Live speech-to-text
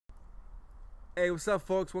Hey, what's up,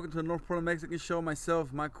 folks? Welcome to the North Portland Mexican Show.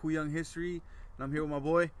 Myself, my cool young history, and I'm here with my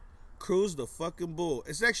boy Cruz the fucking Bull.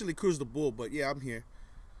 It's actually Cruz the Bull, but yeah, I'm here.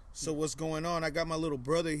 So what's going on? I got my little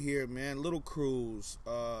brother here, man, Little Cruz,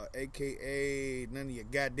 aka none of your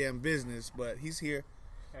goddamn business, but he's here.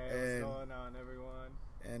 Hey, what's going on, everyone?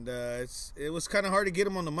 And it was kind of hard to get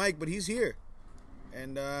him on the mic, but he's here,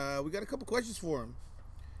 and we got a couple questions for him.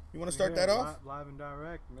 You want to start that off? Live and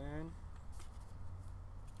direct, man.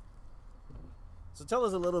 So tell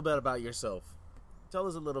us a little bit about yourself. Tell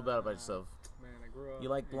us a little bit about yourself. Man, I grew up. You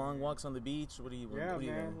like long walks on the beach? What do you? Yeah, what do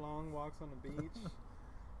you man, do? long walks on the beach.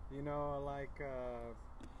 You know, I like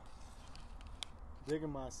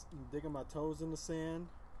digging my toes in the sand.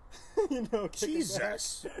 You know,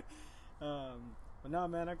 Jesus. But no,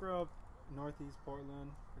 man, I grew up northeast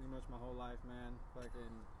Portland pretty much my whole life, man. Fucking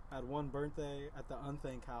had one birthday at the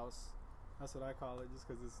Unthank House. That's what I call it, just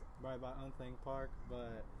because it's right by Unthank Park.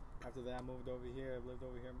 But after that, I moved over here. I've lived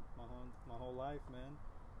over here my whole life, man.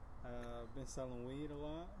 Been selling weed a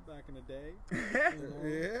lot back in the day. You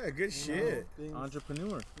know, Yeah, good shit.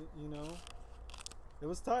 Entrepreneur. You know, it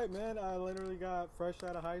was tight, man. I literally got fresh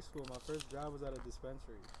out of high school. My first job was at a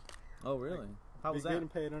dispensary. Oh, really? Like, How was that? Getting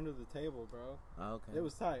paid under the table, bro. Oh, okay. It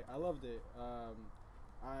was tight. I loved it.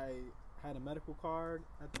 I had a medical card.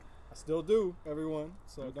 I still do, everyone.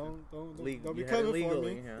 So Okay. don't You be had it coming for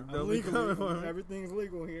legally, me. yeah. I'm Don't be legal. coming for me. Everything's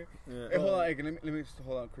legal here. Yeah. Hey, hold on, hey, let me just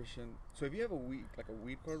hold on, Christian. So if you have a weed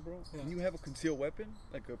card, bro, Yeah. can you have a concealed weapon,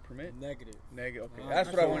 like a permit? Negative. Negative. Okay, No, that's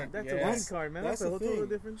what I that's wanted. That's yeah. a weed card, man. that's That's a the totally thing.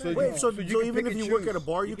 different So thing. Wait, Yeah. so, So you so can even pick if you and work choose. at a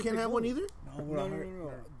bar, You you can can't pick have one both. either? No, No,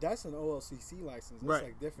 no. That's an OLCC license. That's Right.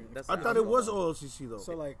 like different. That's I not thought it was all. OLCC though.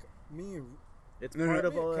 So like me and It's No, part no.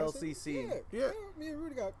 of can I say- OLCC. Yeah. Me and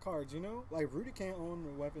Rudy got cards, you know? Like, Rudy can't own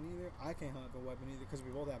a weapon either. I can't have a weapon either because we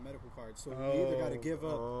both have medical cards. So we either got to give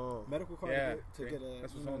up Oh. medical card Yeah, to get a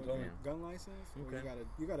that's what you someone know, told me. gun license, or Okay.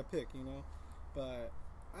 you gotta pick, you know? But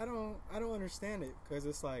I don't understand it because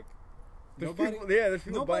it's like There's nobody, there's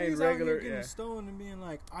people buying nobody's out regular. here getting Yeah. stoned and being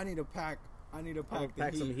like, I need a pack the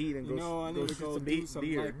Pack some heat and you go, know, I go need to shoot go some do some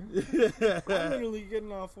beer. like, I'm literally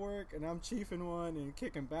getting off work and I'm chiefing one and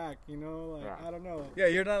kicking back, you know, like Right. I don't know. Yeah,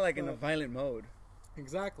 you're not like in a But- violent mode.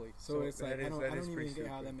 Exactly. So So it's like that I is- don't that is even pretty get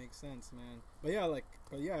how stupid. that makes sense, man. But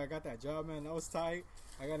yeah, I got that job, man. That was tight.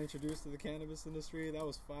 I got introduced to the cannabis industry. That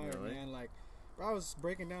was fire, Really? man. Like, bro, I was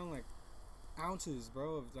breaking down like ounces,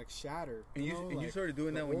 bro, of like shatter. And you know? and you like, started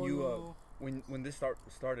doing the that when you oil. when this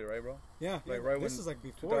started, right, bro? Yeah, like yeah. right This when is like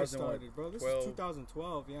before it 2000 what, started, bro. This 12? is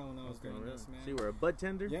 2012. Yeah, when I was Okay, doing really? this, man. So you were a bud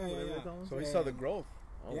tender? Yeah, Whatever yeah. they call 'em? So he Yeah. saw the growth.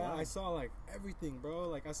 Oh, Yeah, wow. I saw like everything, bro.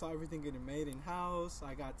 Like I saw everything getting made in house.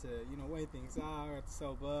 I got to, weigh things out. I got to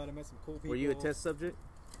sell bud. I met some cool people. Were you a test subject?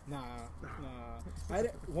 Nah.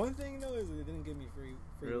 One thing though is they didn't give me free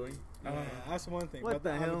Really? weed. Yeah, that's one thing. What but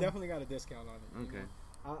the I hell? definitely got a discount on it. you Okay.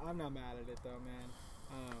 know. I'm not mad at it though, man.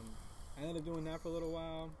 I ended up doing that for a little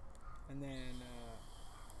while, and then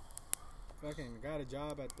fucking got a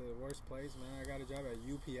job at the worst place, man. I got a job at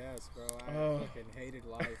UPS, bro. I fucking hated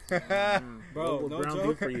life, man. Bro, what no would Brown do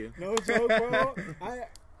joke. for you? No joke, bro.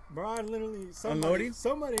 I literally Unloading?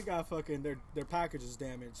 somebody got fucking their packages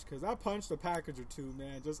damaged because I punched a package or two,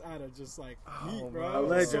 man, just out of just like heat, bro. man. I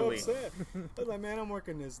was so Allegedly. upset. I was like, man, I'm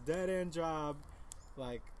working this dead end job.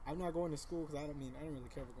 Like, I'm not going to school because I don't really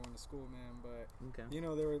care for going to school, man. But Okay. they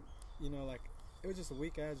were, like, it was just a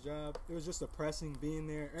weak ass job. It was just depressing being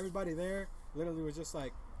there. Everybody there literally was just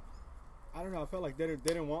like, I don't know. I felt like they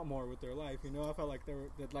didn't want more with their life. I felt like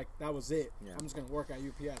that was it. Yeah. I'm just gonna work at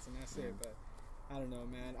UPS and that's it. But I don't know,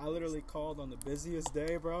 man. I literally called on the busiest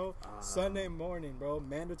day, bro. Sunday morning, bro.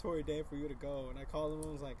 Mandatory day for you to go. And I called them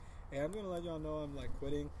and was like, hey, I'm gonna let y'all know I'm like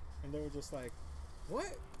quitting. And they were just like, what?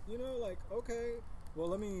 Like, okay. Well,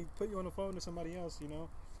 let me put you on the phone to somebody else.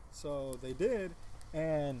 So they did,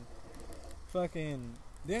 and fucking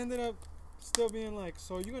they ended up still being like,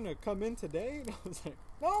 so you gonna come in today? And I was like,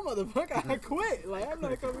 no, motherfucker, I quit. Like, I'm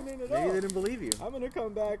not coming in at all. Maybe they didn't believe you. I'm gonna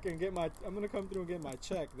come back and I'm gonna come through and get my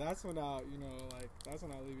check. That's when I'll, that's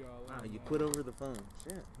when I'll leave y'all alone. Wow, you man. quit over the phone.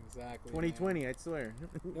 Shit. Exactly. 2020, I swear.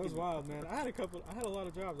 Man. It was wild, man. I had a lot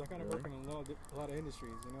of jobs. I kind of Really? worked in a lot of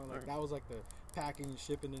industries. Right. That was like the packing,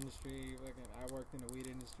 shipping industry. I worked in the weed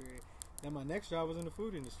industry. Then my next job was in the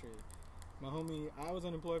food industry. My homie, I was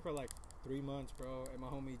unemployed for like 3 months, bro. And my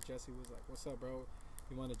homie Jesse was like, "What's up, bro?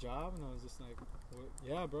 You want a job?" And I was just like,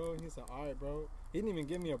 "Yeah, bro." And he's like, "All right, bro." He didn't even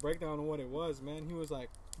give me a breakdown on what it was, man. He was like,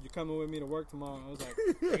 you coming with me to work tomorrow? I was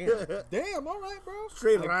like, damn, all right, bro.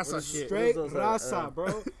 Straight like, raza shit. Straight Those raza,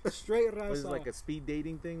 bro. Straight raza. This is like a speed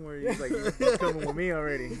dating thing where he's like, you're coming with me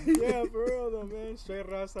already. Yeah, for real though, man. Straight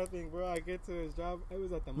raza thing, bro. I get to his job. It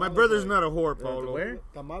was at the My brother's not a whore, The Paulo. where?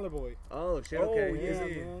 Tamale boy. Oh shit. Okay. Yeah,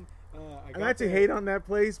 Easy. man. I not to hate on that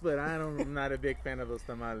place, but I'm not a big fan of those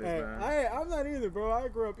tamales, Hey, man. I'm not either, bro. I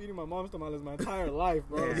grew up eating my mom's tamales my entire life,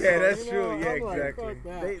 bro. Yeah, So, that's you know, true. Yeah, I'm like, exactly. fuck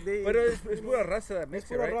that. They But it's pura raza that It's makes it,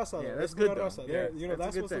 pura right? raza. Yeah, though. that's It's pura good, though. raza. Yeah, They're- you know,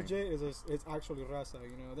 that's a that's good what's thing. legit. Is it's actually raza. You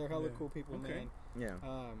know, they're hella Yeah. cool people, Okay. man.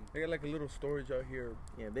 yeah, They got like a little storage out here.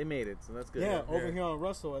 yeah, they made it, so that's good. yeah, over Yeah. here on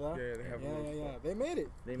Russell, huh? Yeah, they have a little yeah. They made it.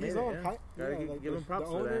 They He's made it, on yeah. hype. Gotta like give him props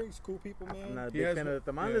the for owner, that. he's cool people, man. I'm not a He big has fan one- of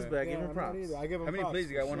the tamales, yeah. but I give Yeah, him I'm not props. either. I give him How many props,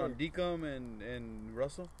 places you for got? One sure. on Decom and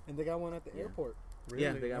Russell? And they got one at the Yeah. airport.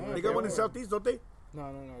 Yeah, they got one. They at got the one in airport. Southeast, don't they?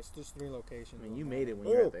 No, it's just 3 locations. I mean, though, you man. made it when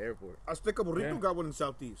you were Oh. at the airport. Azteca Burrito Yeah. got one in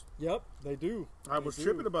Southeast. Yep, they do. I They was do.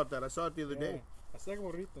 tripping about that. I saw it the other day. Azteca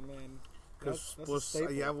burrito, man. Because, That's a pues, staple.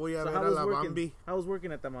 allá voy a So ver how a was la working? Bambi. How was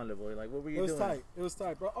working at Tamale Boy? Like, what were you It was doing? tight. It was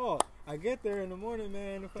tight, bro. Oh, I get there in the morning,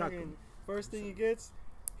 man. The fucking first thing he gets,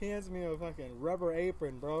 he hands me a fucking rubber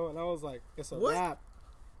apron, bro. And I was like, it's a What? wrap.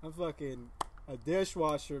 I'm fucking a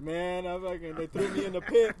dishwasher, man. They threw me in the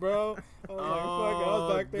pit, bro. I was like, fuck it. I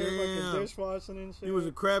was back there damn. fucking dishwashing and shit. He was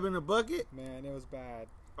a crab in a bucket? Man, it was bad.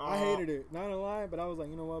 Oh. I hated it. Not gonna lie, but I was like,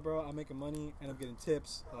 you know what, bro? I'm making money and I'm getting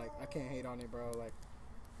tips. Like, I can't hate on it, bro. Like,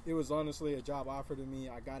 it was honestly a job offered to me.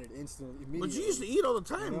 I got it instantly, immediately. But you used to eat all the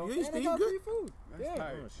time. You know? You used And to I eat got good. free food. That's Yeah.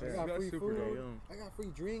 tight. Oh, shit. I got That's free super food. dope. I got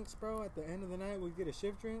free drinks, bro. At the end of the night, we get a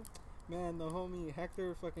shift drink. Man, the homie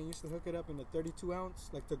Hector fucking used to hook it up in the 32 ounce,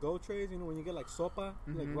 like to go trays. You know, when you get like sopa,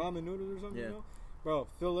 like Mhm. ramen noodles or something. Yeah. You know, bro,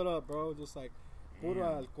 fill it up, bro. Just like puro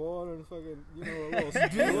alcohol and fucking, you know, a little, a little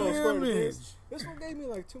Damn squirt of it. this. This one gave me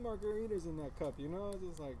like 2 margaritas in that cup. You know,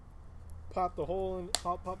 just like pop the hole and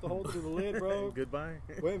pop the hole through the lid, bro. Goodbye.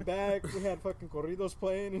 Went back. We had fucking corridos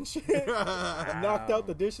playing and shit. I knocked out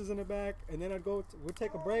the dishes in the back, and then I'd go. We'd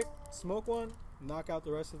take a break, smoke one, knock out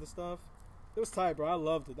the rest of the stuff. It was tight, bro. I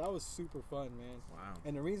loved it. That was super fun, man. Wow.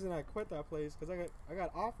 And the reason I quit that place because I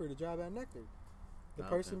got offered a job at Nectar. The Okay.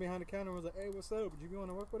 person behind the counter was like, "Hey, what's up? Would you want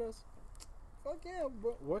to work with us?" Fuck yeah,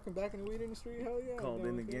 bro. Working back in the weed industry, hell yeah. I'm Called down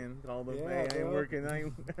in with it. again. Called him. Yeah, Hey, I ain't bro. working. I Yeah,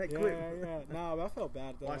 quit. yeah. Nah, but I felt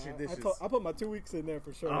bad though. Wash your I dishes. I put my 2 weeks in there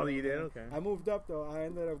for sure. Oh, you did? Okay. I moved up though. I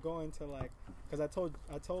ended up going to like, cause I told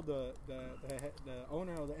the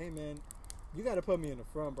owner, I was like, hey man, you got to put me in the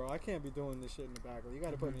front, bro. I can't be doing this shit in the back. Bro. You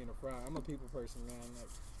got to put me in the front. I'm a people person, man. Like,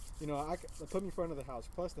 you know, put me in front of the house.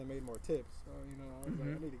 Plus, they made more tips. So, you know, I was like,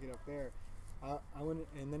 I need to get up there. I went,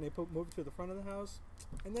 and then they moved to the front of the house,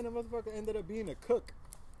 and then the motherfucker ended up being a cook.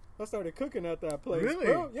 I started cooking at that place. Really?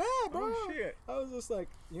 Bro. Yeah, bro. Oh shit. I was just like,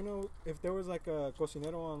 you know, if there was like a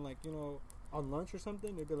cocinero on, like, you know, on lunch or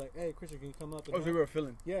something, they'd be like, hey, Christian, can you come up and Oh, so help? we were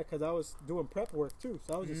filling. Yeah, because I was doing prep work too,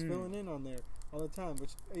 so I was just Mm. filling in on there all the time.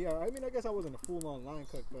 Which, yeah, I mean, I guess I wasn't a full-on line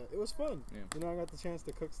cook, but it was fun. Yeah. You know, I got the chance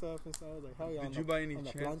to cook stuff and stuff. I was like, hell yeah! Did on you the, by any on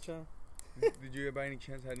the chance- plancha? Did you by any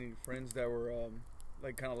chance had any friends that were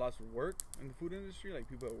like kind of lost work in the food industry? Like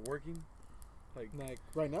people that were working? Like Like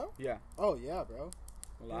right now? yeah, Oh yeah, bro.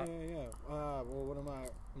 a lot. Yeah. Well, one of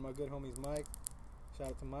my good homies, Mike. Shout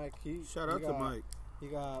out to Mike. Shout out to Mike. He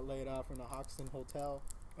got laid off from the Hoxton Hotel.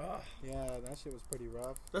 Ah, Yeah, that shit was pretty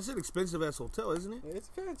rough. That's an expensive ass hotel, isn't it? It's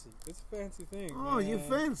fancy. It's a fancy thing. Oh, you man.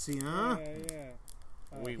 fancy, huh? Yeah.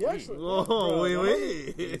 Oui, he oui. actually- Oh, bro, wait, the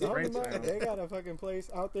wait. homie- It's the homie French Mike, now. they got a fucking place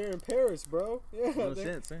out there in Paris, bro. Yeah, No they-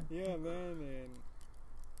 shit, son. yeah, man, and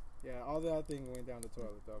yeah, all that thing went down the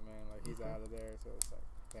toilet though, man. Like he's out of there, so it's like,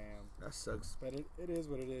 damn. That sucks. But it is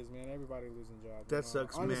what it is, man. Everybody losing jobs. That you know?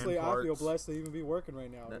 sucks, man, Honestly, I feel parts. blessed to even be working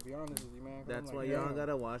right now. That- to be honest with you, man. 'cause That's I'm why like, y'all damn.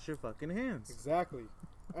 gotta wash your fucking hands. Exactly.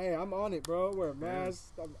 Hey, I'm on it, bro. Wear a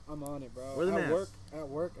mask. I'm on it, bro. Wear the mask. At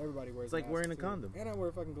work, everybody wears. It's like masks, wearing a too. condom. And I wear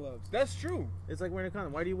fucking gloves. that's true. It's like wearing a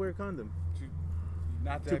condom. Why do you wear a condom?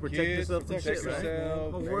 Not to, To have protect kids, yourself from protect shit, right?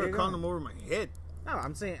 yourself. I'll There wear you a go. condom over my head. No,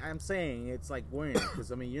 I'm saying it's like wearing it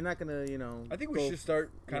because I mean you're not gonna I think we go- should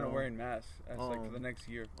start kind of know. wearing masks as like Oh. for the next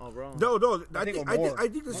year. Oh, bro. No, I think I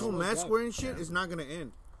think this That's whole what's mask up. wearing shit Yeah. is not gonna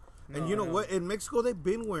end. No, And you know no. what? In Mexico, they've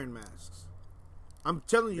been wearing masks. I'm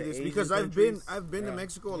telling you The this Asian because countries? I've been to Yeah.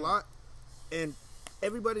 Mexico a lot, and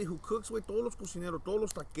everybody who cooks, güey, todos los cocineros, todos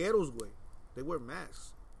los taqueros, güey, they wear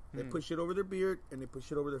masks. They put shit over their beard and they put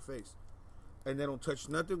shit over their face, and they don't touch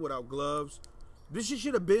nothing without gloves. This shit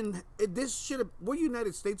should have been. We're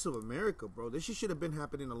United States of America, bro. This shit should have been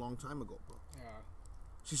happening a long time ago, bro. Yeah.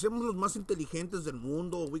 Si somos los más inteligentes del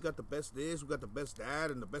mundo, we got the best this, we got the best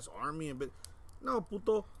that, and the best army, and no,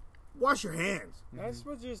 puto. wash your hands. That's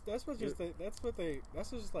just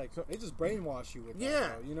like they just brainwash you with that, Yeah,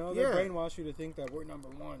 bro. You know, they yeah. brainwash you to think that we're number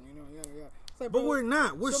one. You know, yeah. It's like, But bro, we're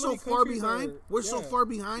not. We're so many far countries behind. We're so yeah, far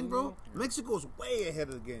behind, you bro. know? Mexico's way ahead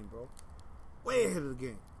of the game, bro. Way ahead of the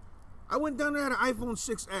game. I went down there, had an iPhone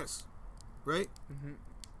 6S, right? Mhm.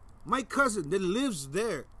 My cousin that lives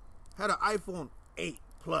there had an iPhone 8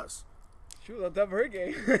 Plus. Shoot, that's her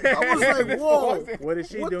game. I was like, whoa. What is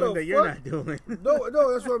she What doing the that you're fuck? not doing?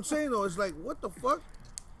 No, that's what I'm saying, though. It's like, what the fuck?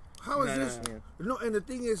 How is Nah, this? nah, No, and the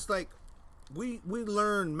thing is, like, we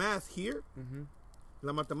learn math here. Mhm.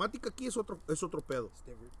 La matemática aquí es otro pedo. It's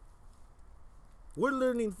different. We're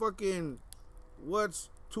learning fucking what's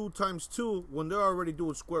 2 times 2 when they're already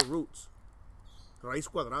doing square roots. Raíz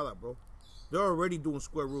cuadrada, bro. They're already doing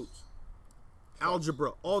square roots.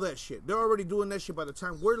 Algebra, all that shit. They're already doing that shit by the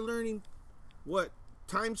time we're learning what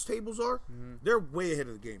times tables are. They're way ahead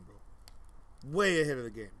of the game, bro. Way ahead of the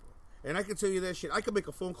game, bro. And I can tell you that shit. I can make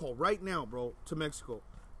a phone call right now, bro, to Mexico,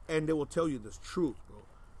 and they will tell you this truth, bro.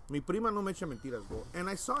 Mi prima no me echa mentiras, bro. And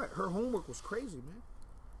I saw it. Her homework was crazy, man.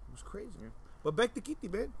 It was crazy. But back to Quiti,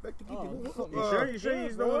 man. Back to Quiti. You sure you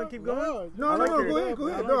just don't want to keep going? No, I like your- go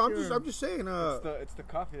ahead. I No, like I'm just saying. It's the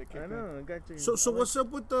coffee that kicked I in. know, I got you. So what's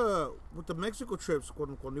up with the Mexico trips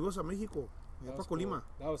cuando ibas a México? That Pa was cool. Colima.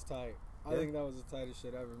 That was tight. I Yeah. think that was the tightest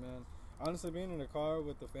shit ever, man. Honestly, being in a car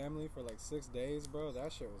with the family for like 6 days, bro,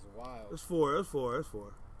 that shit was wild. It's four.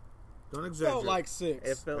 Don't exaggerate. Felt like 6.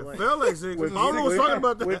 It felt like It felt like 6. with Paulo was you- talking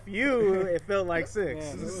about that. With you, it felt like 6.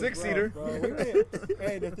 Man, it was Six-seater. rough, bro.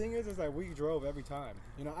 Hey, the thing is like we drove every time.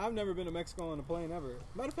 You know, I've never been to Mexico on a plane ever.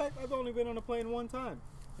 Matter of fact, I've only been on a plane one time.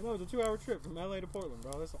 And that was a 2-hour trip from LA to Portland,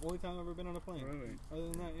 bro. That's the only time I've ever been on a plane. Really?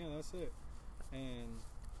 Other than that, yeah, that's it. And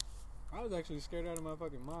I was actually scared out of my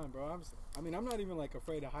fucking mind, bro. I'm not even like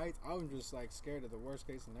afraid of heights. I'm just like scared of the worst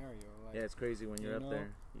case scenario. Like, Yeah, it's crazy when you're you up know? there.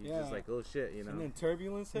 You're Yeah. just like, oh shit, you know. And then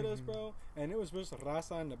turbulence hit us, bro. And it was just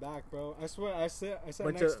raza in the back, bro. I swear, I sat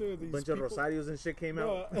bunch next of to these bunch people. of Rosarios and shit came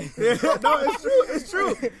Bro, out. No, it's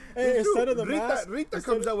true. Hey, It's instead true. of the mask, Rita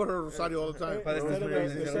comes out with her Rosario all the time. By the instead of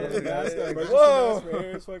Christmas the break, instead of the you know, mask, like, emergency whoa. mask for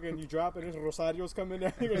air, it's fucking you drop it, it's Rosario's coming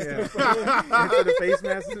down. You Yeah. start praying. Instead of face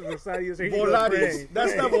masks, Rosarios. Here you go, Volaris. pray.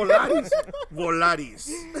 That's not Volaris.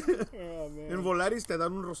 Volaris. Oh, man. En Volaris te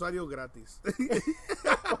dan un Rosario gratis.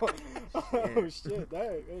 Oh shit!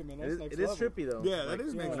 Hey man, that's next It is level. trippy though. Yeah, that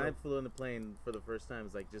is next When I level. flew in the plane for the first time,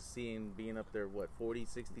 it's like just being up there,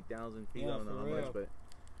 40,000-60,000 feet. Yeah, I don't know for how real. much, but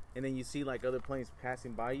and then you see like other planes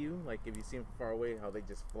passing by you. Like if you see them from far away, how they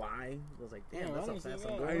just fly. I was like, damn, Yeah, that's I how didn't see fast that.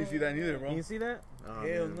 I'm I going. didn't see that neither, bro. You see that? Oh,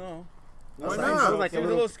 Hell man. no. I was Why like, not? I was like I a was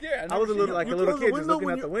a little little scared. I was a little like You a little close the kid just window looking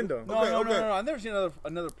when out you- the window. No, Okay, no, okay. no. I've never seen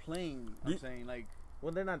another plane. I'm saying like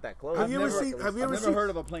Well, they're not that close. Have you ever never- seen? Have you I've ever never seen? heard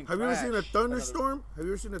of a plane Have you ever seen a crash. thunderstorm? Have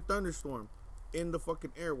you ever seen a thunderstorm in the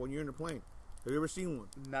fucking air when you're in a plane? Have you ever seen one?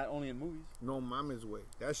 Not only in movies. No mama's way.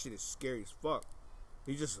 That shit is scary as fuck.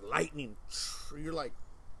 You just lightning. You're like,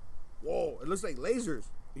 whoa! It looks like lasers.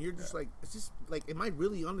 And you're just like, it's just like, am I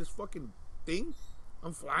really on this fucking thing?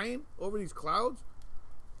 I'm flying over these clouds,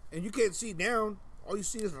 and you can't see down. All you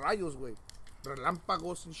see is rayos, way,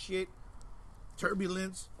 relámpagos and shit,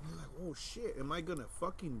 turbulence. I'm like, oh shit! Am I gonna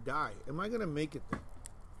fucking die? Am I gonna make it there?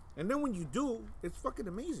 And then when you do, it's fucking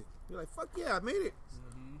amazing. You're like, fuck yeah, I made it.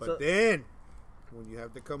 But So- then, when you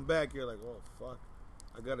have to come back, you're like, oh fuck,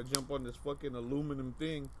 I gotta jump on this fucking aluminum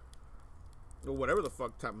thing, or whatever the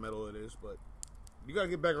fuck type metal it is. But you gotta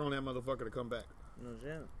get back on that motherfucker to come back. No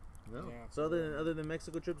shit. No. Yeah. So other than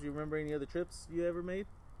Mexico trips, you remember any other trips you ever made?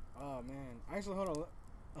 Oh man, actually, hold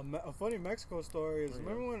on. A funny Mexico story is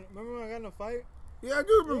remember when I got in a fight? Yeah, I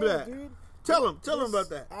do remember Yeah, that. dude. Tell him This about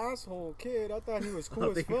that. asshole kid. I thought he was I cool don't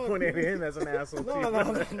as think fuck. you pointed at dude. him as an asshole. No,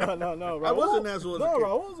 too. no, Raul, I was an asshole as a No, kid.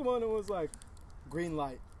 Raul was the one that was like, green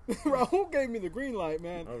light. Raul gave me the green light,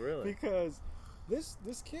 man. Oh, really? Because this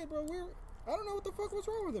kid, bro, I don't know what the fuck was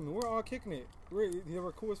wrong with him. We're all kicking it. They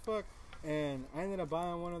were cool as fuck. And I ended up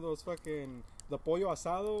buying one of those fucking, the pollo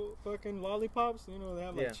asado fucking lollipops. You know, they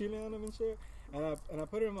have like Yeah. chili on them and shit. And I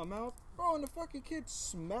put it in my mouth. Bro, and the fucking kid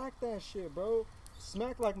smacked that shit, bro.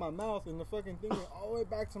 Smacked like my mouth, and the fucking thing went all the way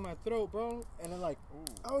back to my throat, bro. And then like,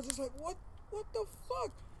 I was just like, what the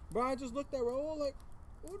fuck? Bro, I just looked at Raul like,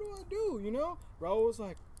 what do I do, you know? Raul was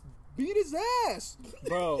like, beat his ass.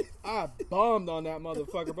 Bro, I bombed on that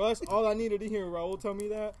motherfucker, bro. That's all I needed to hear Raul tell me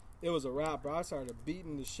that. It was a wrap, bro. I started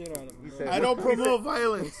beating the shit out of him, He bro. said- I don't promote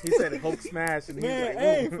violence. He said Hulk smash, and he was Man, like,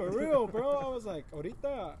 hey, "Ooh." for real, bro. I was like,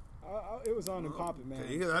 ahorita. It was on and popping, man.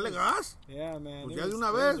 Te dije, dale gas. Yeah, man. Pues It ya was- de una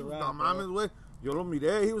it was vez. a wrap, No bro. mames, güey. Yo lo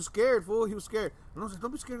miré. He was scared, fool. He was scared. And I was like,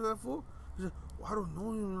 don't be scared of that fool. He said, well, I don't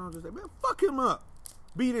know you. And I was just like, man, fuck him up.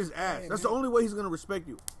 Beat his ass. Hey, That's man. the only way he's going to respect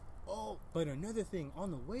you. Oh. But another thing,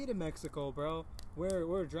 on the way to Mexico, bro,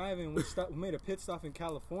 we're driving. We made a pit stop in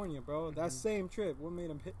California, bro. That same trip, we made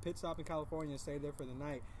a pit stop in California and stayed there for the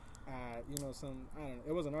night. I don't know.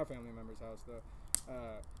 It wasn't our family member's house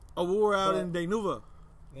though. We were out in Denuva.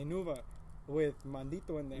 With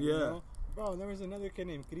Mandito in there. Yeah. You know? Bro, there was another kid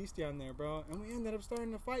named Cristian there, bro, and we ended up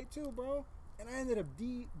starting to fight too, bro. And I ended up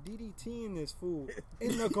DDTing this fool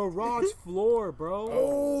in the garage floor, bro.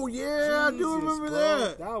 Oh, yeah, I do Jesus, remember bro.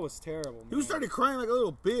 that. That was terrible, man. He started crying like a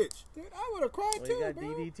little bitch. Dude, I would have cried Well, too, you got bro.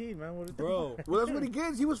 DDT, man. What Bro. Well, that's what he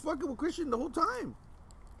gets. He was fucking with Christian the whole time.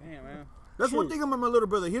 Damn, man. That's one Truth. thing about my little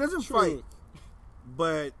brother. He doesn't fight.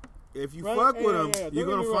 But if you fuck with him, Don't you're get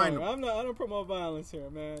going me to find wrong. him. I don't promote violence here,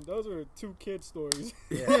 man. Those are 2 kid stories.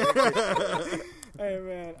 Hey,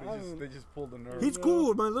 man. They just pulled the nerve. He's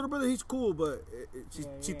cool. My little brother, he's cool. But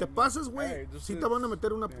si te pasas, güey, Hey, just si te it's- van a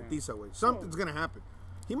meter una yeah. putiza, güey. Something's going to happen.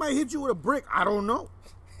 He might hit you with a brick. I don't know.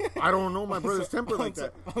 I don't know my brother's temper like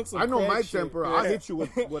that. I know my temper. I'll hit you with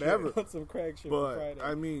whatever. On some crack shit on But, Friday.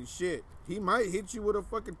 I mean, shit. He might hit you with a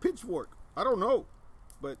fucking pitchfork. I don't know.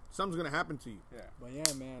 But something's going to happen to you. Yeah. But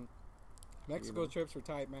yeah, man. Mexico trips were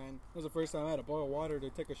tight, man. It was the first time I had to boil water to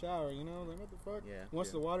take a shower, you know? Like, what the fuck? Yeah. Once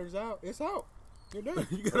the water's out, it's out. You're done.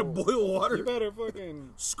 You got to boil water. You better fucking...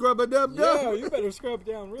 Scrub it up, Yeah, you better scrub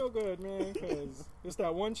down real good, man, because it's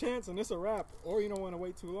that one chance and it's a wrap. Or you don't want to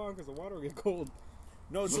wait too long because the water will get cold.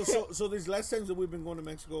 No, so these last times that we've been going to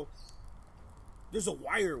Mexico, there's a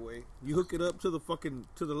wire way. You hook it up to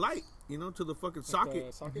the light, you know, to the fucking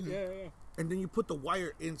socket. Socket, yeah. And then you put the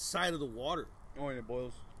wire inside of the water. Oh, and it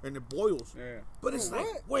boils. And it boils. Yeah. But it's like,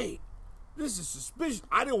 what? wait, this is suspicious.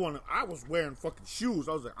 I didn't want to. I was wearing fucking shoes.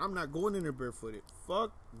 I was like, I'm not going in there barefooted.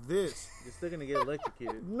 Fuck this. You're still gonna get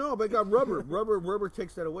electrocuted. No, but it got rubber. Rubber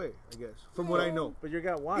takes that away, I guess, from what I know. But you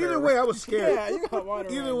got water. Either way, I was scared. Yeah, you got water.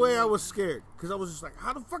 Either around way, you. I was scared. Because I was just like,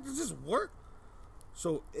 how the fuck does this work?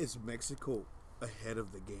 So, is Mexico ahead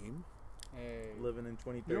of the game? Hey. living in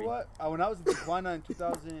 2030. You know what? When I was in Tijuana in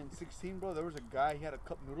 2016, bro, there was a guy. He had a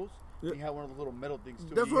cup noodles. Yeah. He had one of those little metal things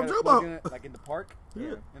too. That's He what had I'm it talking plugged about. in it, like in the park.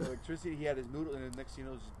 Yeah. And electricity. He had his noodle, and the next thing you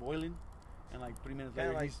know, it was just boiling. And like 3 minutes Kind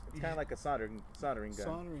later, of like he's it's kind of like a soldering gun.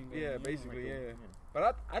 Soldering gun, yeah, basically, Like yeah.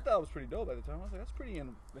 But I thought it was pretty dope at the time. I was like, that's pretty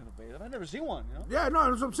innovative. I've never seen one, you know. Yeah, no,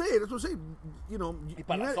 that's what I'm saying. That's what I'm saying. You know, Y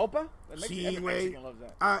para la sopa? Sí, Every güey. Mexican loves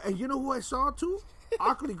that. And you know who I saw too?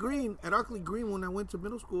 Ockley Green. At Ockley Green, when I went to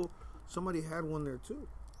middle school, somebody had one there too.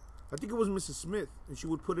 I think it was Mrs. Smith, and she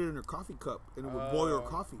would put it in her coffee cup, and it would boil her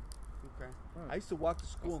coffee. Okay. I used to walk to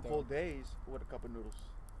school That's in full dope. days with a cup of noodles.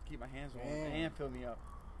 Keep my hands warm Damn. and fill me up.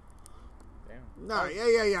 Damn. Nah,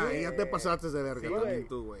 yeah. Ya te pasaste de verga Sí, también güey.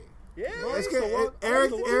 tú, güey. Yeah, Es I used que to walk- I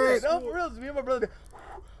Eric- used to walk Eric- that. No, for real, me and my brother,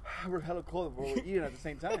 we're hella cold, but we're eating at the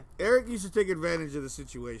same time. Eric used to take advantage of the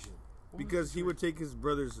situation because he would take his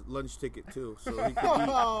brother's lunch ticket too, so he could eat.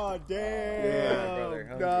 Oh damn! Yeah, brother.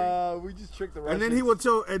 Hungry. Nah, we just tricked the Russians. And then he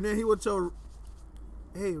would tell,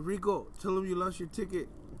 hey Rico, tell him you lost your ticket,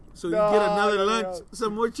 so you No, get another no, lunch, no.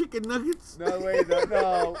 some more chicken nuggets. No, wait,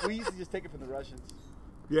 no. We used to just take it from the Russians.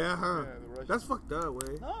 Yeah, huh? Yeah, the Russians. That's fucked up,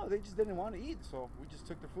 way. No, they just didn't want to eat, so we just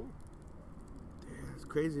took their food. Damn, it's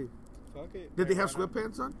crazy. Fuck it. Did they have why not?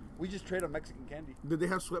 sweatpants on? We just trade on Mexican candy. Did they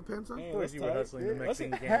have sweatpants on? Hey, Of course that's you were tight. hustling the Yeah,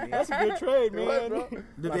 Mexican That's candy. a good trade, It was, man. bro.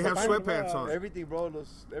 Did they have sweatpants on? Everything, bro.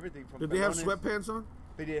 Everything from. Did they have Pantalones. sweatpants on?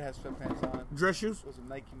 They did have sweatpants on. Dress shoes? Those were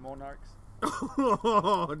Nike Monarchs.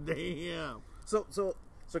 Oh damn!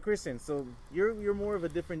 So Christian, so you're more of a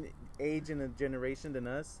different age and a generation than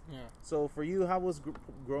us. Yeah, So for you, how was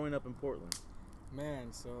growing up in Portland?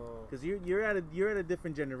 man. So Because you're at a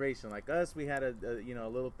different generation. Like us, we had a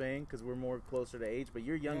little thing because we're more closer to age, but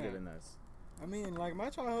you're younger Yeah. than us. I mean, like my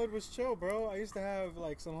childhood was chill, bro. I used to have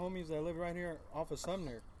like some homies that lived right here off of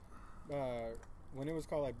Sumner. When it was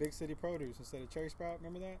called like Big City Produce instead of Cherry Sprout,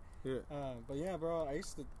 remember that? Yeah. But yeah, bro,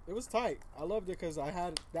 it was tight. I loved it because I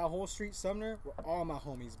had that whole street Sumner were all my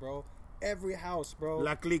homies, bro. Every house, bro.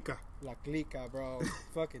 La clica. La clica, bro.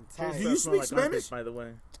 Fucking tight. Do you That smell speak like Spanish? armpit, by the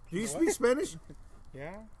way? Do you What? speak Spanish?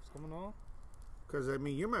 Yeah, what's going on? Because I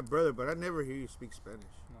mean, you're my brother, but I never hear you speak Spanish.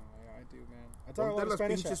 No, yeah, I do, man. I talk a Ponte lot of las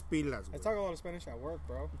Spanish. pinches pilas, I güey. talk a lot of Spanish at work,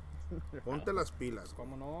 bro. Ponte las pilas.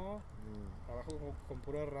 Como no? Trabajo con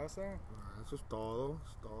pura raza. Eso es todo.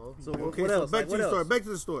 Es todo. So Okay, what so else? back Like, to what the story. else? Back to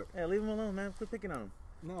the story. Yeah, leave him alone, man. Quit picking on him.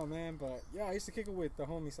 No, man, but yeah, I used to kick it with the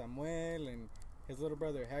homie Samuel and his little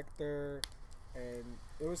brother Hector, and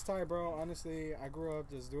it was tight, bro. Honestly, I grew up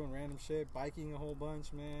just doing random shit, biking a whole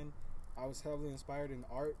bunch, man. I was heavily inspired in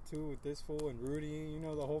art too with this fool and Rudy, you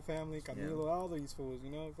know, the whole family, Camilo, all these fools,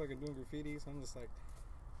 you know, fucking doing graffiti. So I'm just like,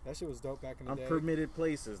 that shit was dope back in the day. Unpermitted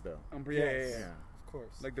places, though. Yeah. Of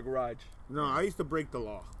course. Like the garage. No, I used to break the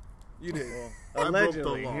law. You did. I broke the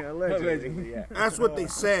Allegedly. law. Allegedly. yeah. That's what they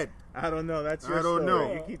said. I don't know. That's your I don't story.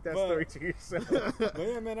 know. You keep that But- story to yourself. But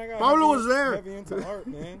yeah, man, I got Pablo heavy, was there. heavy into art,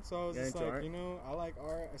 man. So I was Yeah, just into like, art. you know, I like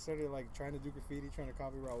art. I started like trying to do graffiti, trying to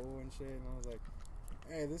copy Raul and shit. And I was like,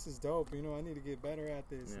 hey, this is dope. You know, I need to get better at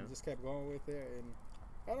this. Yeah. And just kept going with it. And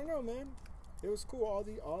I don't know, man. It was cool. All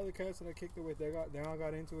the cats that I kicked it with, they all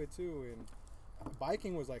got into it too. And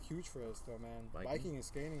biking was like huge for us though, man. Biking and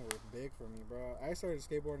skating were big for me, bro. I started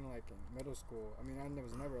skateboarding like in middle school. I mean, I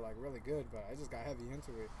was never like really good, but I just got heavy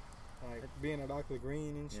into it. Like being at Oakley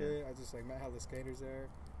Green and shit, I just like met how the skaters there,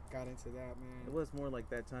 got into that, man. It was more like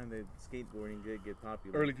that time that skateboarding did get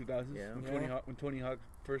popular. Early 2000s. Yeah. When Tony Hawk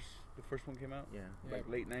the first one came out. Yeah. Like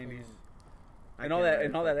late 90s. I And all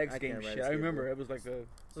can't that ride- X I game can't ride shit. a I remember skateboard. it was like a.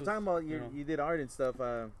 So talking about you know. you did art and stuff.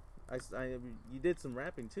 You did some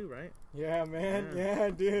rapping too, right? Yeah, man. Yeah. Yeah, I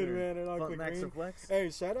did, Yeah. man. At Funk Oakley Max Green. or Flex? Hey,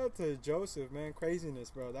 shout out to Joseph, man. Craziness,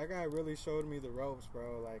 bro. That guy really showed me the ropes,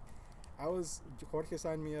 bro. Like, Jorge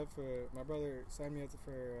signed me up my brother signed me up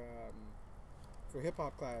for hip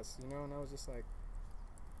hop class, you know, and I was just like,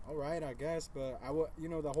 all right, I guess. But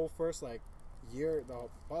the whole first like year,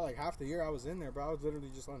 probably like half the year I was in there, bro. I was literally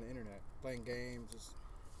just on the internet playing games,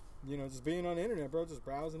 just being on the internet, bro, just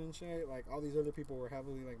browsing and shit. Like all these other people were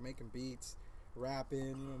heavily like making beats,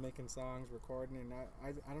 rapping, making songs, recording, and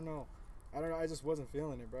I don't know, I just wasn't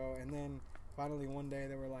feeling it, bro. And then finally one day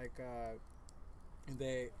they were like,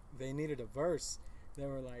 they needed a verse. They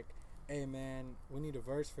were like, hey man, we need a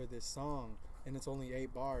verse for this song, and it's only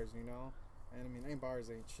 8 bars, you know. And I mean, 8 bars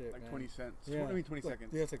ain't shit, Like man. 20 cents. Yeah, 20 seconds.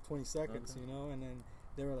 Yeah, it's like 20 seconds, Okay. you know. And then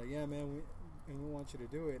they were like, yeah, man, we want you to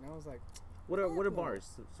do it. And I was like, What are no. bars?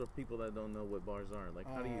 So people that don't know what bars are, like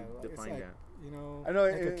how do you it's define like, that? You know, I know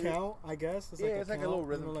like it- a count, I guess. It's Yeah, like it's like a little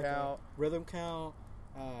rhythm like count. A rhythm count.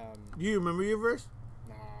 Do you remember your verse?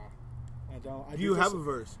 Nah, I don't. I Do you just- have a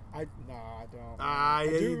verse? I don't. Ah, I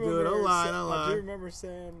yeah, you do. remember Don't lie, sa- don't I lie. do remember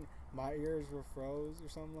saying my ears were froze or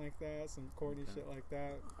something like that, some corny shit like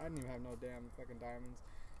that. I didn't even have no damn fucking diamonds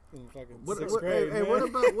in fucking sixth grade. Hey, man.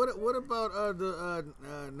 what about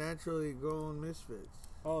the naturally grown misfits?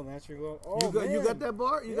 Oh, natural glow. Oh, You man. got that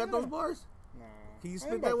bar? You got Yeah. those bars? Nah. Can you I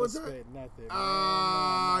spit ain't that about one to time? spit nothing.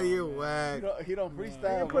 Ah, man. you man. whack. He don't Yeah.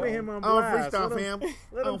 freestyle. You're putting bro. him on I'm a blast. freestyle Let him- fam.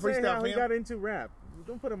 Let I'm him a say freestyle how he fam. got into rap.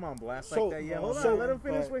 Don't put him on blast like that. Yeah, no, hold on. so- Let him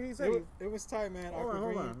finish but what he said. It was tight, man. Hold on,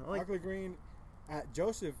 hold on. Like- Oakley Green, at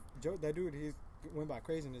Joseph, that dude, he went by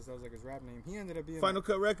Craziness. That was like his rap name. He ended up being Final like,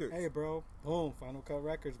 Cut Records. hey, bro, boom, Final Cut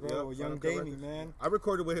Records, bro. Yep, With Final Young Cut Davey, Records. man. I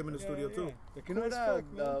recorded with him in the Yeah, studio yeah. too. The You know coolest that?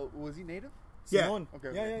 fuck, man. Was he native? Yeah. Simone. Okay,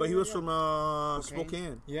 Yeah, okay. yeah, But he yeah, was yeah. from Spokane?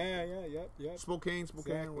 Spokane. Yep. Spokane,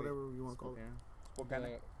 Exactly. whatever you want to call it.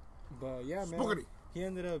 Spokane. But yeah, man. Spokane. He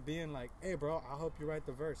ended up being like, hey, bro, I'll help you write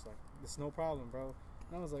the verse. Like, it's no problem, bro.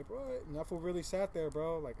 And I was like, bro, and that fool really sat there,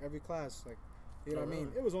 bro. Like, every class, like, you know what I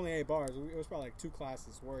mean? It was only 8 bars. It was probably like 2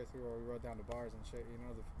 classes worth where we wrote down the bars and shit, you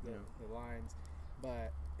know, the lines.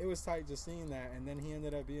 But it was tight just seeing that. And then he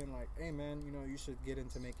ended up being like, hey, man, you know, you should get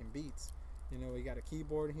into making beats. You know, you got a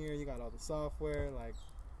keyboard here. You got all the software. Like,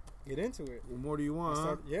 get into it. What more do you want,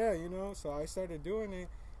 huh? Yeah, you know, so I started doing it.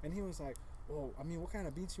 And he was like, well, I mean, what kind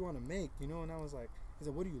of beats you want to make? You know, and I was like, he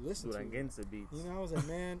said, what do you listen to? Against beats. You know, I was like,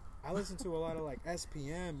 man, I listen to a lot of like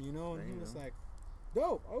SPM, you know, and There he you was go. like,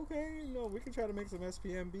 dope, okay, you know, we can try to make some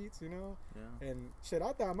SPM beats, you know. Yeah. And shit,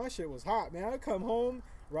 I thought my shit was hot, man. I come home,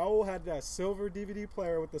 Raul had that silver DVD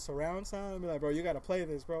player with the surround sound. I'd be like, bro, you gotta play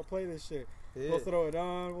this, bro, play this shit. Yeah. We'll throw it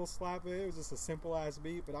on, we'll slap it. It was just a simple ass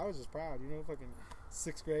beat, but I was just proud, you know, fucking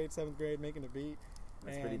 6th grade, 7th grade making a beat.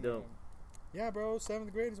 That's pretty dope. Yeah, bro.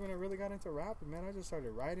 7th grade is when I really got into rapping, man. I just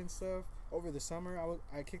started writing stuff over the summer.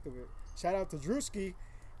 I kicked it with shout out to Drewski,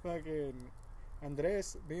 fucking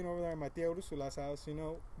Andres being over there at my tia Ursula's house. You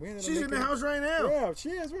know, we ended up She's in the making- house right now. Yeah, she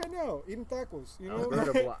is right now eating tacos. You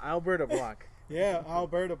know, Alberta block. yeah,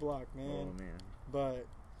 Alberta block, man. Oh man. But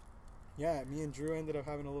yeah, me and Drew ended up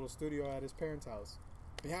having a little studio at his parents' house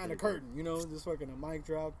behind the Pretty curtain. You know, just fucking a mic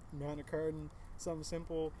drop behind the curtain, something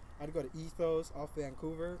simple. I'd go to Ethos off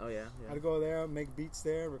Vancouver. Oh yeah. I'd go there, make beats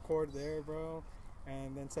there, record there, bro.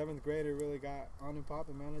 And then 7th grade, it really got on and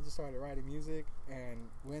popping, man. I just started writing music, and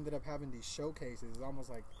we ended up having these showcases. It's almost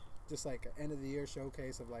like just like an end of the year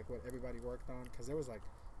showcase of like what everybody worked on, because there was like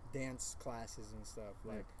dance classes and stuff.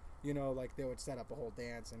 Like, you know, like they would set up a whole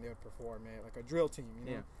dance and they would perform it, like a drill team,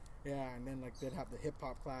 you know. Yeah, and then like they'd have the hip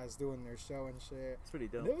hop class doing their show and shit. It's pretty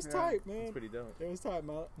dope. And it was tight, man. It's pretty dope. It was tight.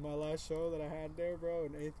 My last show that I had there, bro,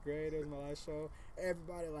 in 8th grade, it was my last show.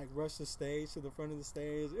 Everybody like rushed the stage to the front of the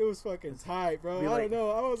stage. It was fucking tight, bro. I don't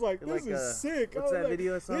know. I was like, this is sick. What's that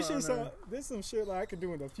video This is some shit like I could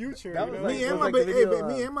do in the future. That you was know? like- Me and It was my like the baby, video,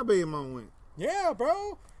 me and my baby mom went. Yeah,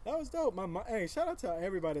 bro. That was dope. Hey, shout out to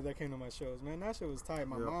everybody that came to my shows, man. That shit was tight.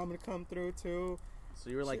 My mom would come through too. So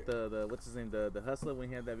you were like the what's his name, the hustler when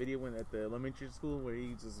he had that video when at the elementary school where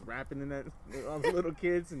he just rapping in that all the little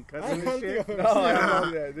kids and cussing and shit. No, I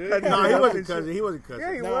don't know that, dude. No, he wasn't cussing. He wasn't cussing.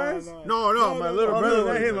 Yeah, he was. No, my little brother. No,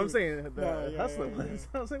 not was. him. I'm saying the No, yeah, hustler yeah, was.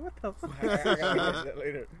 I was like, what the fuck? I gotta watch that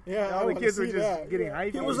later. Yeah, All the kids were just that. getting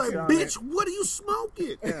hyped. He was like, on bitch, what are you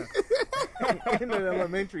smoking? it. In the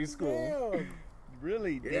elementary school. Damn.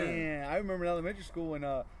 Really? Yeah. Damn. I remember in elementary school when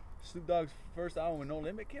Snoop Dogg's first album with No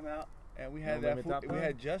Limit came out, and we had No Limit Top we Five?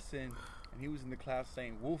 had Justin, and he was in the class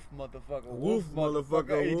saying "Woof, motherfucker, Woof,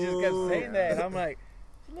 motherfucker, And he just kept woof. saying that, and I'm like,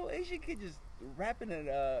 this little Asian kid just rapping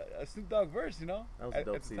a Snoop Dogg verse, you know? That was a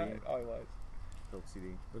dope at the CD. time. Oh, it was. Dope CD.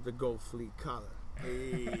 With the gold fleet collar.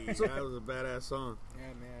 Hey, that was a badass song. Yeah,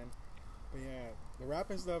 man. But yeah, the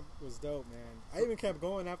rapping stuff was dope, man. I even kept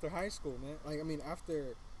going after high school, man.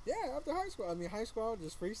 After high school. High school, I would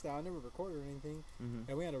just freestyle. I never recorded or anything. Mm-hmm.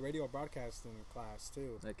 And we had a radio broadcasting class,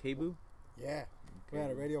 too. Like K-Boo? Yeah. We had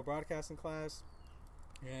a radio broadcasting class.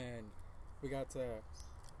 And we got to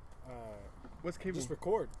What's cable? just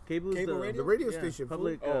record. K-Boo's Cable the, radio? The radio yeah, station.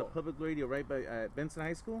 public fool. public radio right by Benson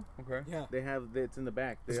High School. Okay. Yeah. They have it's in the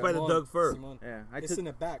back. It's They by are- the Simone, Doug Fur. Simone. yeah, It's in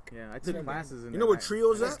the back. I took Yeah, classes in You know there. where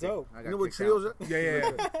Trio's That's at? dope. I You got know where kicked Trio's out. at?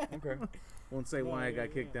 Yeah. Okay. Won't say why I Yeah,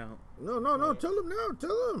 got kicked out. No. Tell him now.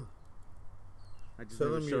 Tell him. I just Tell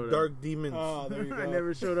never him showed your up. dark demons. Oh, there you go. I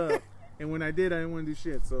never showed up. And when I did, I didn't want to do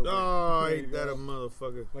shit. So Oh, There ain't you that go. a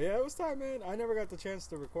motherfucker? But yeah, it was tight, man. I never got the chance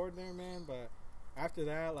to record there, man. But after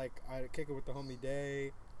that, I'd kick it with the homie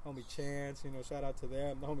Day, homie Chance, shout out to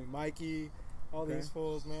them, the homie Mikey, all Okay. these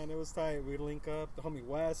fools, man. It was tight. We'd link up. The homie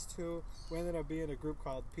West, too. We ended up being a group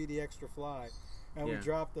called pt.2. And we Yeah.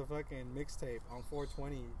 dropped the fucking mixtape on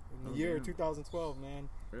 420 in the Oh, year damn. 2012, man.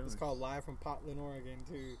 really? It's called Live from Portland, Oregon,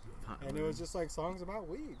 too. And it was just like songs about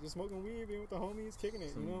weed, just smoking weed, being with the homies, kicking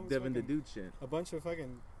it, some It's Devin the fucking- Dude shit. a bunch of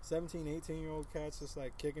fucking 17, 18-year-old cats just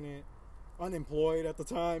like kicking it, unemployed at the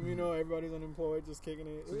time, everybody's unemployed, just kicking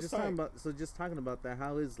it. So It was just talking about that,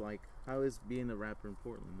 how is being a rapper in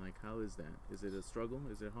Portland? Like, how is that? Is it a struggle?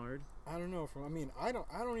 Is it hard? I don't know. I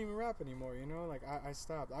don't even rap anymore. I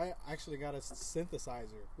stopped. I actually got a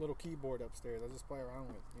synthesizer, little keyboard upstairs. I just play around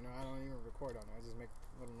with. I don't even record on it. I just make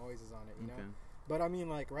little noises on it. Okay. But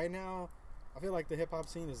right now, I feel like the hip hop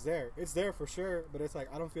scene is there. It's there for sure. But it's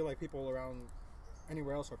like I don't feel like people around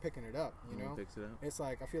anywhere else are picking it up. No one picks it up. It's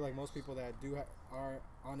like I feel like most people that are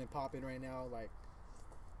on and popping right now, like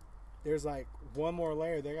there's like one more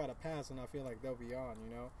layer they gotta pass, and I feel like they'll be on.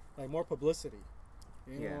 Like more publicity.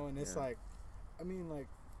 Yeah, and it's yeah. like,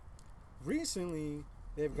 recently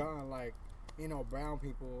they've gotten like, brown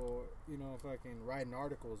people, fucking writing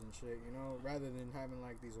articles and shit, rather than having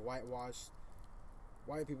like these whitewashed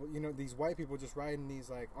white people, these white people just writing these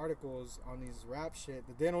like articles on these rap shit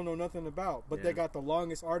that they don't know nothing about, but they Yeah. got the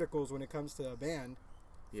longest articles when it comes to a band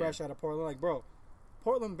Yeah. fresh out of Portland. Like, bro,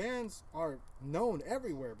 Portland bands are known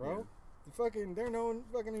everywhere, bro. They're known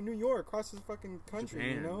fucking in New York, across the fucking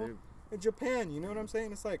country, Japan, they're- in Japan, you know what I'm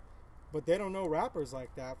saying? It's like, but they don't know rappers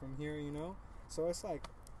like that from here, So it's like,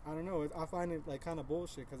 I don't know. I find it like kind of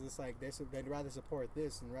bullshit because it's like they'd rather support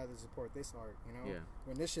this and rather support this art, Yeah.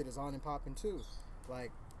 When this shit is on and popping too,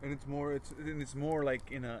 like. And it's more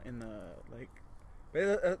like in a like.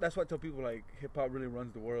 That's why I tell people like hip hop really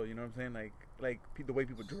runs the world. You know what I'm saying? Like the way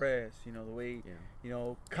people dress. The way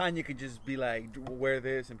Kanye could just be like wear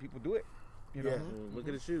this and people do it. Yeah. Well, look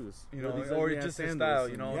at the shoes. These ugly or ass just the sandals style.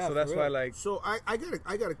 and- Yeah, So that's for why real. like. So I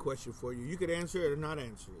got a question for you. You could answer it or not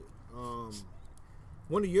answer it.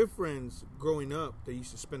 One of your friends growing up that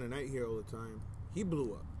used to spend the night here all the time, he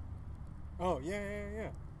blew up. Oh yeah.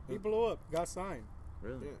 He blew up, got signed.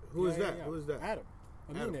 Really? Yeah. Who is Yeah, that? yeah. Who is that? Adam.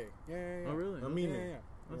 Adam. Amine. Yeah. Oh, really? Amine. Yeah.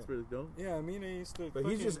 That's pretty dope. Yeah, Amine used to. But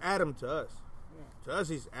he's just Adam to us. Yeah. To us,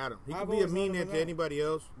 he's Adam. He I've could be always Amine known him as to Adam. anybody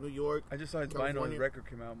else. New York. I just saw his California. vinyl record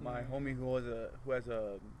came out. My homie who has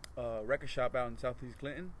a record shop out in Southeast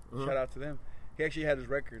Clinton. Uh-huh. Shout out to them. He actually had his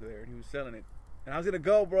record there and he was selling it. And I was gonna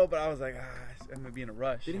go, bro, but I was like, I'm gonna be in a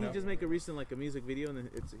rush. Didn't you he know? just make a recent like a music video and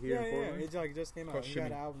it's here in Yeah. Portland? It like just came out. Called He got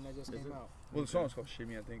Shimmy. an album that just Is came it? out. Well, the song was called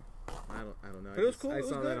Shimmy, I think. I don't know. But it was cool. I It was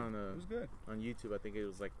saw good. that on It was good. on YouTube. I think it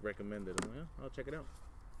was like recommended. I'm like, yeah, I'll check it out.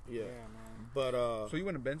 Yeah. man. But So you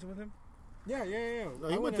went to Benson with him? Yeah. No,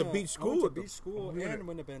 he went to beach school I went with to them. beach school Oh, he went and to-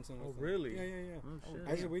 went to Benson. Oh, with him. really? Yeah. Oh shit.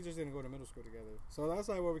 Actually, we just didn't go to middle school together. So that's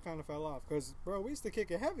like where we kind of fell off. Because, bro, we used to kick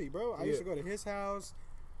it heavy, bro. I used to go to his house.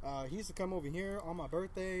 He used to come over here on my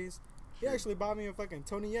birthdays. He actually bought me a fucking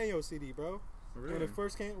Tony Yayo CD, bro. Really? When it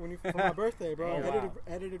first came, for my birthday, bro. Oh, wow.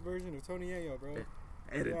 Edited version of Tony Yayo, bro.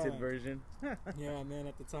 Edited version. Yeah, man.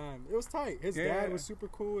 At the time, it was tight. His dad was super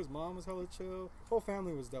cool. His mom was hella chill. Whole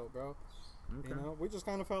family was dope, bro. Okay. You know, we just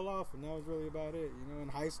kind of fell off, and that was really about it. You know, in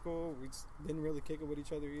high school, we just didn't really kick it with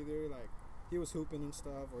each other either. Like, he was hooping and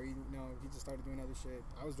stuff, or he just started doing other shit.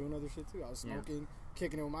 I was doing other shit too. I was smoking,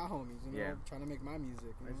 kicking it with my homies, you know, trying to make my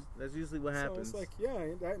music. You know? That's usually what happens. So it's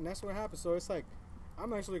like, and that's what happens. So it's like,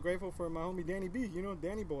 I'm actually grateful for my homie Danny B. You know,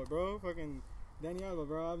 Danny boy, bro, fucking Danny Alba,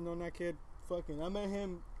 bro. I've known that kid. Fucking, I met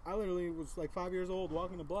him. I literally was like 5 years old,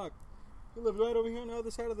 walking the block. He lived right over here on the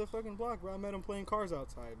other side of the fucking block, bro. I met him playing cards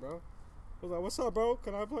outside, bro. I was like, "What's up, bro?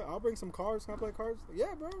 Can I play? I'll bring some cards. Can I play cards?" Like,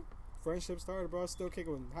 yeah, bro. Friendship started, bro. I was still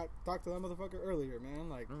kicking with him. Talked to that motherfucker earlier, man.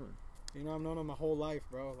 Like, you know, I've known him my whole life,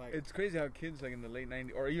 bro. Like, it's crazy how kids like in the late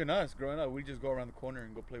 '90s, or even us growing up, we just go around the corner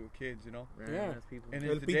and go play with kids, you know. Yeah. People. And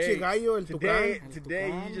El today, pinche gallo, el today,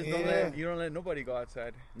 tucán. you just don't let nobody go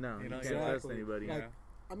outside. No, you know, can't trust anybody. Like,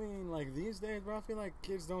 I mean, like these days, bro, I feel like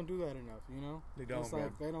kids don't do that enough, you know? They don't, It's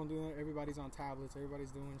like they don't do that. Everybody's on tablets.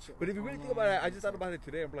 Everybody's doing shit. But if you really think about it, I just thought about it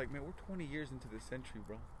today. I'm like, man, we're 20 years into this century,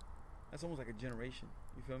 bro. That's almost like a generation.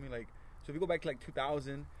 You feel me? Like, so if you go back to like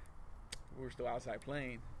 2000, we were still outside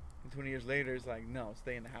playing. And 20 years later, it's like, no,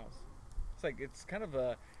 stay in the house. It's like, it's kind of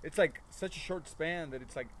it's like such a short span that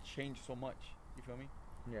it's like changed so much. You feel me?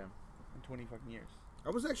 Yeah. In 20 fucking years. I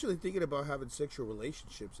was actually thinking about having sexual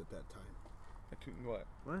relationships at that time. What?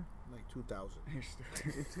 Like 2000.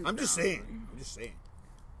 I'm just saying.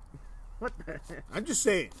 What the heck? I'm just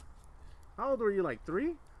saying. How old were you? Like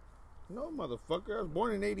 3? No, motherfucker. I was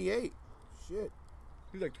born in 88. Shit.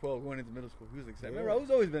 He was like 12 going into middle school. He was excited. Yeah. Remember, I was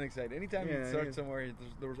always been excited. Anytime he'd start somewhere,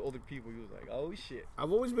 there was older people. He was like, oh, shit.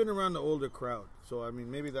 I've always been around the older crowd. So, I mean,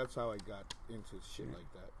 maybe that's how I got into shit like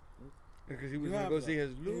that. Because he was going to go see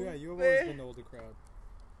his Lupe. Yeah, you've always been the older crowd.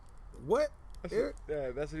 What?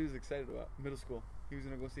 That's what he was excited about. Middle school. He was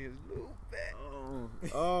gonna go see his Lupe.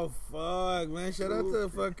 Oh fuck, man! Shout out to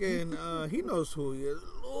fucking. He knows who he is.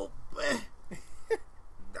 Lupe.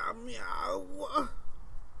 Dame agua,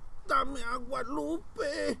 Lupe.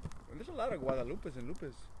 There's a lot of Guadalupes and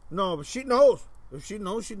Lupes. No, but she knows. If she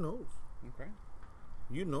knows, she knows. Okay.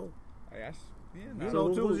 You know. I asked. Yeah. You No.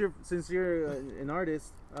 know So too. since you're an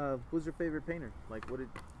artist, who's your favorite painter? Like, what did?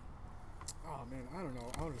 Oh man, I don't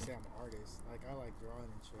know. I want to say I'm an artist. Like I like drawing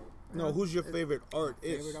and shit. No, who's your favorite artist?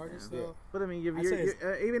 Favorite artist though? But I mean, if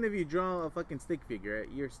even if you draw a fucking stick figure,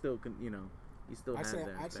 you're still, you still have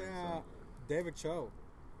that. I'd say David Cho.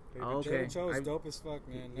 Okay. David Cho is dope as fuck,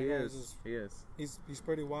 man. He is. He's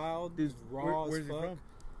pretty wild. Dude, he's raw where's as he fuck. from?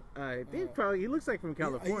 I think probably he looks like from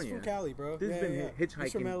California. He's from Cali, bro. Dude's been hitchhiking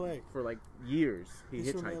He's from LA. for like years.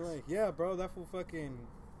 He's from LA. Yeah, bro. That fool fucking.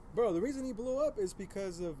 Bro, the reason he blew up is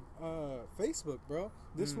because of Facebook, bro.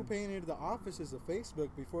 This fool painted the offices of Facebook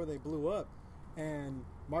before they blew up, and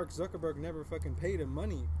Mark Zuckerberg never fucking paid him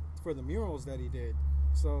money for the murals that he did.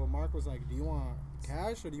 So Mark was like, "Do you want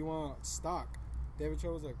cash or do you want stock?" David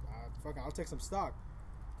Cho was like, "Fuck, I'll take some stock."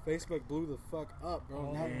 Facebook blew the fuck up,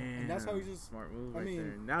 bro. And that's how he just smart move. I mean,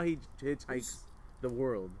 there. Now he hitchhikes the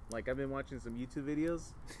world. Like I've been watching some YouTube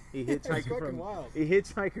videos. He hitchhiked wild. He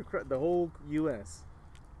hitchhiked across the whole U.S.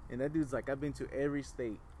 And that dude's like, I've been to every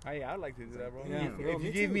state. Hey, I'd like to do that, bro. Yeah, if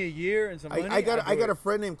you gave me a year and some money, I got a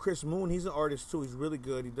friend named Chris Moon. He's an artist too. He's really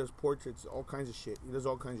good. He does portraits, all kinds of shit. He does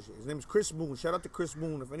all kinds of shit. His name is Chris Moon. Shout out to Chris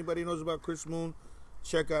Moon. If anybody knows about Chris Moon,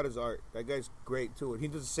 check out his art. That guy's great too. And he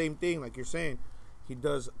does the same thing, like you're saying. He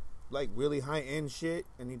does like really high end shit,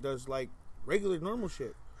 and he does like regular normal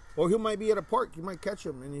shit. Or he might be at a park. You might catch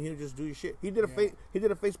him, and he'll just do your shit. He did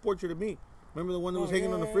a face portrait of me. Remember the one that was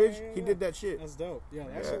hanging on the fridge? He did that shit. That's dope. Yeah,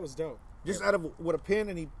 that shit was dope. Just out of with a pen,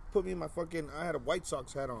 and he put me in my fucking. I had a White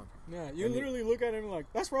Sox hat on. Yeah, you literally look at him like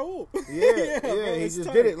that's Raul. Yeah, bro, he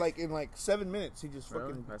just did it like in like 7 minutes. He just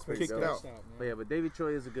fucking kicked it out. But yeah, but David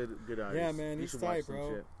Choi is a good artist. Yeah, man, he's tight,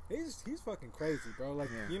 bro. Shit. He's fucking crazy, bro. Like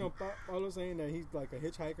you know, Paulo saying that he's like a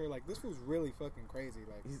hitchhiker. Like this fool's really fucking crazy.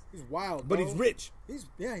 Like he's wild, but bro. he's rich. He's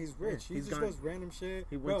rich. He just does random shit.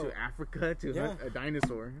 He went to Africa to hunt a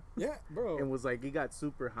dinosaur. Yeah, bro. And was like, he got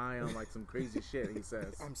super high on like some crazy shit. He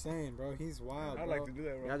says. I'm saying, bro, he's wild. I'd like to do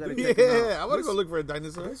that, bro. I want to go look for a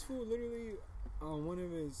dinosaur. This fool literally on one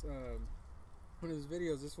of his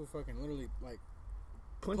videos. This fool fucking literally like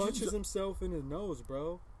punches himself in his nose,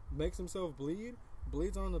 bro. Makes himself bleeds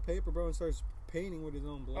on the paper, bro, and starts painting with his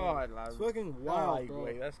own blood. Oh, I love it's fucking wild, bro.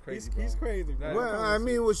 That's crazy, He's crazy, bro. Well, I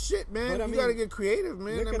mean, well, shit, man. You gotta get creative,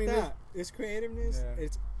 man. Look at that. It's creativeness. Yeah.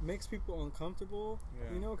 It makes people uncomfortable,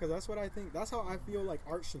 you know, because that's what I think. That's how I feel like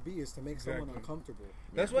art should be, is to make someone uncomfortable.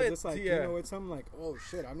 That's why it's like, you know, it's something like, oh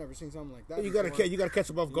shit, I've never seen something like that. You gotta catch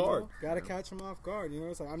them off guard. Gotta catch them off guard. You know,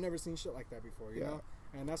 it's like I've never seen shit like that before. You know,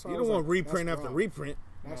 And that's why You I don't was want like, reprint that's after raw. reprint.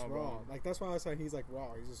 That's No, raw. bro. Like that's why I said he's like raw.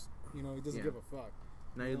 He's just he doesn't Yeah. give a fuck.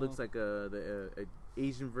 Now he You looks know? like a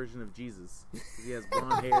Asian version of Jesus. He has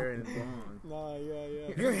blonde hair and blonde. Nah,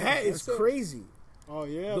 yeah. Your hat is That's it. crazy. Oh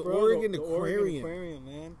yeah, The bro. Oregon the Aquarium. Oregon Aquarium,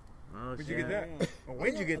 man. Oh Where'd shit! you get that? Yeah. Oh,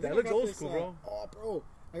 when'd you I get that? think I Looks got old this, school, bro. Oh, bro.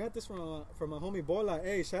 I got this from my homie Bola.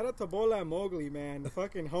 Hey, shout out to Bola and Mowgli, man. The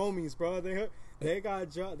fucking homies, bro. They got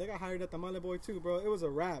hired at the Tamale Boy too, bro. It was a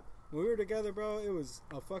wrap. When we were together, bro, it was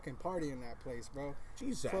a fucking party in that place, bro.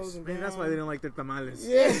 Jesus. Closing Man, that's down. why they don't like their tamales.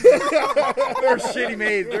 Yeah. They're shitty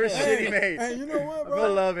made. They're shitty made. Hey, you know what, I bro?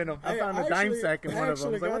 feel love in them. I Hey, found a I dime actually- sack in I one of them.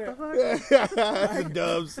 I was like, actually what the fuck? That's a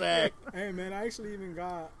dub sack. Hey, man, I actually even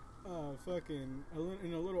got fucking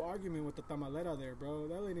in a little argument with the tamalera there, bro.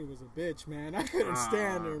 That lady was a bitch, man. I couldn't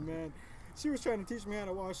stand her, man. She was trying to teach me how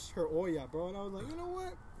to wash her olla, bro. And I was like, you know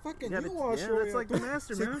what? Fucking you wash your that's olla. like the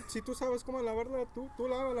master, man. Si tú sabes cómo lavarla, tú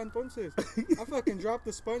lávala entonces. I fucking dropped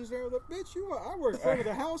the sponge there. I was like, bitch, I work front of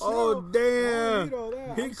the house Oh, now. I don't damn. need all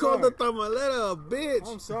that. He I'm called sorry. the tamalera a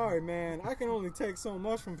bitch. I'm sorry, man. I can only take so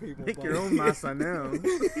much from people. Make but- your own masa now.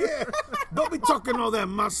 Yeah. Don't be talking all that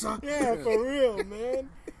masa. Yeah, for real, man.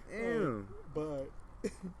 Ew. But yeah,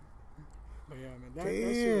 man. That Damn.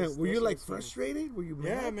 shit Were that you shit like was funny. frustrated? Were you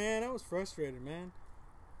mad? Yeah, man. I was frustrated, man.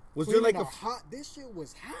 Was there like Cleaning a hot? This shit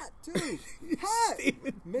was hot too. Hot.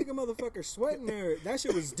 Make a motherfucker sweat in there. That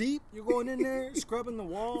shit was deep. You're going in there, scrubbing the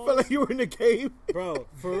walls. felt like you were in a cave? Bro,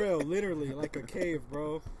 for real, literally like a cave,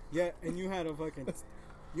 bro. Yeah, and you had to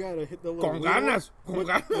hit the little Con wheel ganas. Con with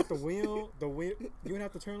ganas. the wheel. You would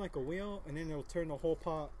have to turn like a wheel, and then it'll turn the whole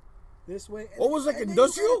pot this way. What was like and then you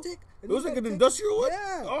industrial? gotta take- It and was you like an gotta take- industrial one?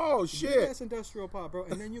 Yeah. Oh, Big shit. ass industrial pot, bro.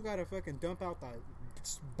 And then you gotta fucking dump out that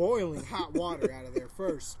boiling hot water out of there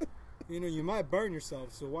first. You know, you might burn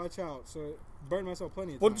yourself, so watch out. So burn myself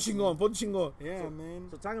plenty of Ponte times. chingón, ponte chingón. Yeah, man.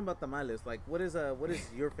 So talking about tamales, like what is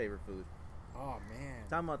your favorite food? Oh man.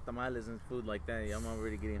 Talking about tamales and food like that, I'm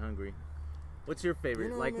already getting hungry. What's your favorite?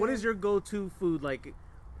 You know, like, what man. is your go-to food? Like,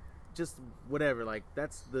 just whatever. Like,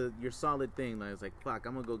 that's your solid thing. Like, it's like, fuck,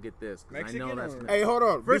 I'm gonna go get this. 'Cause I know Mexican that's. or- Hey, hold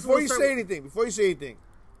on. First, Before we'll you start say with- anything,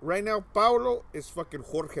 right now, Paulo is fucking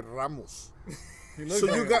Jorge Ramos. He looks So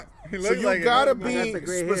like you it. got, He so looks you like it. gotta I got be the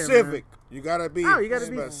gray hair, specific. You gotta be Oh, you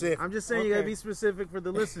gotta be. specific. I'm just saying, you gotta Okay. be specific for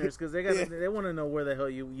the listeners because they want to know where the hell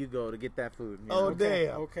you go to get that food. You Oh, know?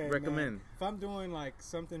 damn. Okay. Recommend. Man. If I'm doing like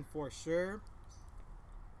something for sure,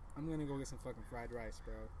 I'm gonna go get some fucking fried rice,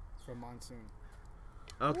 bro, from Monsoon.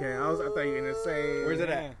 Okay, I thought you were gonna say. Where's it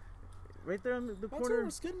at? Right there on the corner,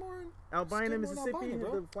 Monsoon, Skidmore. Albina, Skidmore, Mississippi. Albina,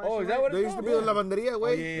 bro. the flashing Oh, is that light. what There it's used to called? be a lavanderia, Oh,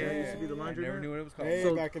 way. yeah, Yeah, it used to be the I laundry never room. knew what it was called. Hey,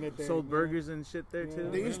 Sold- back in the day, sold man. burgers and shit there Yeah.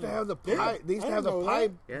 too. They used to have the Yeah. pie. They used I to have the didn't know pie.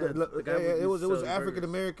 that. Yeah, the- the guy would it was sell African burgers.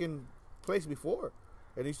 American place before.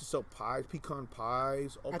 And they used to sell pies, pecan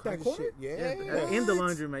pies, all At that kinds of corner? shit. Yeah. In the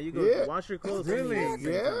laundry, man. You go Yeah. wash your clothes. Really? and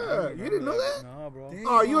you- Yeah. You didn't know that? No, bro. Damn,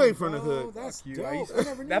 Oh, you ain't from the bro, hood. That's Fuck you. dope. I used- I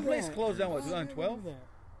never knew that place that. closed down, what, I never 2012? knew that.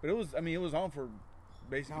 But it was on for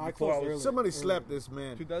basically Nah, I before closed I was. early. Somebody slapped this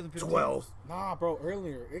man. 2015. 12. Nah, bro,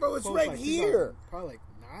 earlier. It Bro, it's closed right like here. Probably like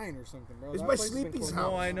 9 or something, bro. It's That by place has been Sleepy's closed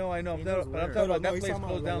house. No, I know. He But knows I'm where. talking about No, that he's place talking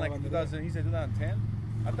closed about down like Lavandera. 2000. He said 2010.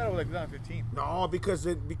 I thought it was like 2015. No,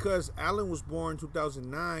 because Alan was born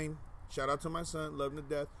 2009. Shout out to my son, love him to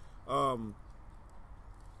death.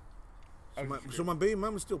 So my baby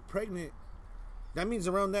mom was still pregnant. That means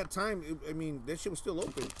around that time, that shit was still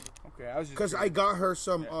open. Okay, I was just Because I curious. got her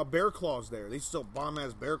some bear claws there. They sell bomb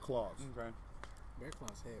ass bear claws. Okay. Bear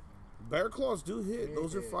claws hit, man. Bear claws do hit. Yeah,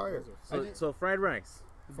 Those are yeah, fire. those So fried rice.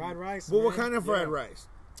 Fried rice. But what man. kind of fried Yeah. rice?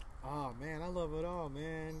 Oh man, I love it all,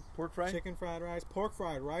 man. Pork fry. Chicken fried rice, pork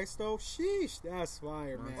fried rice though. Sheesh, that's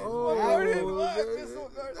fire, man. Oh, That Lord,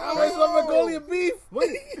 was- I love Mongolia beef.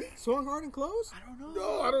 Wait, Swung Garden closed? I don't know.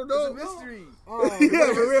 No, I don't know. It's a mystery. Oh,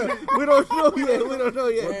 Yeah, for real. We don't know yet. We don't know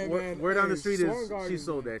yet. Man, man, Word on the hey, street Swan is Garden, she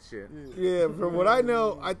sold that shit. Yeah, from what I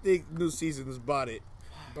know, I think New Seasons bought it.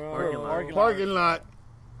 bro. Parking lot.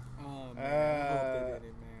 Oh, man, I hope they did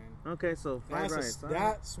it, man. Okay, so fried rice. All right.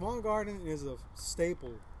 That Swan Garden is a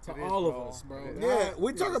staple to It is, all bro. of us, bro. It is. Yeah, That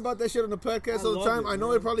we talk is- about that shit on the podcast I all the love time. it, I know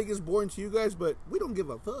man. it probably gets boring to you guys, but we don't give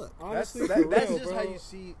a fuck. honestly, That's for that's real, just bro. how you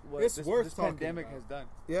see what It's this, worth this talking pandemic about. has done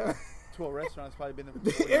Yeah. to a restaurant. It's probably been there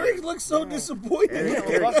for 40 Eric years. looks so Yeah. disappointed. Eric, Yeah,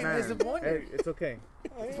 Eric's fucking mad. disappointed. Eric, it's okay.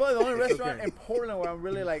 It's probably the only It's restaurant okay. in Portland where I'm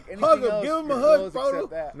really like anything Hug him, else give him a is hug, closed Paulo. except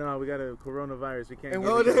that. No, we got a coronavirus. We can't. And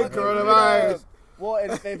go Oh, we to the fucking- the- coronavirus. Well,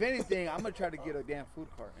 if anything, I'm gonna try to get a damn food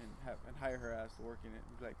cart and hire her ass to work in it.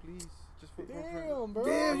 Be like, please, just for Damn, bro.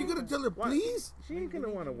 Damn, you gonna tell her please? She ain't gonna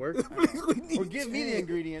want to work. or give me the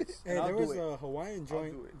ingredients. Hey, and I'll there do was it. a Hawaiian I'll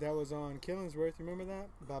joint do it. that was on Killingsworth. You remember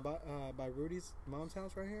that? By Rudy's mom's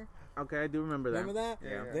house right here. Okay, I do remember that. Remember that?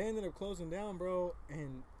 Yeah. They ended up closing down, bro,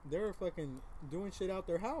 and they were fucking doing shit out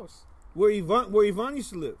their house. Where Yvonne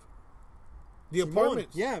used to live. The Simone.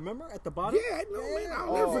 apartments. Yeah, remember at the bottom? Yeah, I know, man. I'll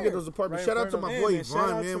Oh, never forget those apartments. right Shout out to in front my of- boy Hey, man, shout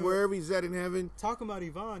Yvonne, out man, to- wherever he's at in heaven. Talking about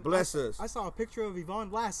Yvonne. Bless us. I saw a picture of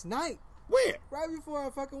Yvonne last night. Where? Right before I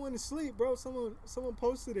fucking went to sleep, bro. Someone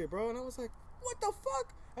posted it, bro, and I was like, what the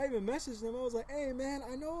fuck? I even messaged them. I was like, hey, man,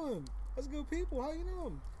 I know him. That's good people. How you know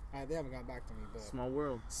him? They haven't gotten back to me, but Small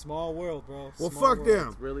world. small world, bro. Well, Small fuck world. them.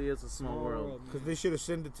 It really is a small world. Because they should have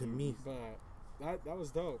sent it to me. But that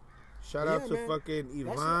was dope. Shout Yeah, out to man. fucking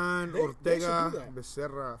That's Ivan what- they should Ortega do that.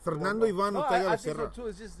 Becerra. Fernando Ivan No, Ortega I think so Becerra. too.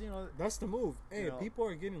 It's just That's the move. Hey, You know. people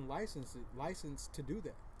are getting licensed to do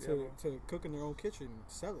that. Yeah, To cook in their own kitchen and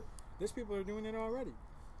sell it. There's people that are doing it already.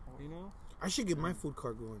 You know? I should get my food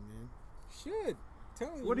cart going, man. Should.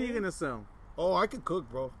 Tell you. What are you man. gonna sell? Oh, I can cook,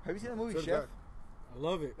 bro. Have you seen the movie Good Chef? guy. I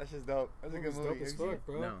love it. That's just dope. That's a good It's movie. dope Have as you seen fuck, it?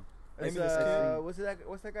 bro. No. It's, Name of this kid.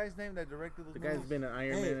 what's that guy's name that directed those The guy's movies? been an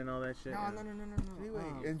Iron Hey. Man and all that shit. No. Anyway,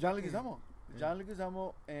 and John Leguizamo. John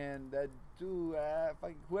Leguizamo and that dude,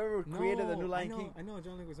 whoever created the new Lion King. I know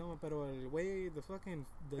John Leguizamo, but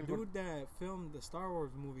the dude that filmed the Star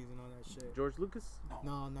Wars movies and all that shit. George Lucas?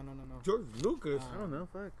 No. George Lucas. I don't know.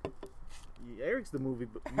 Fuck. Eric's the movie.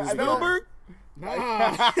 Spielberg? Nah,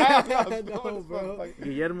 no, bro.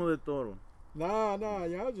 Guillermo del Toro. Nah,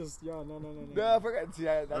 y'all just no. No, I forgot. See,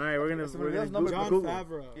 All right, we're gonna John Google.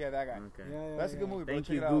 Favreau. Yeah, that guy. Okay. Yeah, That's a good movie, bro. Thank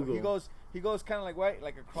Check you, it out. Google. He goes kind of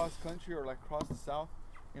like across country or like across the south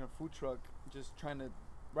in a food truck, just trying to,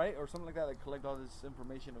 or something like that, like collect all this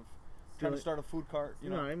information of trying to start a food cart. You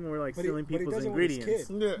know. I'm more like But he- stealing but he people's does it with his ingredients.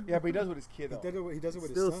 kid. Yeah. Yeah, but he does with his kid. He Though. does it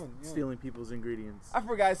with Still his son. Yeah. stealing people's ingredients. I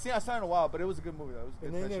forgot. I saw it in a while, but it was a good movie. Though. It was a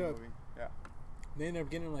And good they ended fashion up- movie. Yeah. They ended up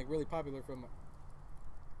getting like really popular from a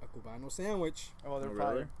Cubano sandwich. Oh, they're Oh,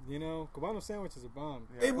 fire. really? You know, Cubano sandwich is a bomb.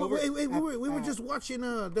 Yeah. Hey, Over- we were just watching me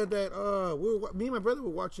and my brother were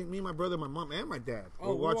watching. Me and my brother, my mom, and my dad Oh,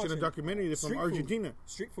 were we're watching a watching documentary from street food. Argentina.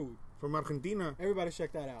 Street food. From Argentina. Everybody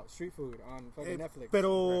check that out. Street food on fucking Netflix.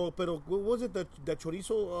 Pero what was it? The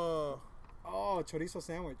chorizo. Oh, chorizo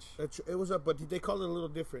sandwich. It was but they called it a little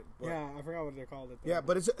different. But, Yeah, I forgot what they called it. Yeah,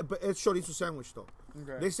 but it's chorizo sandwich though.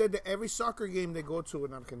 Okay. They said that every soccer game they go to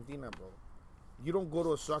in Argentina, bro, you don't go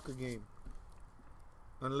to a soccer game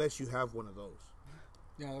unless you have one of those.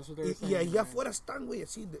 Yeah, that's what they were saying. Yeah, man. afuera están, güey.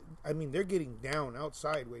 Así, I mean, they're getting down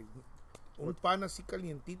outside, güey. Un pan así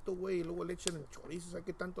calientito, güey. Y luego le echan el chorizo. ¿Sabes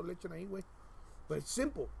qué tanto le echan ahí, güey? But it's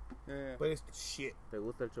simple. Yeah. But it's shit. Te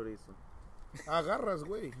gusta el chorizo. Agarras,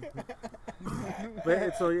 güey.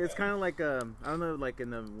 So it's kind of like I don't know, like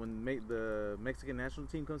when the Mexican national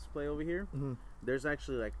team comes to play over here, Mhm. there's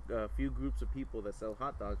actually like a few groups of people that sell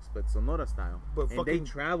hot dogs, but Sonora style, But and fucking- they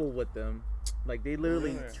travel with them, like they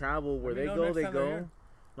literally Yeah. travel where Let me they know go, next they time they're go. here.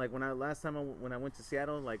 Like when I went to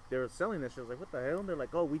Seattle, like they were selling that shit. I was like, what the hell? They're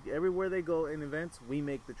like, oh, we everywhere they go in events, we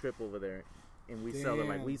make the trip over there, and we sell it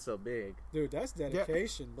like Damn. we sell big. Dude, that's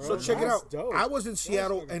dedication, bro. So check it That's out. Dope. I was in That's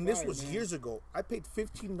Seattle, fucking and this fire, was man. years ago. I paid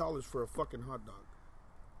 $15 for a fucking hot dog.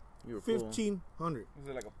 You were cool. $1,500. Was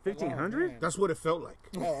it like a 1,500? man. That's what it felt like.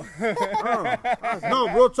 Oh. No,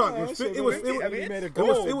 real talk. Oh, It was shit, it was man. it was, I mean, You made it a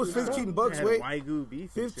was, goal. it was $15, Had wait. Wagyu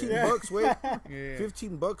beef. and 15 shit. bucks, wait. Yeah.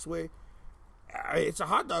 $15, wait. It's a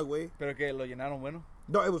hot dog, way. Pero que lo llenaron bueno.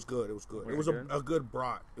 No, it was good. It was good. Was It was it good? a good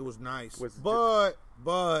brat. It was nice. Was it But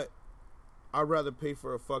I'd rather pay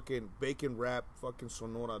for a fucking bacon wrap fucking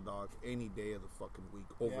Sonora dog any day of the fucking week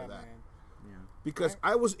over Yeah, that. man. Yeah. Because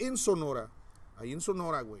I was in Sonora.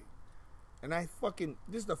 Güey. And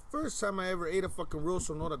this is the first time I ever ate a fucking real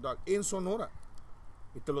Sonora dog in Sonora.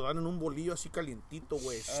 Y te lo dan en un bolillo así calientito,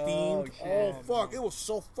 güey. Steamed. shit. Oh, fuck. It was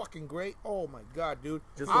so fucking great. Oh, my God, dude.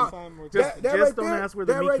 Just Ah, Time we're Just, that just right don't there- ask where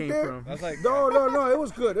the that meat right came there- from. That's like No. It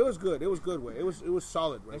was good. It was good. It was good, way. It was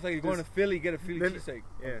solid, way. That's like you're going to Philly, get a Philly Then- cheesesteak,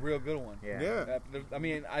 yeah. a real good one. Yeah. Yeah. I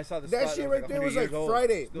mean, I saw the That spot shit that right there 100 was like years old.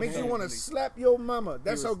 Friday. Still Makes you selling want to Philly. slap your mama.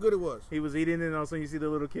 That's was- how good it was. He was eating it, and all of a sudden you see the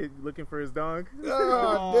little kid looking for his dog. God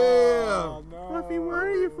Oh, damn. no. Fluffy, where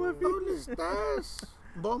are you, Fluffy? ¿Dónde estás?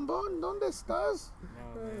 Bonbon, ¿dónde estás?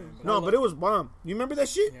 No, man. No, but it was bomb. You remember that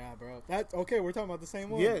shit? Yeah, bro. That okay? We're talking about the same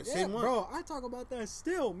one. Yeah, same one. bro. I talk about that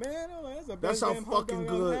still, man. I'm like, that's the That's best how damn hot fucking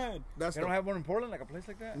dog I've good. had. That's They don't have one in Portland, like a place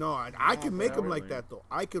like that. no, I can make them like really. that though.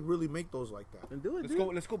 I could really make those like that. And do it, Let's dude. go.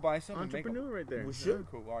 Let's go buy some. And make 'em. Entrepreneur right there. We should.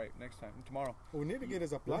 Cool. All right, next time, tomorrow. What we need to get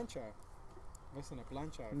is a plancha. Listen to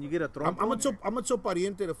plancha. And you get a trompo. I'm a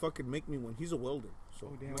pariente to fucking make me one. He's a welder. So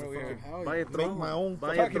Oh, damn, we're here. Hell Buy yeah. a trompo. make my own.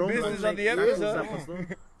 Buy a Talking trompo. business on the Make episode.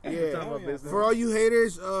 tacos, Yeah. Talking about business. For all you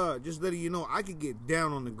haters, just letting you know, I could get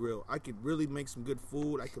down on the grill. I could really make some good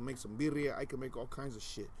food. I can make some birria. I can make all kinds of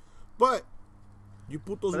shit. But you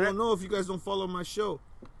putos won't know if you guys don't follow my show.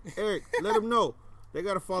 Eric, let them know. They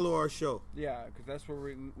got to follow our show. Yeah, because that's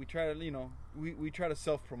where we try to, you know, we try to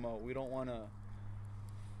self-promote. We don't want to,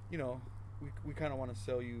 you know, we kind of want to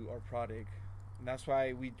sell you our product. And that's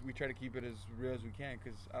why we try to keep it as real as we can,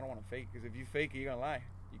 because I don't want to fake. Because if you fake it, you're going to lie.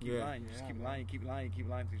 You keep lying. You just keep lying. You keep lying. You keep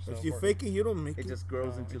lying to yourself. If you fake it, you don't make it. It just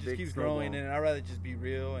grows into It just big keeps snowball. growing, and I'd rather just be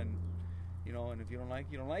real and, you know, and if you don't like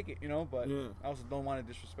it, you don't like it, you know. But I also don't want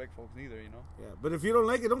to disrespect folks either, you know. Yeah, but if you don't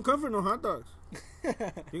like it, don't come for no hot dogs. You're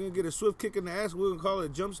going to get a swift kick in the ass. We're going to call it a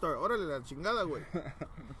jump start. Órale la chingada, güey.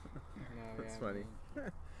 That's funny.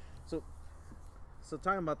 So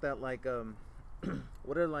talking about that, like,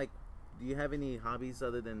 what are, like, do you have any hobbies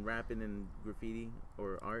other than rapping and graffiti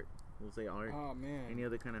or art? We'll say art. Oh man. Any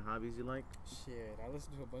other kind of hobbies you like? Shit, I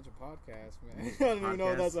listen to a bunch of podcasts, man. I don't even know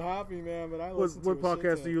if that's a hobby, man, but I listen to What a shit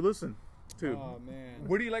podcast ton. do you listen to? Oh man.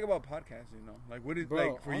 What do you like about podcasting, you know? Like, what is, Bro,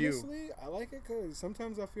 like, for honestly, I like it because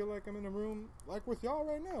sometimes I feel like I'm in a room like with y'all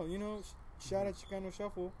right now. You know, shout out Chicano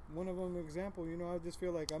Shuffle. One of them example. You know, I just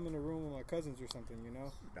feel like I'm in a room with my cousins or something. You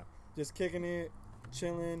know, just kicking it,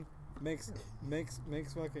 chilling, makes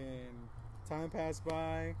fucking time pass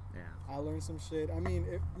by. Yeah. I learn some shit. I mean,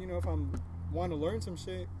 if I'm want to learn some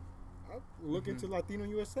shit, I'll look into Latino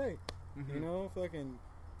USA. You know, fucking,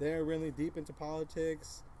 they're really deep into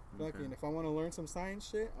politics. Fucking, if I want to learn some science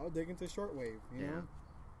shit, I'll dig into shortwave. You know,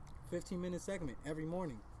 15-minute segment every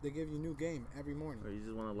morning. They give you a new game every morning. Or you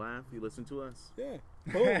just want to laugh? You listen to us? Yeah.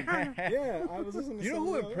 Boom. Yeah, I was listening to You know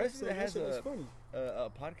who impressed me that has was funny. a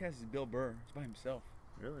podcast is Bill Burr. It's by himself.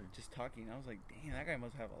 Really? Just talking. I was like, damn, that guy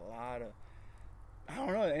must have a lot of, I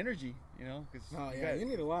don't know, energy, you know? Cause you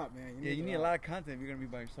need a lot, man. You need a lot of content if you're going to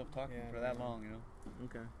be by yourself talking for that man. long, you know?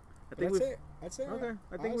 Okay. I'd say okay.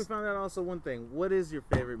 I think we found out also one thing. What is your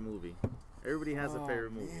favorite movie? Everybody has a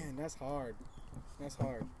favorite movie. Man, that's hard.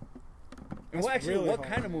 And what really hard,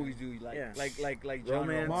 kind of movies do you like? Yeah. Like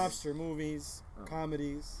Romance. Mobster movies,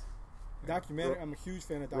 comedies, documentary. I'm a huge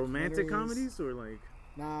fan of documentaries. Romantic comedies or like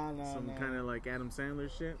Nah. some kind of like Adam Sandler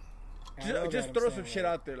shit? Just throw some shit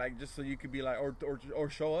out there, like just so you could be like, or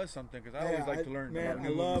show us something, because I always like to learn. Man, about I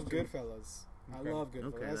movies, love too. Goodfellas. I love Goodfellas.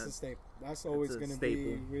 Okay, that's a staple. That's always going to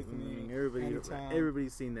be with me.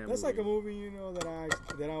 Everybody's seen that. That's movie. like a movie, you know,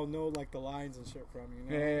 that I'll know like the lines and shit from. You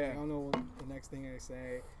know, Yeah. I don't know the next thing I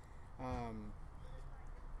say.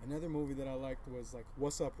 Another movie that I liked was like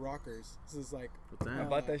What's Up Rockers. This is like What's that? I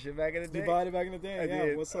bought that shit back in the day. You bought it back in the day. I Yeah.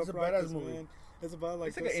 did. What's That's Up a badass Rockers, movie. man? It's about like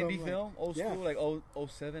It's like an indie film, old school, like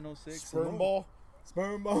 07, 06. Sperm ball.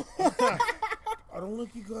 Sperm ball. I don't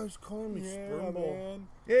like you guys calling me Yeah, sperm ball. man.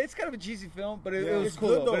 Yeah, it's kind of a cheesy film, but it was It's cool.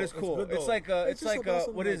 good, though. But it's It's cool. good, It's though. like It's just about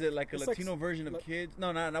some, what is it? Like a it's like Latino version of Kids? No,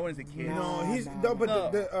 I wouldn't say Kids. Nah. No, he's nah. but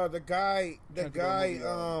No. the guy Trying to think of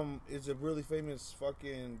the movie, is a really famous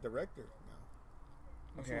fucking director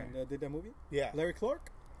now. Which Okay. one? Did that movie? Yeah, Larry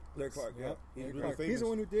Clark. Larry Clark. Yeah, he's Larry really Clark. famous. He's the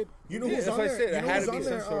one who did. You know Yeah, who's that's on what I there? said. You It know had who's to be on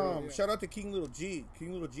some there? sort of- Shout out to King Little G.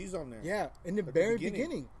 King Little G's on there. Yeah, in the At very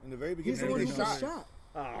beginning. In the very beginning. He's the one who They got shot.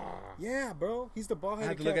 Yeah, bro. He's the ball I headed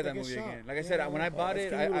have to kid look at that gets movie shot. again. Like I said, when I bought that's it,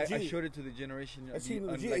 King Little I G. showed it to the generation. That's King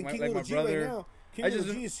Little G. Like And my King Little G brother. right now. King I Little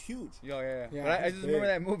just- G is huge. Yeah. Yeah, But I he's just remember big.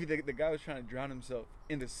 that movie. The guy was trying to drown himself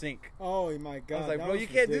in the sink. Oh my god! I was like, that bro, was you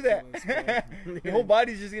can't do that. ridiculous, man. Your whole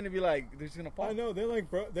body's just gonna be like, they're just gonna fall. I know. They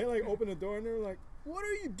like open the door and they're like, "What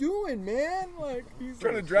are you doing, man?" Like he's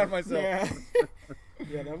Trying like, to drown myself. Yeah.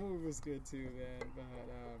 Yeah, that movie was good too, man.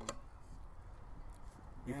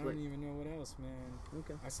 But I don't even know what else, man.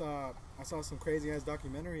 Okay. I saw some crazy ass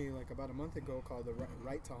documentary like about a month ago called "The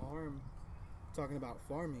Right to Harm," talking about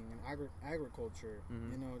farming and agriculture.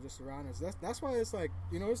 You know, just around us. That's why it's like,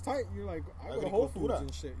 you know, it's tight. You're like, I go to Whole Foods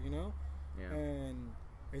and shit, you know. Yeah. And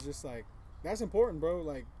it's just like that's important, bro.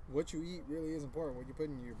 Like what you eat really is important. What you put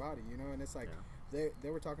in your body, you know. And it's like they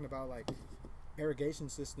were talking about like irrigation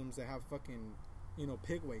systems that have fucking, you know,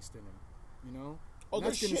 pig waste in them, you know. Oh,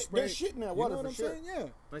 there's shit in that water, you know what for I'm sure. saying? Yeah.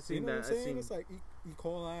 I seen You know that. what I'm saying? I seen. It's like E.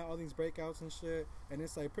 coli, all these breakouts and shit, and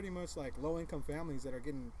it's like pretty much like low income families that are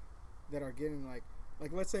getting like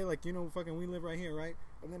let's say like, you know, fucking we live right here, right?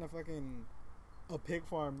 And then a pig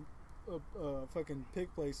farm, a fucking pig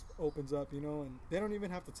place opens up, you know, and they don't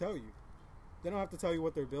even have to tell you. They don't have to tell you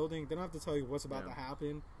what they're building. They don't have to tell you what's about to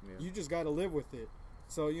happen. Yeah. You just got to live with it.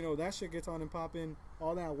 So, you know, that shit gets on and popping.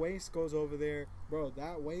 All that waste goes over there. Bro,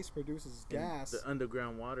 that waste produces gas. The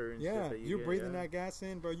underground water and yeah, shit that you're get, breathing that gas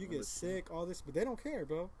in, bro. You get sick, all this. But they don't care,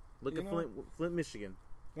 bro. Look at Flint, Michigan.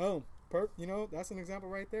 Oh, you know, that's an example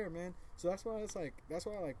right there, man. So that's why it's like,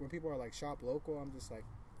 when people are like shop local, I'm just like,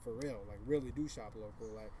 for real, like really do shop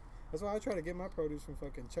local. Like, that's why I try to get my produce from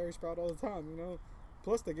fucking Cherry Sprout all the time, you know.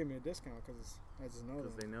 Plus they give me a discount because I just know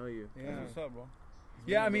them. Because they know you. Yeah. What's up, bro?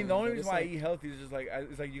 Yeah, I mean, the only reason why I eat healthy is just like,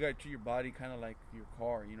 it's like you gotta treat your body kind of like your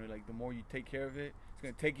car. You know, like the more you take care of it, it's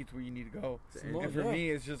gonna take you to where you need to go. And for me,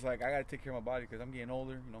 it's just like I gotta take care of my body because I'm getting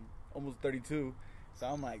older. You know, almost 32. So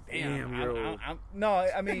I'm like, damn, no,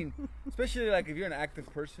 I mean, especially like if you're an active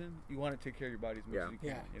person, you want to take care of your body as much as you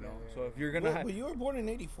can, you know. So if you're gonna, but you were born in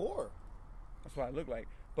 '84. That's what I look like.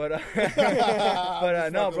 But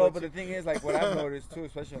no, bro. But the thing is, like, what I've noticed too,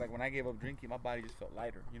 especially like when I gave up drinking, my body just felt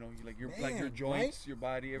lighter. You know, your joints, your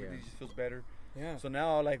body, everything just feels better. Yeah. So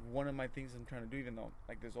now, like, one of my things I'm trying to do, even though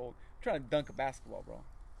like this old, I'm trying to dunk a basketball, bro.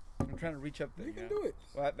 I'm trying to reach up there. You can do it.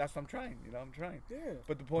 Well, that's what I'm trying. You know, I'm trying. Yeah.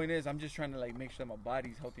 But the point is, I'm just trying to like make sure that my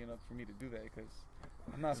body's healthy enough for me to do that because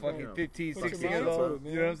I'm not fucking 15, 16 years old.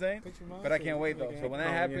 You know what I'm saying? But I can't wait though. So when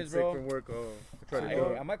that happens, bro, from work,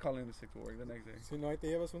 I might call in the sick to work the next day. Si no, ahí te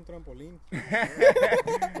llevas un trampolín.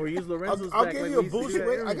 Or use Lorenzo's I'll back give like you a we used to boost. do.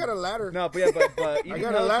 Wait, I got a ladder. No, but yeah, but I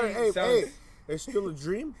got a ladder. Hey, sounds, it's still a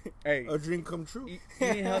dream. Hey, a dream come true.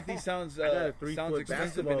 Eating healthy sounds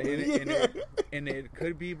expensive, and it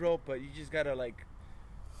could be, bro. But you just gotta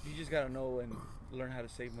know and learn how to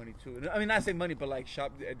save money too. I mean, not save money, but like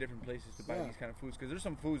shop at different places to buy these kind of foods. Because there's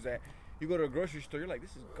some foods that you go to a grocery store, you're like,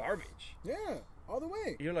 this is garbage. Yeah, all the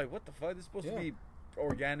way. You're like, what the fuck? This is supposed to be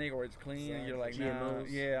organic or it's clean. Exactly. And you're like, GMOs.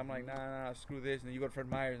 yeah. I'm like, nah, screw this. And then you go to Fred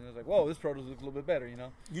Meyer's and it's like, whoa, this produce looks a little bit better, you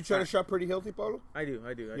know? You try to shop pretty healthy, Paulo? I do. I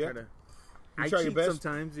Yeah. try to. You I try your cheat best?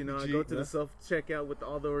 sometimes, you know. I go to the self checkout with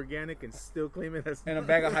all the organic and still claim it as And a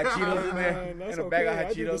bag of hot Cheetos in there. That's And a bag of hot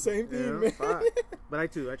I do the Cheetos. same thing, man. But I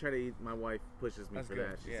try to eat. My wife pushes me That's for good.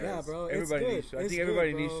 that. She Yeah, says, bro. Everybody it's needs to. good. I think It's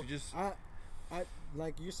everybody good, needs bro. to just. I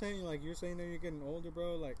like you're saying that you're getting older,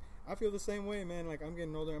 bro. Like I feel the same way, man. Like I'm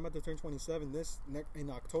getting older. I'm about to turn 27 in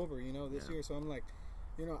October, you know, this year. So I'm like,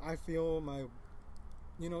 you know, I feel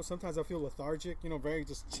sometimes I feel lethargic, you know, very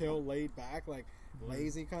just chill, laid back, like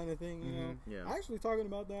lazy kind of thing, you know. Yeah. Actually, talking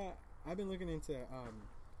about that, I've been looking into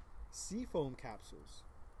seafoam capsules.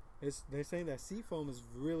 They're saying that seafoam is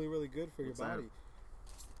really, really good for your body.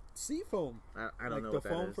 Seafoam. I don't know the what that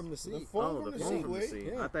foam is. from the sea. The foam the from foam the from the sea. sea.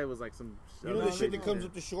 Yeah. I thought it was like some. You know the shit that comes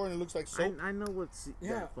up the shore and it looks like soap? I know what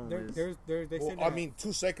that foam is. They Well, said I that, mean,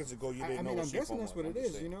 2 seconds ago you didn't know I'm what guessing seafoam that's was. what it I'm just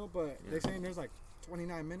is, saying. you know. But they're saying there's like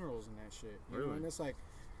 29 minerals in that shit. You know? And it's like,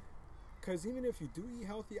 because even if you do eat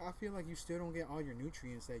healthy, I feel like you still don't get all your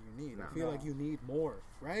nutrients that you need. I feel like you need more,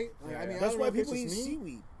 right? Like, I mean, that's I don't why know if it's people eat just me.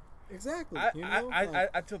 seaweed. Exactly.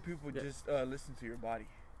 I tell people just listen to your body.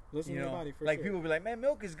 Listen to your body for like sure. people be like, man,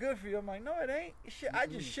 milk is good for you. I'm like, no, it ain't. Shit, I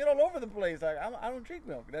just shit all over the place. Like I don't drink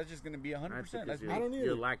milk. That's just gonna be 100%. That's I don't either.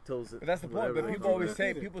 Your lactose. But that's the point. But people always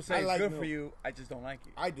say it's like good milk. for you. I just don't like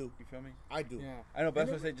it. I do. You feel me? I do. Yeah. I know, but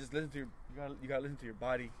that's what I say. Just listen to you gotta listen to your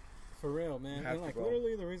body. For real, man. You have And to, like bro.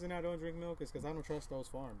 literally, the reason I don't drink milk is because I don't trust those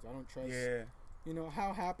farms. I don't trust. Yeah. You know,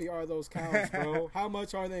 how happy are those cows, bro? How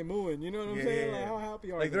much are they mooing? You know what I'm saying? Like, how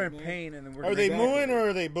happy are they? Like they're in man? pain, and then we're Are they Exactly. mooing or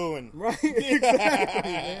are they booing? Right?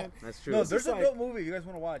 Exactly, man. That's true. No, there's a like- dope movie you guys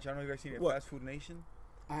want to watch. I don't know if you guys seen it. What? Fast Food Nation.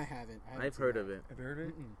 I haven't. I've heard of it. Have you heard of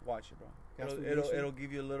it? Watch it, bro. Fast Food It'll Nation?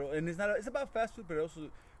 give you a little, and it's about fast food, but it also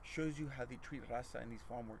shows you how they treat raza in these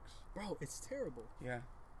farm works. Bro, it's terrible. Yeah.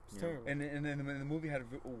 It's terrible. And then the movie had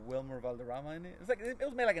Wilmer Valderrama in it. It's like it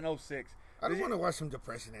was made like in 06. I don't want to watch some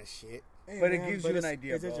depressing ass shit. Hey, But it man, gives you an it's-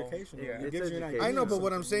 idea, It's bro. educational. Yeah. It It's gives you an educational. idea. I know, of but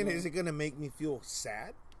what I'm something, saying you know? is it going to make me feel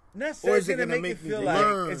sad? Necessarily, Or it's is it gonna gonna make you make me feel like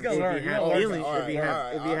learn? it's gonna If learn. If you You're have gonna learn feelings, something. if you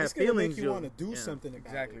have It's gonna feelings, make you you'll- want to do yeah. something about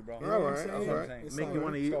Exactly, it. bro. You know what I'm Alright, saying? alright. It's Make like- you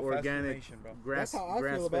want to It's eat called Fast Food organic Nation, bro. That's grass. how I feel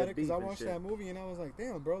grass-fed about it because beef I and watched shit. that movie and I was like,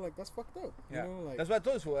 damn, bro, like that's fucked up. Yeah. You know, like That's what I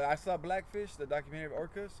told you. I saw Blackfish, the documentary of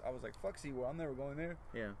orcas. I was like, fuck SeaWorld. I'm never going there.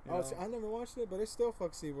 Yeah. You oh, know? see, I never watched it, but it's still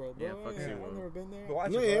fuck SeaWorld, bro. Yeah, fuck SeaWorld. I've never been there. But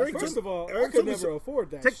watch No, it, bro. Eric First of all, I Eric could told me never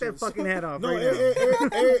afford that Take shit. that fucking hat off. No,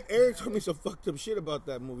 right now. Eric told me some fucked up shit about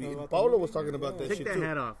that movie. About And the Paulo movie? was talking about Yeah. that Take shit that too.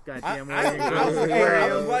 hat off. I Goddamn.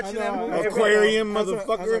 was watching that movie. Aquarium, As I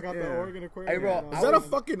motherfucker. got the Yeah. Oregon Aquarium. Hey, bro, hat on. Is that a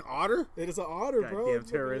fucking otter? It is an otter, bro. Goddamn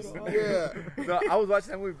It's a little terrorist. otter. Yeah. So I was watching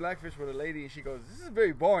that movie Blackfish with a lady, and she goes, "This is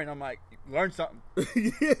very boring." I'm like, "Learn something."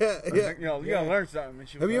 yeah. You know, you gotta learn something. And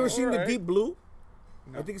she was Have you ever like, seen The "Alright." Deep Blue?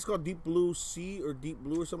 No. I think it's called Deep Blue Sea or Deep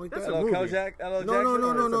Blue or something like That's that. a Hello, movie. Hello, No,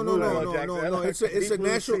 Jackson? no. Hello, Jackson. It's a Deep Blue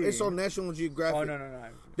national. Sea. It's on National Geographic. Oh no.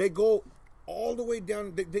 They go all the way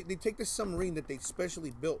down. They take the submarine that they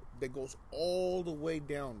specially built that goes all the way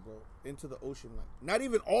down, bro, into the ocean. Like, not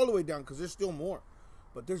even all the way down because there's still more.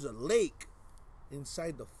 But there's a lake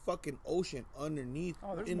inside the fucking ocean underneath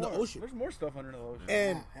the ocean. There's more stuff under the ocean.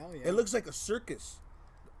 And hell yeah. it looks like a circus.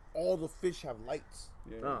 All the fish have lights.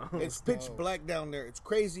 Yeah. Oh. It's pitch black down there. It's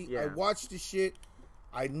crazy. Yeah. I watched the shit.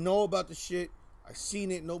 I know about the shit. I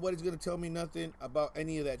seen it. Nobody's gonna tell me nothing about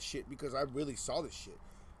any of that shit because I really saw this shit.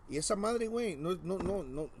 Y esa madre, güey.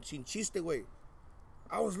 No, sin chiste, güey.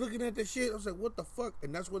 I was looking at the shit. I was like, what the fuck?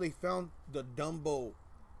 And that's where they found the Dumbo.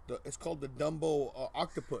 It's called the Dumbo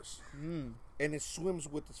octopus. And it swims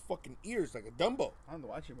with its fucking ears like a Dumbo. I don't know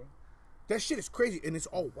watch it, bro. That shit is crazy. And it's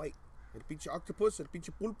all white. El pinche octopus, el pinche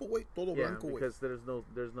pulpo, güey. Todo blanco, güey. because there's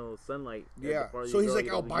no sunlight. Yeah. The farther So you he's go, like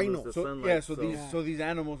you albino. lose the So sunlight, so these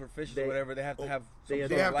animals or fishes or whatever, they have to have They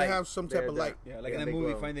sort have of to light. have some type of light. Yeah, like Yeah, in they that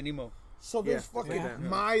movie glow. Finding Nemo. So there's Yeah, fucking yeah.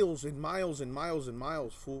 miles and miles and miles and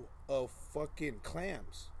miles full of fucking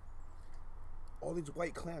clams. All these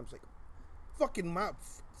white clams, like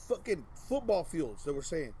fucking football fields. They were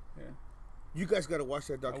saying, Yeah. you guys got to watch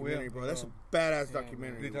that documentary, bro. That's a badass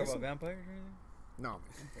documentary. Did they talk about vampires or anything? No,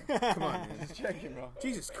 man. Come on, man. Just checking, bro.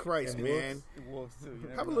 Jesus Christ, And man. wolves too. You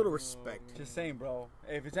never Have a know. little respect. Just saying, bro.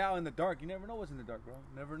 If it's out in the dark, you never know what's in the dark, bro.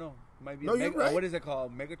 Never know. Might be No, you're right. what is it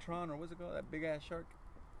called? Megatron or what's it called? That big ass shark?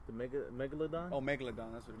 The megalodon. Oh,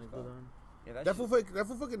 Megalodon. That's what it's called. Megalodon. Yeah, That fool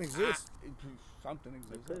fucking exists. Something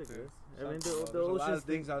exists. It could out there. exist. I mean, Something, the bro. There's a lot ocean's of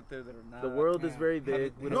things out there that are not. The world is Yeah. very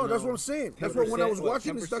big. We No, don't that's know. what I'm saying. That's what when I was 10%,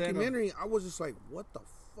 watching this 10% of- documentary, I was just like, what the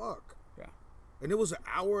fuck? Yeah. And it was an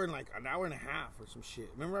hour and a half or some shit.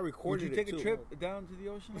 Remember I Would recorded you take it a too. trip down to the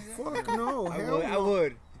ocean like that? Fuck no. I Hell would. I no.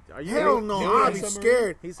 would. Are you Hell ready? no. It I'll would be have-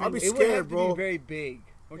 scared. He's I'll be It would have scared, to bro. be very big.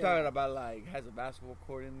 We're Yeah. talking about like has a basketball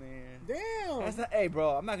court in there. Damn. That's not. Hey,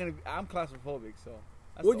 bro. I'm not gonna. I'm claustrophobic, so.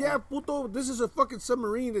 That's Well, the yeah, only- puto, this is a fucking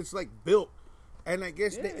submarine that's like built. And I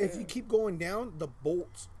guess that if Yeah. you keep going down, the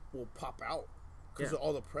bolts will pop out because Yeah. of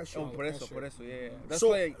all the pressure. Oh, por eso, yeah. That's so,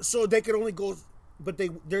 why. so they could only go, but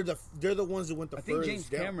they're the ones that went the I think furthest James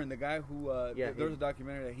down. Cameron, the guy who Yeah, there was a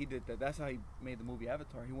documentary that he did that's how he made the movie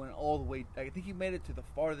Avatar. He went all the way. I think he made it to the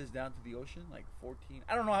farthest down to the ocean, like 14.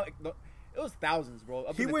 I don't know how. It was thousands, bro.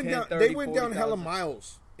 Up He in the went 10, down. 30, They went down hella 40,000.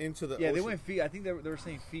 miles into the Yeah, ocean. they went feet. I think they were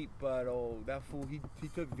saying feet, but that fool he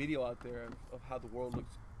took video out there of how the world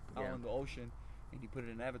looks out Yeah. in the ocean, and he put it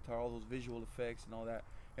in Avatar, all those visual effects and all that.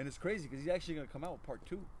 And it's crazy because he's actually gonna come out with part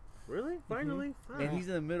 2, Really? Finally? Fuck. and he's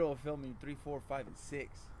in the middle of filming 3, 4, 5, and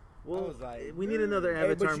 6. Well, I was like, we need another Hey,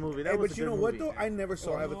 Avatar but movie. That was but a you good know what movie. though? I never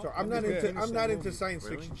saw Oh, no. Avatar. I'm It not was into. good. I'm not into Movie. science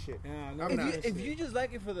Really? fiction shit. Yeah, I'm no, not. If you just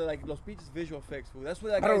like it for the los pinches visual effects, fool, that's what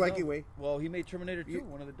that I guy. don't like it, way. Well, he made Terminator 2, You-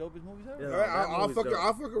 one of the dopest movies ever. Yeah. All right, that I'll movie's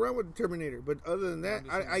dope. fuck around with Terminator, but other than that, I'm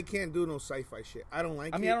just saying. I can't do no sci-fi shit. I don't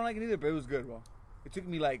like I it. mean, I don't like it either, but it was good, bro. It took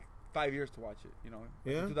me like 5 years to watch it. You know,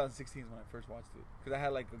 Yeah? 2016 is when I first watched it because I had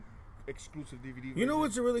like an exclusive DVD. You know version.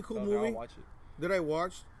 what's a really cool So I was like, movie I'll watch it. that I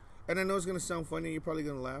watched, and I know it's gonna sound funny. You're probably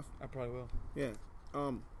gonna laugh. I probably will. Yeah,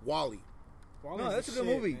 Wally. Wally's No, that's the a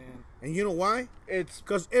good shit, movie. man. And you know why? It's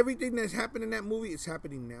Because everything that's happened in that movie is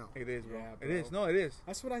happening now. it is, bro. Yeah, It bro. is. No, it is.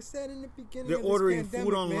 That's what I said in the beginning. They're of this ordering pandemic,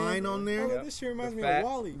 food online man. on there. Oh, Yep. this shit reminds The me fat. of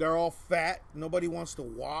Wally. They're all fat. Nobody wants to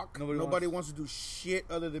walk. Nobody Nobody wants- wants to do shit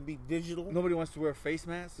other than be digital. Nobody wants to wear face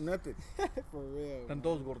masks. Nothing. For real. Están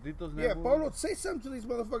todos gorditos. Yeah, now, Pablo, say something to these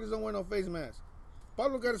motherfuckers don't wear no face masks.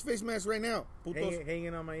 Pablo got his face mask right now. Putos.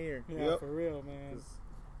 Hanging on my ear. Yeah, Yep. for real, man. 'Cause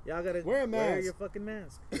Y'all gotta Wear a mask. your fucking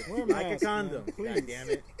mask. Wear a Like a mask, condom. man. God Please. damn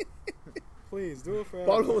it. Please do it for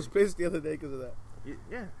Pablo everybody. was pissed the other day because of that.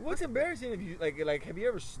 Yeah. What's embarrassing if you like? Have you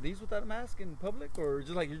ever sneezed without a mask in public, or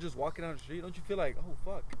just like you're just walking down the street? Don't you feel like, oh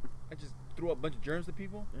fuck, I just threw a bunch of germs to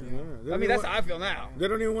people? They I don't mean, even that's want- how I feel now. They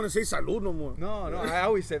don't even want to say salud no more. No, I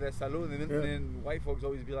always say that salud, and then, Yeah. and then white folks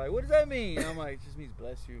always be like, "What does that mean?" And I'm like, "It just means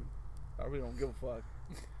bless you." I really don't give a fuck.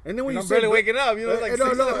 And then when And you I'm say barely waking up, you know, it's like 6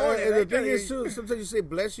 in the morning. and I the thing gotta is eat. too, sometimes you say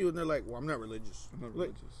bless you, and they're like, "Well, I'm not religious." I'm not Like,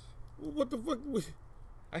 religious. what the fuck?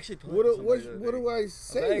 I actually told What somebody what, the other what day. do I I was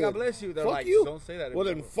say? like, hey, God then? bless you. They're Fuck like, you. don't say that. Well,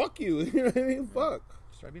 then fuck you. You know what I mean? Fuck.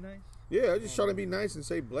 Just try to be nice. Yeah, I just try to be nice and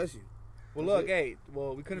say bless you. Well, That's look, it. hey,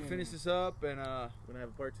 well, we couldn't finish this up, and Gonna have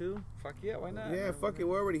a part 2? fuck yeah, why not? Yeah, fuck it.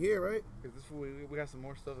 We're already here, right? Because this we got some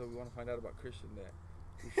more stuff that we want to find out about Christian that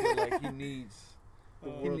we feel like he needs The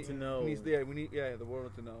Oh, world he to ne- know. Needs, we need the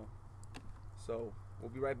world to know. So we'll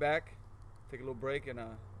be right back. Take a little break, and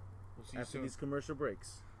we'll see you After soon. these commercial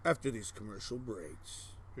breaks. After these commercial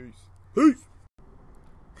breaks. Peace. Peace.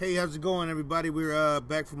 Hey, how's it going, everybody? We're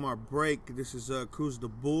back from our break. This is Cruz the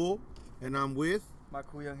Bull, and I'm with. My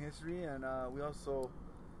cool young history, and we also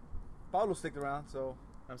Paulo sticked around, so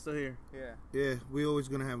I'm still here. Yeah. Yeah, we always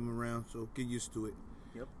gonna have him around, so get used to it.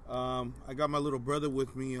 Yep. I got my little brother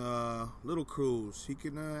with me, Little Cruz. He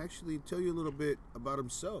can actually tell you a little bit about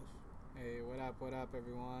himself. Hey, what up,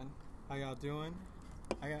 everyone? How y'all doing?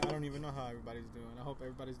 I don't even know how everybody's doing. I hope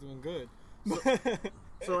everybody's doing good.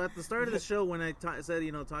 So at the start of the show, when I said,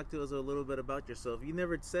 talk to us a little bit about yourself, you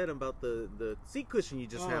never said about the seat cushion you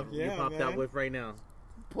just have. You popped out with right now.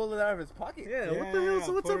 Pull it out of his pocket. Yeah, what the hell?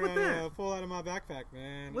 So what's up with that? Pull out of my backpack,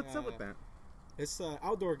 man. What's up with that? It's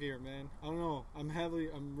outdoor gear, man. I don't know.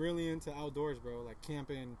 I'm really into outdoors, bro. Like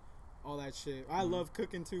camping, all that shit. I love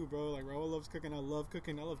cooking too, bro. Like Raul loves cooking. I love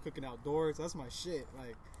cooking. I love cooking outdoors. That's my shit.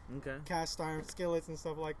 Like cast iron skillets and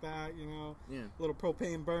stuff like that. Yeah. Little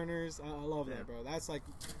propane burners. I love that, bro. That's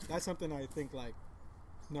something I think like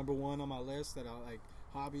number one on my list that I like.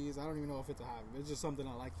 Hobbies. I don't even know if it's a hobby. It's just something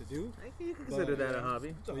I like to do. You can consider that a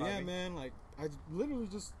hobby. Yeah, man. Like I literally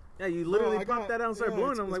just. Yeah, you literally popped that out and started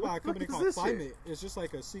blowing. I'm like, what the fuck is this shit? It's just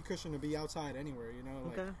like a seat cushion to be outside anywhere,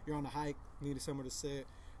 Like you're on a hike, needed somewhere to sit.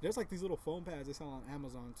 There's like these little foam pads they sell on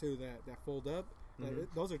Amazon too that fold up.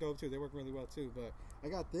 Those are dope too. They work really well too. But I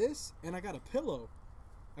got this and I got a pillow.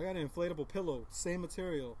 I got an inflatable pillow, same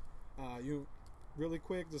material. You really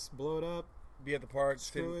quick, just blow it up. Be at the park.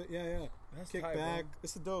 Screw it. Yeah. That's kick tight, back. bro.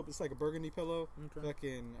 It's a dope. It's like a burgundy pillow. Okay.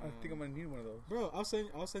 Fucking. I think I'm gonna need one of those. Bro, I'll send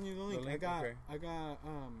you the link. I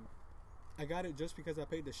got it just because I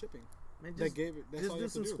paid the shipping. Man, They gave it. That's just all do you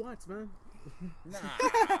have some to do. squats, man.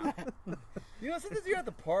 Nah. Sometimes you're at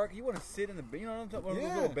the park, you want to sit in the, one of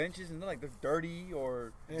those little benches, and they're dirty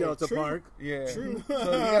or. Hey, Delta true. Park. Yeah. True. So you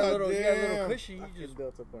got a little cushion. You just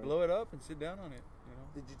Delta Park. blow it up and sit down on it.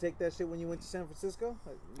 Did you take that shit when you went to San Francisco?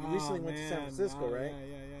 You recently went to San Francisco, right?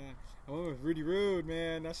 Yeah. I went with Rudy Rude,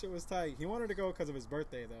 man. That shit was tight. He wanted to go because of his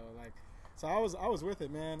birthday, though. So I was with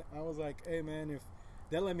it, man. I was like, hey, man, if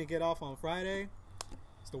they'll let me get off on Friday,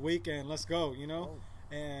 it's the weekend. Let's go, Oh.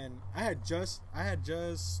 And I had just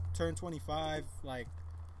turned 25,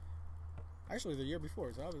 actually the year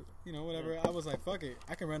before. So I was, whatever. I was like, fuck it,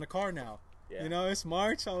 I can rent a car now. Yeah. It's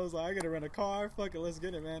March. I was like, I gotta rent a car. Fuck it, let's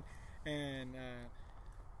get it, man. And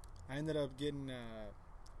I ended up getting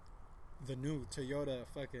the new Toyota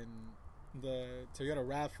the Toyota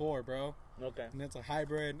RAV4, bro. Okay. And it's a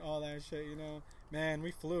hybrid and all that shit, Man,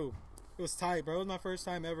 we flew. It was tight, bro. It was my first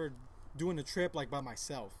time ever doing a trip by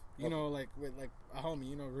myself. With a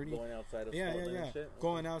homie, Rudy. Going outside of yeah. Shit.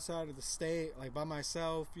 Going outside of the state, by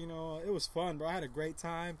myself, it was fun, bro. I had a great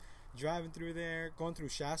time driving through there, going through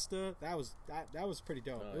Shasta. That was pretty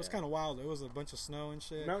dope. It was kind of wild. It was a bunch of snow and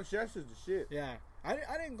shit. Mount Shasta's the shit. Yeah. I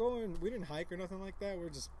didn't go and we didn't hike or nothing like that. We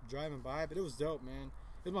were just driving by, but it was dope, man.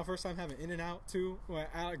 It was my first time having In-N-Out too.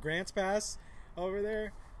 Out at Grants Pass over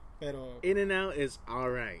there. In-N-Out is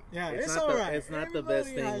alright. Yeah, it's alright. It's not the best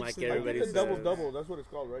thing like everybody says. Double. That's what it's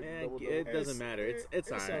called, right? Yeah, it doesn't matter.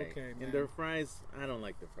 It's alright. Okay, man. And their fries, I don't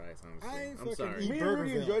like the fries. I'm sorry. Me and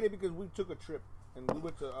Rudy enjoyed it because we took a trip and we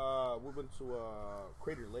went to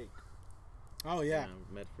Crater Lake. Oh yeah,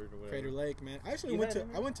 Medford or whatever. Crater Lake, man. I actually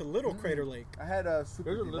went to Little Crater Lake. I had a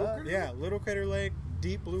super There's a Little Crater? Yeah, Little Crater Lake,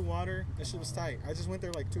 deep blue water. That shit was tight. I just went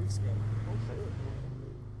there 2 weeks ago.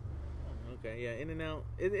 Okay, yeah, In-N-Out.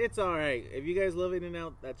 It's alright. If you guys love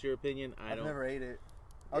In-N-Out, that's your opinion. I don't. I've never ate it.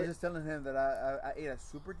 I was just telling him that I ate a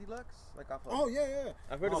super deluxe, off of. Oh yeah.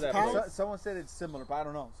 I've heard of that before. Someone said it's similar, but I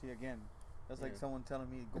don't know. See, again, that's like someone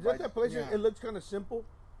telling me. Is that that place? Yeah. It looks kind of simple.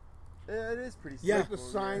 It is pretty simple. Yeah. Like the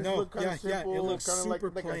signs look kind of simple. It looks kind of super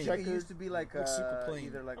like plain. a It checker. used to be like super plain.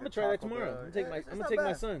 either like I'm gonna try that tomorrow. I'm gonna take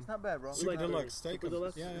my son. It's not bad, bro. Super like deluxe. Super Take 'em.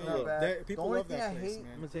 deluxe? Yeah. It's not bad. People the only love thing that I place, hate,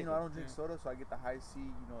 man. I don't drink soda, so I get the high C.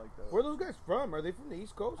 Where are those guys from? Are they from the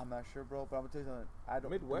East Coast? I'm not sure, bro, but I'm gonna tell you something. I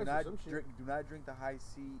don't. Midwest do or not some shit. do not drink the high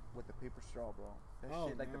C with the paper straw, bro. That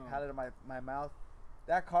shit, the no. palate of my mouth.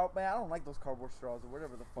 Man, I don't like those cardboard straws or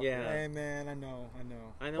whatever the fuck. Yeah. Hey man, I know. I know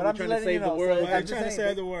But we're I'm trying just to save letting the you know, world. so I'm I'm trying to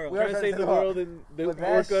save the world. Trying to save the world and the With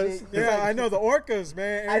that orcas. shit, Yeah, I know the orcas,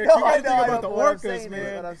 man. I Eric, know, you gotta think about the what I'm orcas, saying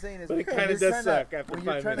man. What I'm saying is, But it when kinda you're does trying suck to, after when 5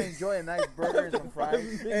 you're trying to minutes. enjoy a nice burger and some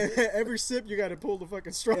fries. Every sip, you got to pull the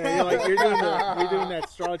fucking straw. Yeah, you're doing that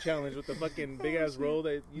straw challenge with the fucking big ass roll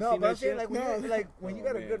that you No, seen but I'm that saying shit. when you Oh,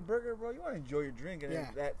 got a man. good burger, bro, you want to enjoy your drink, and then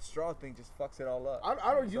that straw thing just fucks it all up.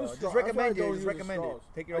 I don't use So straws. just recommend That's why I it. don't Just use recommend it. straws.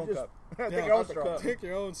 Take your own cup. Yeah, Take your own out the straw. cup. Take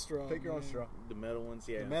your own straw. Take your own man. straw. The metal ones,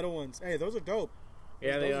 yeah. The metal ones. Hey, those are dope.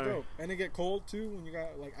 Yeah, they Those are. dope. And they get cold too when you got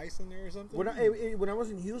ice in there or something. When I was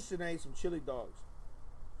in Houston, I ate some chili dogs.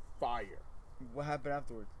 Fire. What happened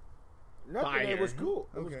afterwards? Nothing. Fire. It was cool.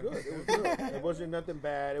 It was Okay. good. It was good. It wasn't nothing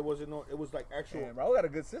bad. It wasn't. No, it was like actual. Damn, bro, we got a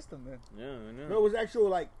good system then. Yeah, I know. No, it was actual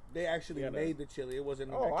like they actually You gotta- made the chili. It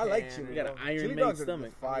wasn't. Oh, in a I like can chili. or- You got an bro. Iron Chili Maiden dogs are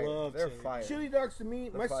stomach. Fire. Love They're chili. fire. Chili dogs to me,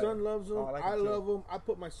 They're my fire. son loves them. Oh, I like I them too. love them. I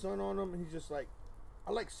put my son on them, and he's just like,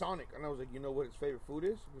 I like Sonic, and I was like, you know what his favorite food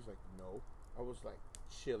is? He was like, no. I was like,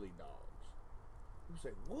 chili dogs. He was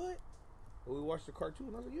like, what? Well, we watched the cartoon.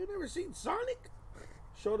 I was like, you never seen Sonic?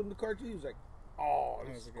 Showed him the cartoon. He was like, oh, That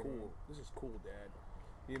this was is a good cool. one. This is cool, Dad.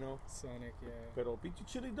 You know. Sonic, yeah. Pero pinche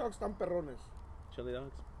chili dogs están perrones. Chili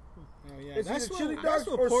dogs. Oh yeah, It's that's either what, chili that's dogs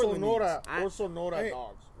what or Portland Sonora needs. or Sonora Hey.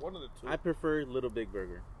 dogs. One of the two. I prefer Little Big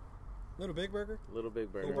Burger. Little Big Burger. Little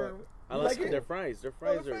Big Burger. Burger. I You like like it? their fries. Their Oh,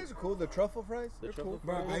 fries the are. fries are cool. The truffle fries. The They're truffle cool.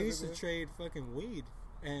 Bro, Yeah, I they're used to good. trade fucking weed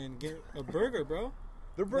and get a burger, bro.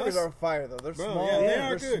 Their burgers That's- are fire though. They're Bro, small. yeah, they they're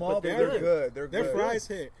are good, small, but but they're they're good. They're Their good. fries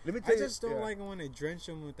hit. Let me tell I you, just don't yeah. like when they drench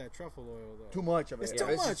them with that truffle oil, though. Too much of it. It's Yeah,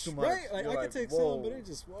 too it's much, just too right? Like You're I could take whoa. some, but it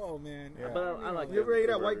just, whoa, man. Yeah. But I like. You ever ate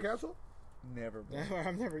their at White burgers. Castle? Never, bro.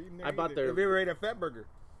 I've never eaten there I bought either. their- Have you ever ate at Fat Burger?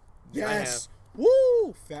 Yes.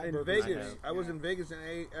 Woo! Fat In burger. Vegas. I I was Yeah. in Vegas and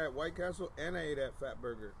ate at White Castle and I ate at Fat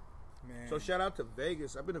Burger. Man. So shout out to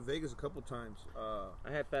Vegas. I've been to Vegas a couple times.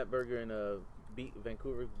 I had Fat Burger in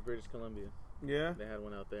Vancouver, British Columbia. Yeah. They had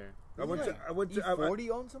one out there. I went to E40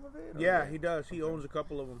 owns some of it? Or- Yeah, he does. He owns a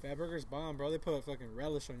couple of them. Fat Burger's bomb, bro. They put fucking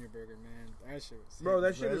relish on your burger, man. That shit was sick. Bro,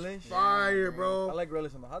 that shit Relish? is fire, Yeah, bro. I like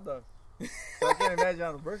relish on the hot dog. So I can't imagine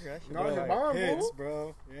on a burger. That shit No, is it's a fire. bomb, hits,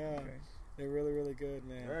 bro. bro. Yeah. Okay. They're really, really good,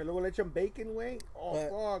 man. All right, luego le echan bacon, way. Oh, But-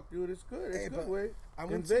 fuck, dude. It's good. It's Hey, good, but way. I In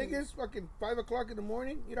went to- Vegas, fucking 5 o'clock in the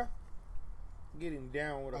morning, you know, getting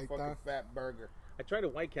down with a Like fucking that? Fat Burger. I tried a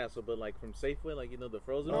White Castle, but like from Safeway, like the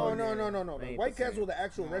frozen. No, ones. no, yeah. no, no, no. They ain't White the same. Castle, the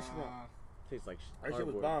actual Nah. restaurant. Tastes like That shit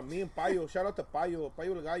was cardboard. bomb. Me and Payo, shout out to Payo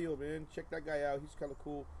El Gallo, man. Check that guy out. He's kind of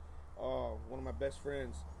cool. One of my best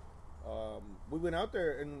friends. We went out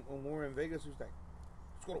there, and when we were in Vegas, he was like,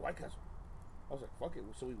 let's go to White Castle. I was like, fuck it.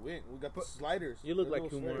 So we went. We got the sliders. You look The like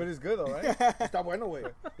little Kumar. But it's good though, right? sliders. Está bueno, way.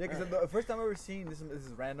 Yeah, because the first time I ever seen this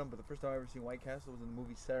is random, but the first time I ever seen White Castle was in the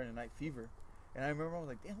movie Saturday Night Fever, and I remember I was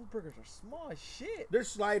like, damn, those burgers are small as shit. They're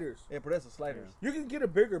sliders. Yeah, but that's the sliders. You can get a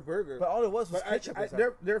bigger burger. But all it was But ketchup. or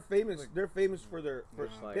something. they're famous. They're famous for their. For,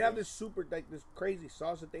 Nah. they have this super like this crazy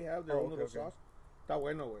sauce that they have. Their Oh, own okay, little okay. sauce. Está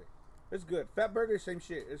bueno, way. It's good. Fat Burger, same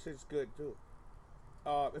shit. It's just good too.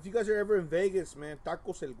 If you guys are ever in Vegas, man,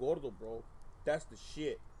 Tacos El Gordo, bro. That's the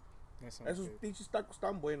shit. That sounds Esos good. pinches tacos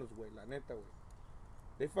están buenos, güey. La neta, güey.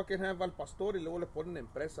 They fucking have al pastor y luego le ponen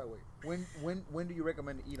empresa, güey. When do you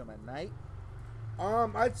recommend to eat them at night?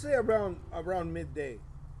 I'd say around midday.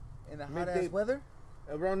 In the hot Midday. ass weather?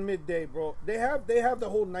 Around midday, bro. They have the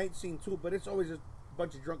whole night scene too, but it's always a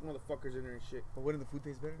bunch of drunk motherfuckers in there and shit. But wouldn't the food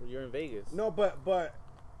taste better? Well, you're in Vegas. No, but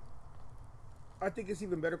I think it's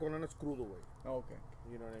even better cuando no es crudo, güey. Oh, okay.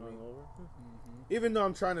 You know what I mean? Hungover? Even though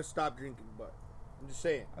I'm trying to stop drinking, but I'm just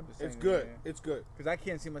saying, I'm just it's saying, good. yeah. It's good. Because I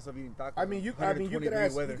can't see myself eating tacos. I mean, you in could 120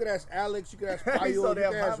 ask weather. Alex, you could ask He's Payo, so you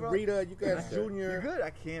damn could hot, ask bro. Rita, you could ask You're Junior, good. I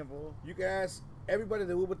can't, bro. you could ask everybody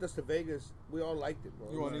that went with us to Vegas. We all liked it, bro.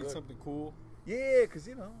 You It want to was eat good. something cool? Yeah,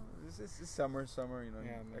 it's summer, you know.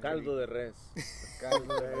 Yeah, I man. gotta Caldo eat- de res.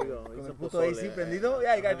 caldo There you go. Con Eat el some puto pozole. AC prendido.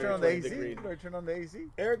 Yeah, you gotta turn on the 120 AC. degree. You gotta turn on the AC.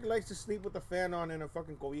 Eric likes to sleep with the fan on and a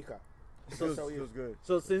fucking cobija. Feels how he is. good.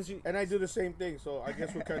 So since you, And I do the same thing, so I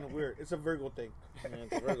guess we're kind of weird. It's a Virgo thing. yeah,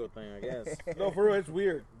 it's a Virgo thing, I guess. No, for real, it's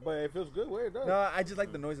weird, but it feels good. Way it does. No, I just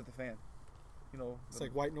like the noise of the fan. You know, It's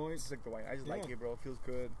like white noise. It's like the white. I just like Yeah. it, bro. It feels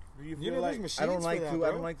good. Do you You feel know, like? there's machines I don't like for that, to. bro.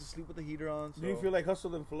 I don't like to sleep with the heater on. So. Do you feel like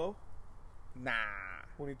Hustle and Flow Nah.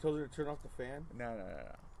 when he tells her to turn off the fan? No.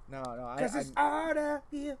 No. Cause it's out out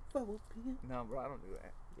here for you. No, bro. I don't do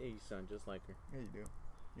that. Yeah, you sound just like her. Yeah, you do.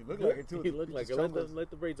 You look like it too. You look like her. Let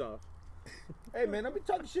the braids off. Hey man, I've been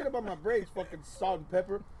talking shit about my braids, fucking salt and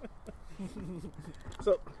pepper.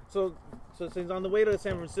 So since on the way to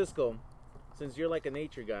San Francisco, since you're like a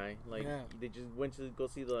nature guy, like Yeah. they just went to go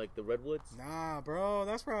see the redwoods. Nah, bro,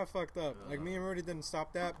 that's where I fucked up. Like me and Rudy didn't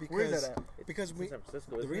stop that because Where's that at? because It's we in San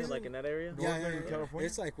Francisco, the isn't it? Like reason- in that area. yeah, Northern California?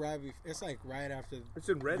 It's like right after It's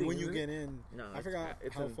in Reading. when you isn't get it? in. No, I forgot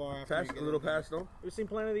it's how in far after Past you a get little in there. past though. You seen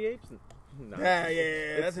Planet of the Apes? No.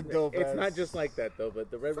 Yeah. That's a dope. It's ass- not just like that though, but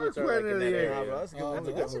the redwoods Fuck are like Planet in of that the area. Apes. Nah, bro, that's a good Oh,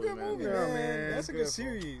 movie. that's a good movie, Yeah, man. man. That's a Good good for-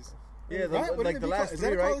 series. Yeah, Right? What like did the it be last called? Is that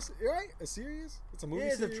three, right? called right? A series? It's a movie. Yeah,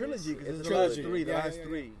 it's a series? trilogy because It's it's a the last trilogy. three. The Yeah, last yeah,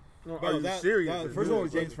 three. No, Bro, are you that- serious? that- The first one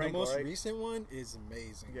was the- James Franco, The most right? recent one is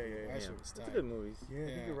amazing. Yeah. That Yeah. shit was It's tight. good movies. Yeah, I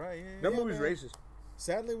think Yeah. you're right. Yeah. That Yeah, movie's man. racist.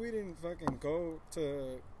 Sadly, we didn't fucking go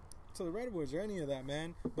to the redwoods or any of that,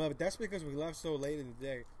 man. But that's because we left so late in the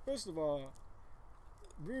day. First of all,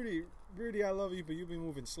 Rudy Rudy, I love you, but you've been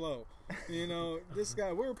moving slow. You know, this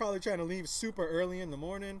guy, we were probably trying to leave super early in the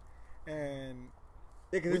morning, and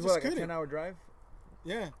Yeah, because it's like a 10-hour drive.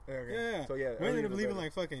 Yeah. Okay. Yeah. So, yeah. We ended up leaving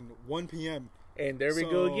like fucking 1 p.m. And there we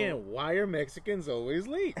go again. Why are Mexicans always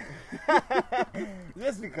late?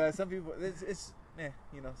 Just because some people, it's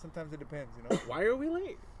you know, sometimes it depends, you know. Why are we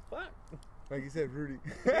late? Fuck. Like you said, Rudy.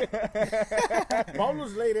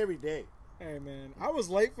 Pablo's late every day. Hey, man. I was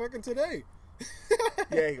late fucking today.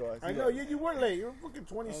 Yeah, he was. I know, you were late. You were fucking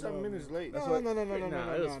 27 minutes late. No, no.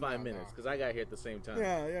 It was 5 minutes because I got here at the same time.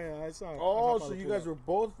 Yeah, I saw. Oh, so you guys were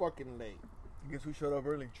both fucking late. Guess who showed up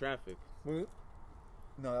early? Traffic. No,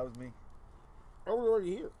 that was me. I was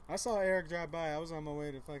already here. I saw Eric drive by. I was on my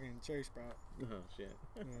way to fucking Cherry Sprout. Oh, shit.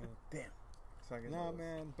 Yeah. Damn. So Nah,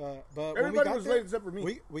 man, but everybody was late except for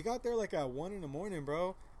me. We got there like at 1 in the morning,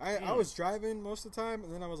 bro. I was driving most of the time,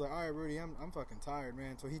 and then I was like, all right, Rudy, I'm fucking tired,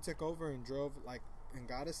 man. So he took over and drove like and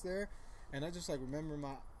got us there, and I just like remember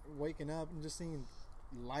my waking up and just seeing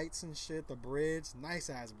lights and shit. The bridge, nice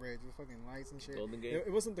ass bridge with fucking lights and shit. Golden Gate.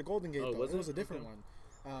 It wasn't the Golden Gate though. Was it was a it? different Okay. one.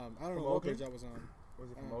 I don't know From what Oakland? bridge I was on. Was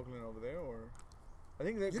it from Oakland over there, or? I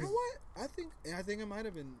think that. You know what? I think it might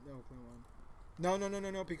have been the Oakland one.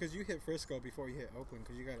 No, because you hit Frisco before you hit Oakland,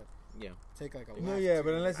 because you gotta take like a left. No, yeah, too.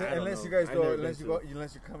 but unless I don't you know. guys I've go, never unless been you to- go,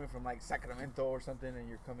 unless you're coming from like Sacramento or something, and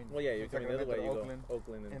you're coming. Well, yeah, you're from coming the other way. Sacramento You to go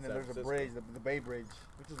Oakland and and then San there's a Francisco. bridge, the Bay Bridge,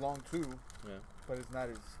 which is long too, Yeah. but it's not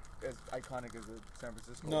as iconic as the San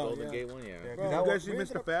Francisco. No, Golden yeah. Gate one, yeah. Yeah, Bro, that You one- guys see we Mr.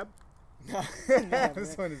 ended up- Fab?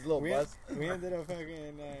 this one is a little we, bust. we ended up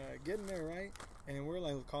fucking getting there, right? And we're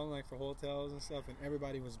like calling like for hotels and stuff, and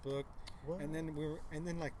everybody was booked. What? And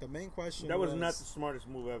then like the main question That was not the smartest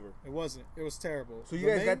move ever. It wasn't. It was terrible. So you The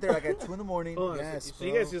guys main- got there like at 2 in the morning. Oh, Yes, so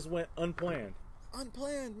you bro. guys just went unplanned.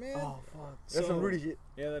 unplanned, man. Oh fuck, that's So- some Rudy shit.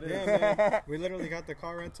 Yeah, that is. Yeah, man. We literally got the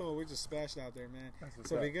car rental. And we just splashed out there, man. That's what's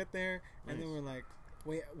So up. we get there, and then we're like,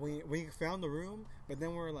 we found the room, but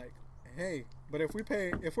then we're like, hey, but if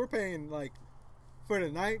we're paying like for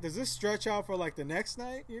the night, does this stretch out for like the next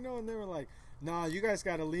night? You know? And they were like, nah, you guys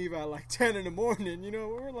got to leave at like 10 in the morning. You know?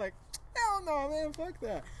 We're like, hell no, man, fuck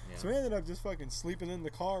that. Yeah. So we ended up just fucking sleeping in the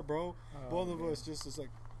car, bro. Both of us just like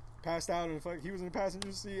passed out, and he was in the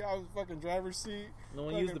passenger seat. I was fucking driver's seat. No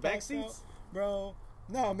one Fucking used the back passed out. seats? Bro.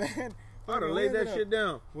 No, man. I'd have We laid that ended up- shit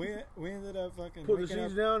down. We ended up fucking Put the waking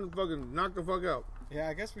seats up. down and fucking knock the fuck out. Yeah,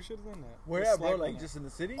 I guess we should have done that. Where We at, bro? slept Like on just in the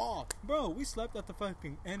city? Oh, bro, we slept at the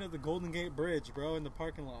fucking end of the Golden Gate Bridge, bro, in the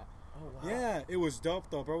parking lot. Oh wow. Yeah, it was dope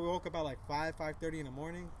though, bro. We woke up at like 5:30 in the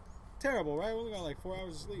morning. Terrible, right? We only got like 4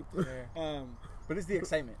 hours of sleep. Yeah. But it's the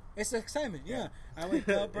excitement. It's excitement, yeah. I wake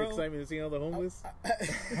up, bro. Excitement to see all the homeless.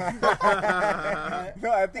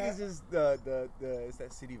 No, I think it's just the it's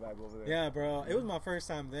that city vibe over there. Yeah, bro. It was my first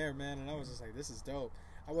time there, man, and I was just like, this is dope.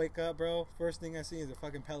 I wake up, bro. First thing I see is a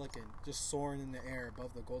fucking pelican just soaring in the air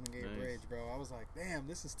above the Golden Gate Nice. Bridge, bro. I was like, damn,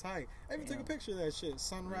 this is tight. I even took a Damn. picture of that shit.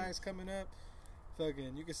 Sunrise coming up.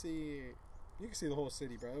 Fucking, you can see the whole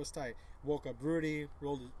city, bro. It was tight. Woke up Rudy.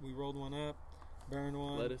 We rolled one up, burned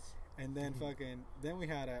one, Lettuce. and then then we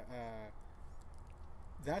had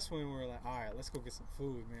that's when we were like, all right, let's go get some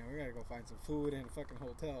food, man. We gotta go find some food in a fucking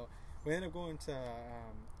hotel. We ended up going to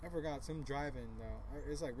I forgot some drive-in though.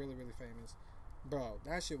 It's like really really famous, bro.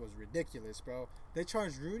 That shit was ridiculous, bro. They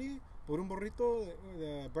charged Rudy por un burrito,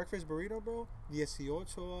 the breakfast burrito, bro.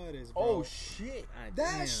 $18, bro. Oh shit.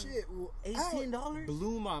 That shit, $18?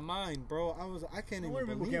 blew my mind, bro. I can't even wonder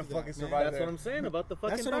people believe can't that, fucking man. survive That's there. what I'm saying about the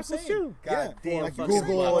fucking That's what I'm tacos saying. too. God Yeah, damn, like you fucking said,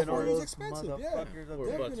 Google and all California's those expensive, yeah. motherfuckers up $4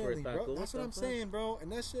 there. for a Definitely, bro. taco. That's what What I'm the saying, bro.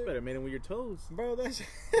 And that shit, Better made it with your toes. bro. That shit,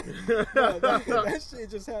 bro, that shit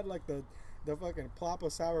just had like the fucking plop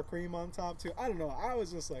of sour cream on top too. I don't know. I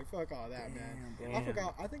was just like, fuck all that, man. Damn, I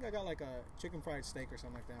forgot. I think I got like a chicken fried steak or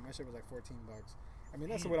something like that. My shit was like $14. I mean,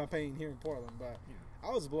 that's what I'm paying here in Portland, but I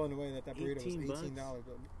was blown away that burrito was $18.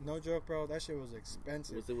 But no joke, bro. That shit was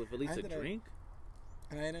expensive. Was it with at least a ended up- drink?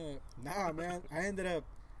 And I ended up, nah, man. I ended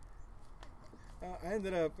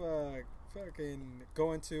up fucking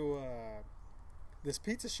going to this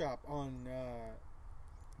pizza shop on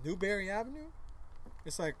Newberry Avenue.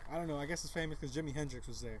 It's like, I don't know. I guess it's famous because Jimi Hendrix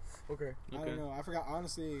was there. Okay. I don't know. I forgot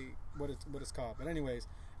honestly what it's called. But anyways,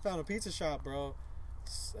 found a pizza shop, bro.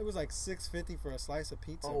 It was like $6.50 for a slice of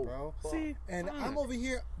pizza, bro. See, And fuck. I'm over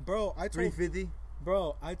here, bro. I told $3.50.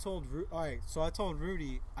 Bro, I told so I told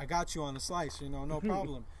Rudy, I got you on the slice, you know, no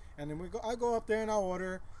problem. And then I go up there and I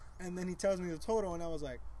order, and then he tells me the total, and I was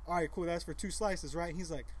like, all right, cool, that's for 2 slices, right?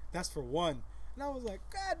 He's like, that's for 1. And I was like,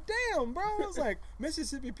 God damn, bro. I was like,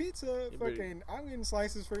 Mississippi Pizza, fucking, I'm getting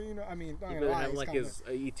slices for, you know, I mean, You better have like his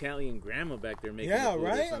Italian grandma back there making yeah, the food or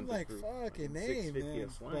right? I'm something like, for fucking $6.50 name, man. a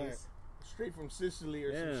slice. Straight from Sicily or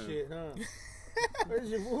Yeah. some shit, huh?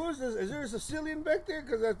 Who is this? Is there a Sicilian back there?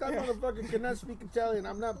 Because that motherfucker cannot speak Italian.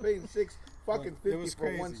 I'm not paying $6.50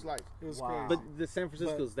 for one slice. It was Wow. crazy. But the San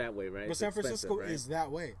Francisco's that way, right? But It's San expensive, Francisco right? is that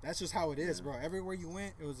way. That's just how it is, bro. Everywhere you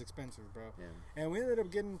went, it was expensive, bro. Yeah. And we ended up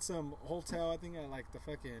getting some hotel, I think at like the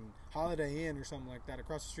fucking Holiday Inn or something like that,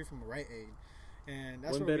 across the street from Rite Aid. And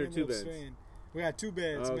that's One where bed we or ended two up beds? staying. We had 2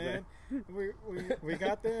 beds, Oh, okay. man. We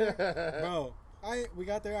got there, bro. We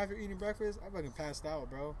got there after eating breakfast. I fucking passed out,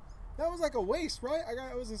 bro. That was like a waste, right?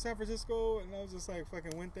 I was in San Francisco and I was just like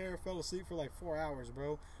fucking went there, fell asleep for like 4 hours,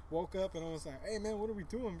 bro. Woke up and I was like, hey man, what are we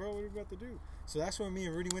doing, bro? What are we about to do? So that's when me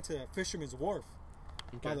and Rudy went to Fisherman's Wharf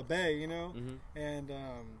by the bay, you know? Mm-hmm. And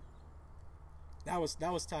that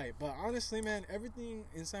was tight. But honestly, man, everything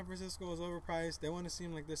in San Francisco is overpriced. They want to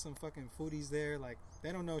seem like there's some fucking foodies there. Like,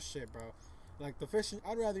 they don't know shit, bro. Like,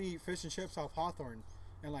 I'd rather eat fish and chips off Hawthorne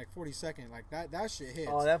and like 42nd. Like, that shit hits.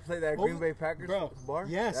 Oh, that place, that Green Bay Packers Bro, bar?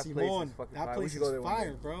 yes, that place Simone. is fucking That fire. place We should is go there one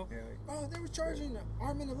fire, day. bro. Yeah, Oh, they were charging an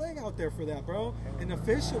arm and a leg out there for that, bro. And the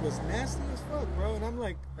fish shit was nasty as fuck, bro. And I'm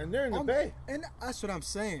like, And they're in the bay. and that's what I'm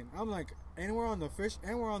saying. I'm like, and we're on the fish,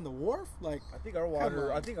 and we're on the wharf. Like, I think our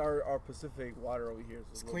water, I think our Pacific water over here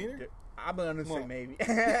is a little cleaner? bit I'm gonna say What? maybe. I'm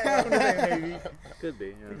gonna say maybe. Could be.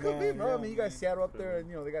 It Yeah. could be, bro. Yeah, I mean, you got man. Seattle up there, and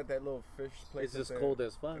you know they got that little fish place. It's up just there. cold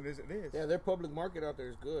as fuck. It is. It is. Yeah, their public market out there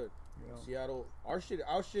is good. You know. Seattle, our shit,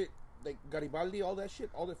 like Garibaldi, all that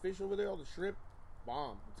shit, all the fish over there, all the shrimp,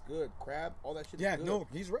 bomb. It's good. Crab, all that shit. yeah, is good. no,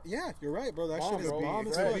 he's right. Yeah, you're right, bro. That Bomb, shit is bro. bomb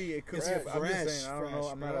as Fresh. fuck. It could It's be. fresh, I'm just saying. I don't know.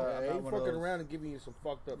 I'm not. bro. I'm Yeah, not ain't one of fucking those. around and giving you some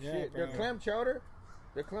fucked up Yeah, shit. Their bro. clam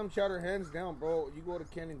chowder, hands down, bro. You go to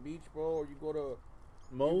Cannon Beach, bro, or you go to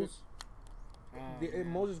Moe's?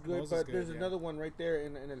 Moses good, Moe's is but good, there's yeah. another one right there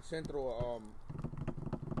in El Centro.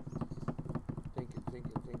 Thinking.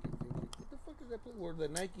 What the fuck is that place where the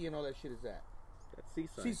Nike and all that shit is at? That's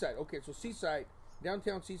Seaside. Seaside. Okay, so Seaside,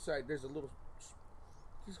 downtown Seaside, there's a little.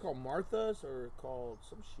 It's called Martha's or called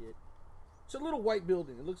some shit. It's a little white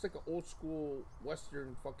building. It looks like an old school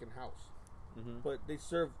Western fucking house. Mm-hmm. But they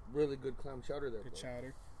serve really good clam chowder there. Good bro.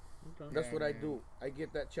 chowder. Okay. That's Yeah, what I man. do. I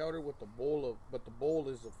get that chowder with the bowl but the bowl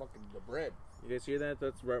is the bread. You guys hear that?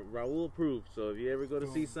 That's Raul approved. So if you ever go to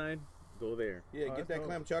Boom. Seaside, go there. Yeah, Oh, get that's that dope.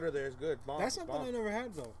 clam chowder there. It's good. Bomb. That's something bomb. I never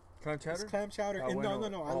had though. Clam It's chowder. clam chowder. Oh, And no,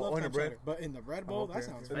 bueno. I Oh, love in the clam bread? chowder. But in the bread bowl, okay, that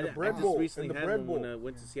sounds okay. good. In the bread I bowl. just recently In the had bread one when bowl. I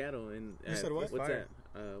went to Seattle. And You said what? What's Fire.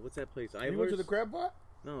 that? What's that place? You went to Ivers? the crab pot?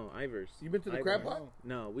 No, Ivers. You been to the Ivers. crab pot?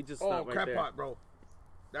 No, we just Oh, stopped right crab there. pot, bro.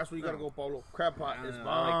 That's where you gotta No. go, Paulo. Crab pot is I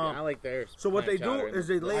bomb. like theirs. So what clam they do chowder is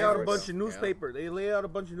and they the lay out a Ivers. bunch of Yeah. newspaper. They lay out a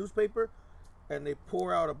bunch of newspaper, and they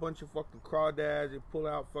pour out a bunch of fucking crawdads. They pull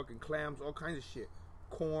out fucking clams, all kinds of shit.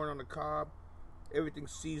 Corn on the cob, everything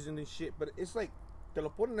seasoned and shit. But it's like te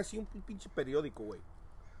lo ponen así un pinche periódico, way.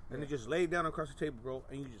 And they just lay it down across the table, bro,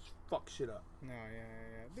 and you just fuck shit up. No,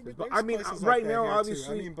 yeah. But, There's I mean, places right like that now, here, too.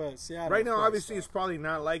 obviously- I mean, but Seattle, Right of now, course, obviously, so. it's probably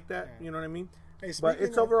not like that. Yeah. You know what I mean? Hey, But speaking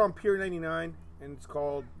it's of- over on Pier 99, and it's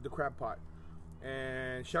called the Crab Pot.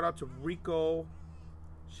 And shout out to Rico.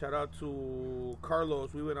 Shout out to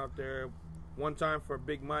Carlos. We went out there one time for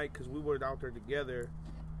Big Mike because we were out there together,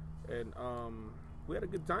 and we had a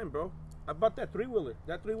good time, bro. I bought that 3-wheeler.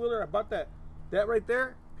 That 3-wheeler, I bought that. That right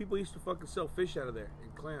there, people used to fucking sell fish out of there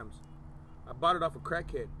and clams. I bought it off a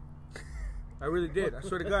crackhead. I really did. I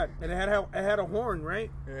swear to God. And it had a horn,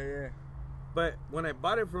 right? Yeah. But when I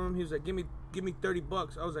bought it from him, he was like, "Give me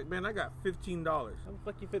 $30." I was like, "Man, I got $15." How the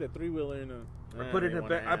fuck you fit a 3-wheeler in a... I put it in the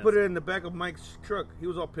back. I put it in the back of Mike's truck. He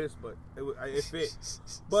was all pissed, but it fit.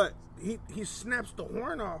 But he snaps the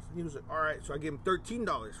horn off. He was like, "All right." So I gave him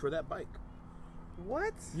 $13 for that bike.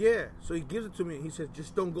 What? Yeah. So he gives it to me. And he says,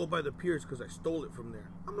 "Just don't go by the piers because I stole it from there."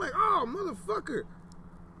 I'm like, "Oh, motherfucker!"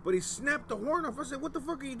 But he snapped the horn off. I said, "What the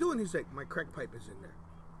fuck are you doing?" He's like, "My crack pipe is in there."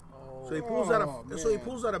 So he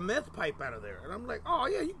pulls out a meth pipe out of there, and I'm like, "Oh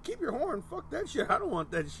yeah, you can keep your horn. Fuck that shit. I don't want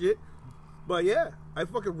that shit." But yeah, I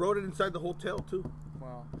fucking wrote it inside the hotel too.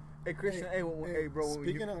 Wow. Hey Christian. Hey, bro. when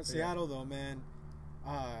Speaking you, of Seattle, though, man,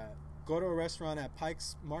 go to a restaurant at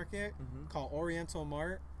Pike's Market called Oriental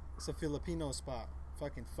Mart. It's a Filipino spot.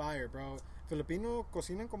 Fucking fire, bro. Filipino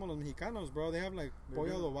cocinan como los mexicanos, bro. They have like pollo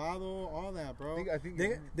adobado, all that, bro. I think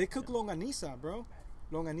they cook longaniza, bro.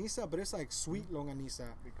 Longaniza, but it's like sweet longaniza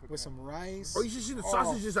with some rice. Oh, you should see the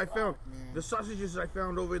sausages I found. man. The sausages I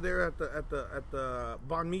found over there at the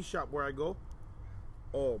banh mi shop where I go.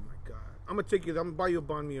 Oh my god! I'm gonna take you. I'm gonna buy you a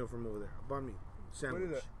banh mi from over there. A banh mi sandwich.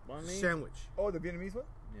 What is Banh mi? Sandwich. Oh, the Vietnamese one.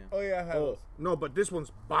 Yeah. Oh yeah, I have Oh those. no, but this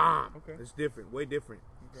one's bomb. Okay. It's different, way different.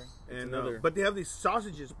 Okay. And another- but they have these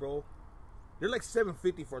sausages, bro. They're like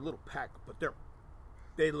 $7.50 for a little pack, but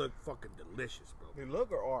they look fucking delicious, bro. They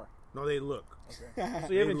look or are? No, they look. Okay.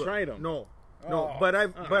 So you haven't tried them? No, Oh. but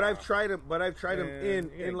I've tried them. But I've tried them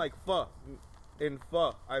in like pho. In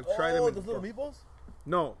pho, I've tried them. Oh, in those little pho. meatballs.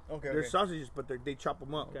 No, Okay, they're okay. sausages, but they chop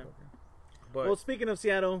them up. Okay. But Well, speaking of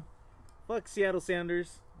Seattle, fuck Seattle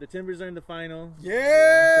Sounders. The Timbers are in the final.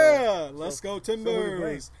 Yeah, let's go who we play?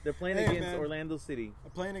 Timbers. They're playing Hey, against man. Orlando City.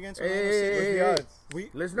 Playing against Hey, Orlando hey, City. What's hey, the hey. odds? We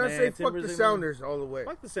let's not Man, say fuck Timbers the are Sounders all the way.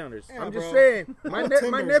 Fuck the Sounders. Yeah, I'm just bro. saying. My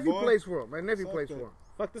Timbers, nephew boy. plays for him. My nephew Fuck plays that. for him.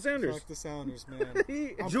 Fuck the Sounders. fuck the Sounders,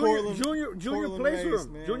 man. I'm Junior Portland plays for raised,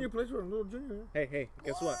 him. man. Junior plays for him. Little Junior. Hey,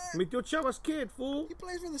 guess what? Mi tío Chava's kid, fool. He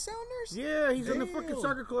plays for the Sounders? Yeah, he's in the fucking Damn.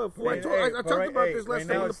 soccer club. Fool. Hey, I but talked about this right last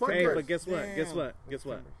now time on the it's podcast. Hey, but guess what? Damn. Guess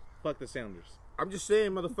what? Fuck the Sounders. I'm just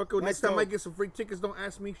saying, motherfucker. Next time go. I get some free tickets, don't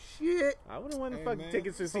ask me shit. I wouldn't want to Hey, fucking man,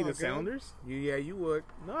 tickets to it's see all the good. Sounders. Yeah, you would.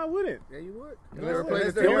 No, I wouldn't. Yeah, you would. No, You never played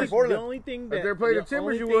unless the they're Timbers? in Portland. The only thing If that they're playing the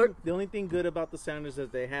Timbers, you would. The only thing good about the Sounders is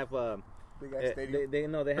they have Big ass stadium.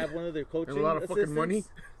 they have one of their coaching And a lot of fucking money.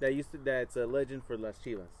 assistants that's a legend for Las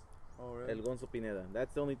Chivas. Oh, really? El Gonzo Pineda.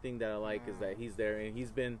 That's the only thing that I like is that he's there and he's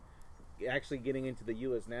been actually getting into the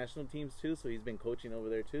U.S. national teams too. So he's been coaching over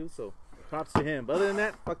there too. So props to him. But other than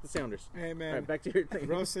that, fuck the Sounders. Hey, man. All right, back to your thing.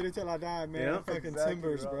 Bro City till I die, man. Yeah. Fucking Exactly,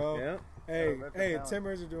 Timbers, bro. bro. Yeah. Hey, Let them hey, down.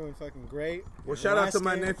 Timbers are doing fucking great. Well, shout out Last to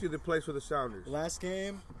my game- nephew that plays for the Sounders. Last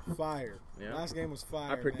game, fire. Yeah. Last game was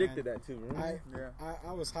fire. I predicted man. that too. Remember?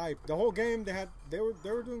 I was hyped. The whole game they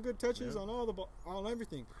were doing good touches on all the on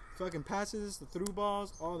everything. Fucking passes, the through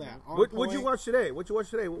balls, all that. On What'd you point. watch today? What you watch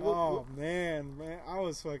today? Oh man, I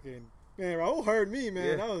was fucking Raul heard me,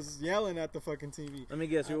 man. Yeah. I was yelling at the fucking TV. Let me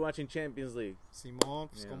guess. You were watching Champions League. Simón,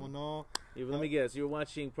 pues Yeah. como no. Let me guess. You were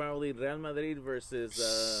watching probably Real Madrid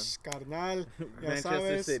versus Carnal, ya Manchester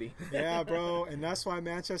sabes. City. Yeah, bro, and that's why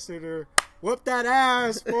Manchester whoop that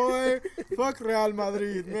ass, boy. Fuck Real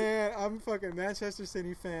Madrid, man. I'm a fucking Manchester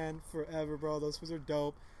City fan forever, bro. Those fools are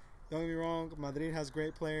dope. Don't get me wrong, Madrid has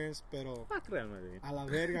great players, pero Fuck Real Madrid. a la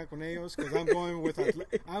verga con ellos, because I'm going with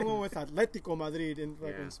Atletico Madrid in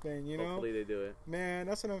fucking Yeah. Spain, you know? Hopefully they do it. Man,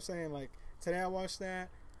 that's what I'm saying. Like today, I watched that.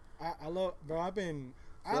 I love, bro. I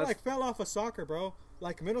that's- like fell off of soccer, bro.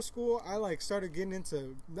 Like middle school, I like started getting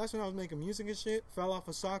into. That's when I was making music and shit. Fell off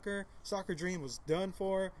of soccer. Soccer dream was done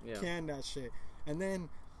for. Yeah. Canned that shit. And then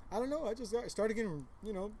I don't know. I just started getting,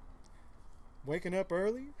 waking up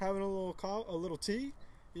early, having a little tea,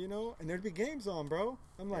 and there'd be games on, bro.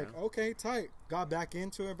 I'm like, Yeah. okay, tight. Got back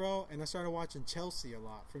into it, bro, and I started watching Chelsea a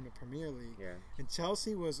lot from the Premier League. Yeah. And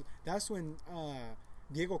Chelsea that's when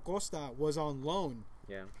Diego Costa was on loan.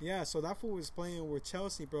 Yeah. Yeah, so that fool was playing with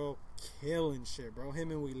Chelsea, bro, killing shit, bro.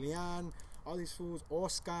 Him and Willian, all these fools,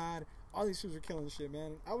 Oscar, all these fools were killing shit,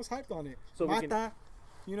 man. I was hyped on it. So we Mata,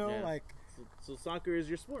 Yeah. like, So soccer is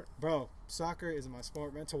your sport. bro, soccer is my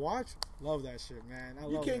sport, man. To watch, love that shit, man. I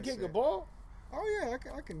You love can't that kick shit. a ball? Oh yeah,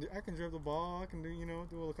 I can dribble the ball. I can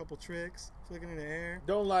do a couple tricks, flicking in the air.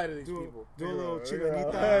 Don't lie to these Do people. a little Yeah.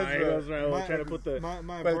 chilenita. That's He goes around My- trying to put the my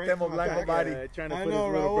But break, Temo my Blanco back. body. trying to I put know,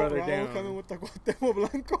 his little brother Raul down. coming with the Guatemo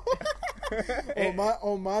Blanco.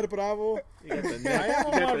 Omar Bravo. You got the I neck.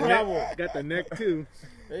 am You got Omar the Bravo. neck. Got the neck too.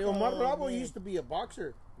 Hey, Omar Oh, Bravo man. used to be a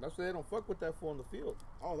boxer. That's why they don't fuck with that fool on the field.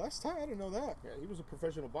 Oh, that's tight. I didn't know that. Yeah, he was a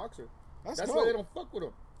professional boxer. That's That's dope. why they don't fuck with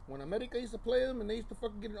him. When America used to play him and they used to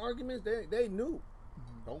fucking get in arguments, they knew.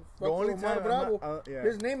 Don't The fuck only with Omar time Bravo. yeah.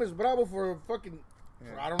 His name is Bravo for fucking.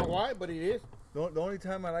 Yeah. I don't know why, but it is. The only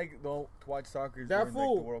time I like to watch soccer is That during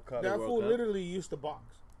fool. like, the World Cup. That World fool Cup. literally used to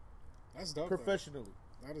box That's dope. though. professionally,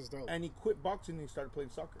 That is dope. and he quit boxing and he started playing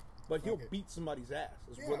soccer. But he'll Fuck it. beat somebody's ass.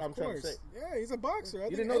 Is Yeah, what I'm of trying to course. say. Yeah, he's a boxer. I You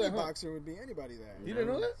think didn't know any that, huh? boxer would be anybody that. You didn't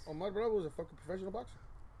know that? Omar Bravo was a fucking professional boxer.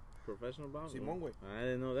 Professional boxer. Simón, güey. I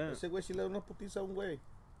didn't know that. Ese güey sí le da una putiza a un güey.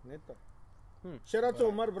 Neta. Hmm. Shout out to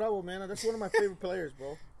Omar Bravo, man. That's one of my favorite players,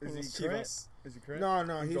 bro. Is Los he current? Chivas. Is he current?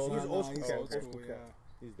 No, he's old. old Nah, school. he's cat, old school, yeah.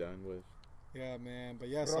 He's done with. Yeah, man. But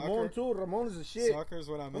yeah, Ramon soccer. too. Ramon is the shit. Soccer is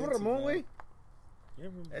what I'm into. Remember Ramon, man. güey? Yeah,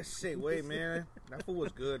 remember. That shit, way, man. That fool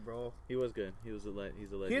was good, bro. He was good. He's a legend.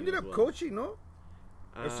 He ended as up well. coaching, no?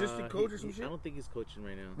 assistant coach or some shit? I don't think he's coaching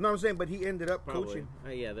right now. No, I'm saying, but he ended up Probably. coaching.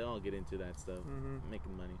 Yeah, they all get into that stuff,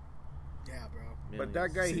 making money. Yeah, bro. But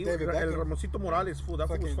that guy, See, he David was El Beckham. Ramoncito Morales, fool. That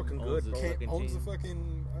fool was Fucking fucking owns good, it. bro. Fucking Owns the team.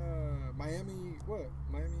 fucking Miami. What?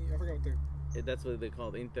 Miami. I forgot what they're. That's what they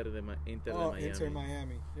call Inter de Miami. Inter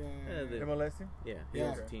Miami. Yeah. Yeah, they- MLS team? Yeah, he Yeah,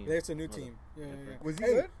 owns a team. it's a new team. Yeah. Was he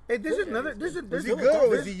Hey, good? Hey, there's Yeah, another. he's There's a. good. There's Was he a- good, or was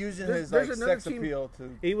there's- he using there's- his there's like another sex team- appeal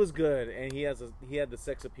to? He was good, and he had the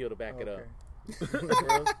sex appeal to back it up.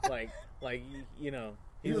 Okay. like you know,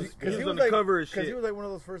 He was Because on the cover of Because he shit. was like one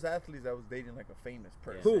of those first athletes that was dating like a famous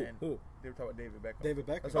person. Who? And Who? They were talking about David Beckham. David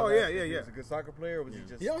Beckham. That's what Oh, I'm yeah, asking. yeah, Was yeah. he a good soccer player, or was he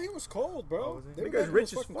just? Yo, he was cold, bro. Oh, was he? David That guy's Beckham rich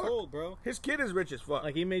was as fucking fuck. cold, bro. His kid is rich as fuck.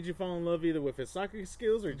 Like he made you fall in love either with his soccer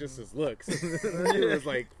skills or just his looks. It was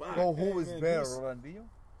like, fuck. Oh, who was man, better, he's- Ronaldinho?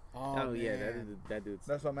 Oh yeah, man. that dude's.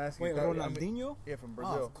 That's what I'm asking. Wait, I mean, Ronaldinho? yeah, from Oh,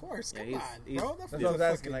 Brazil. of course. Yeah, Come he's- on, he's- bro. That's what I was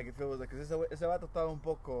asking. Like, if it was like, because ese vato estaba un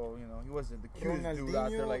poco, you know, he wasn't the cutest dude out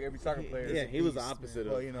there Ronaldinho, like every soccer player. Yeah, he was the beast, opposite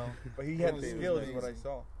But of. you know, but he had the He was skills, is what I amazing.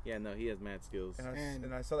 saw, Yeah, no, he has mad skills.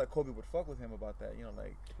 and I saw that Kobe would fuck with him about that. You know,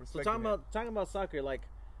 like So respecting talking about soccer, like,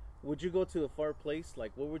 would you go to a far place?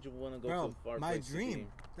 Like, where would you want to go to Bro, a far my place? to dream. be?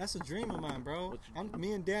 That's a dream of mine, bro. What's your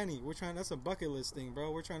Me and Danny, we're trying. That's a bucket list thing,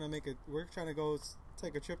 bro. We're trying to make it. We're trying to go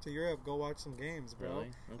take a trip to Europe, go watch some games, bro. Really?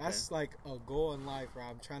 Okay. That's like a goal in life, bro.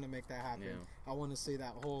 I'm trying to make that happen. Yeah. I want to see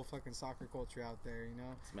that whole fucking soccer culture out there, you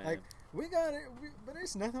know. It's mad. Like we got it, but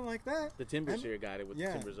there's nothing like that. The Timbers And- here got it with the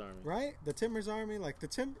Timbers Army. Right? The Timbers Army, like the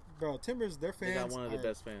Timbers, their fans. They got one of the are-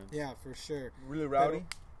 best fans. Yeah, for sure. really rowdy.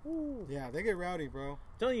 Yeah, they get rowdy, bro.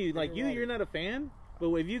 Telling you, like You're right. you're not a fan,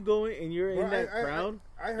 but if you go in and you're Bro, in that I crowd,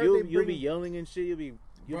 heard you'll they be bring- yelling and shit. You'll be Bro,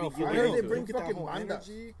 you'll I be heard into they it. bring Get that fucking whole bandas.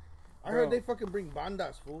 energy. I heard Bro. they fucking bring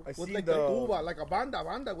bandas, fool. I With seen like the- the tuba, like a banda,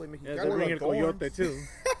 with Yeah, Mexicano. they're bringing thorns. coyote too.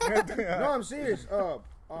 No, I'm serious.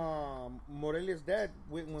 Morelia's dad,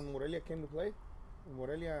 when Morelia came to play,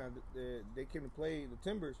 they came to play the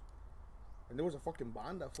Timbers, and there was a fucking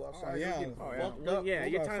banda for outside. Oh, They yeah. were getting Oh, yeah. fucked Well, up. yeah,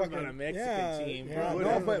 you're Hold on, talking about a fucking- Mexican yeah, team. yeah, bro. No,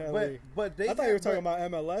 definitely. but they. I thought you were but- talking about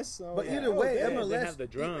MLS. So But yeah. either way, okay. MLS, They have the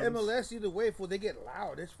drums. MLS either way, for they get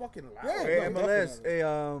loud. It's fucking loud. Yeah, Hey, no, MLS. definitely.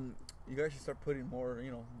 Hey, you guys should start putting more,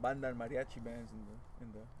 you know, banda and mariachi bands in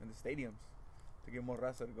the stadiums to get more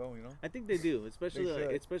raza to go. You know. I think they do, especially They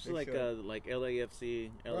should. especially They like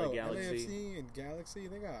LAFC, LA Bro, Galaxy. LAFC and Galaxy,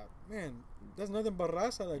 they got there's nothing but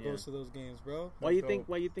raza that Yeah. goes to those games, bro. Why you So-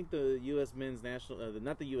 think the U.S. men's national,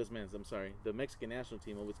 not the U.S. men's, I'm sorry, the Mexican national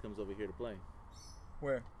team always comes over here to play.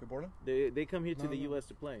 Where? To Portland? They come here to No, the no. U.S.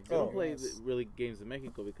 to play. They Oh. don't play Yes. really games in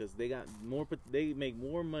Mexico because they got more. They make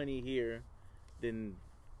more money here than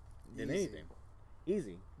Easy. anything.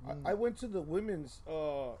 Easy. I went to the women's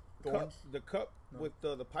cup, Thorns? the cup No. with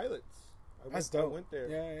the pilots. That's I dope. went there.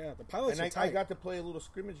 Yeah. The pilots And are I tight. got to play a little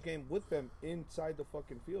scrimmage game with them inside the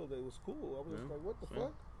fucking field. It was cool. I was just Yeah. like, what the Yeah.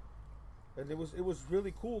 fuck? And it was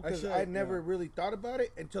really cool because Actually, I never yeah. really thought about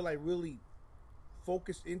it until I really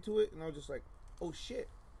focused into it, and I was just like, oh shit,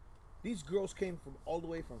 these girls came from all the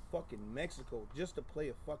way from fucking Mexico just to play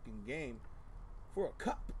a fucking game for a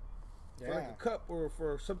cup. For like Yeah. a cup or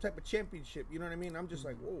for some type of championship, you know what I mean? I'm just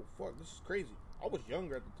like, whoa, fuck, this is crazy. I was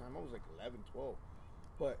younger at the time. I was like 11, 12.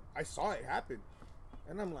 But I saw it happen.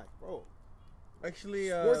 And I'm like, bro, Actually,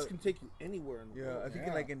 sports can take you anywhere in the yeah, world. I think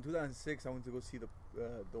Yeah. like in 2006, I went to go see the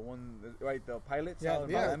one, right, the pilots. Yeah, out the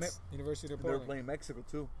in Miami. pilots. University of They were Portland. playing Mexico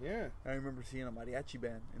too. Yeah. I remember seeing a mariachi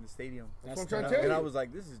band in the stadium. That's That's what I'm trying And to I, tell and you. I was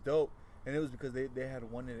like, this is dope. And it was because they had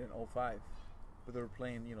won it in 05. But they were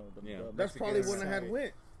playing, you know, the Yeah. the That's Mexican probably when I side. had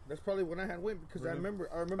went. That's probably when I had went because I Really? remember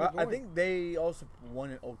going. I think they also won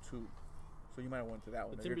in 02. So you might have went to that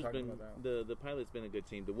one. The if you're Timbers talking been about that one. the pilots been a good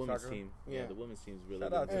team. The women's Soccer? team, Yeah. the women's team's really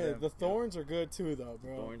Shout good. out to Hey, them. the Thorns are good too, though,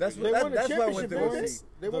 bro. Thorns That's are what good. They won a that's why I went championship, to go baby. see.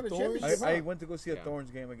 They won a The championship. Thorns? I went to go see a Yeah.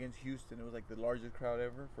 Thorns game against Houston. It was like the largest crowd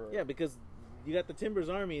ever. For Yeah, because you got the Timbers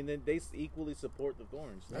Army, and then they equally support the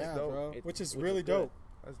Thorns. That's Yeah, dope. bro. It- Which is which really is good. dope.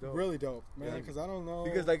 That's dope. Really dope, man. Yeah. Because I don't know.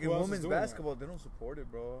 Because like in who else is women's doing that. basketball, they don't support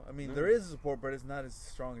it, bro. I mean, No. there is support, but it's not as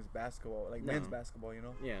strong as basketball, like No. men's basketball. You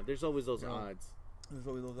know, Yeah, there's always those No. odds. there's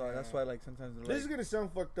always those. That's Yeah. why like sometimes they're This is like, gonna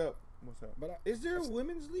sound fucked up. what's up? But Is there a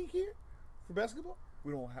women's league here for basketball?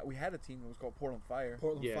 We don't. We had a team. It was called Portland Fire.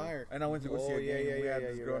 Portland Yeah. Fire. And I went to go see Oh, a yeah, game. yeah, we yeah, had yeah,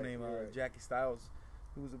 this you're girl right, named you're right. Jackie Styles,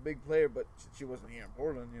 who was a big player, but she wasn't here in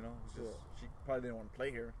Portland. You know, it's just, Yeah. she probably didn't want to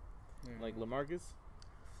play here. Like LaMarcus.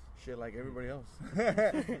 Shit, like everybody else.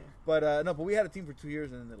 But no, but we had a team for 2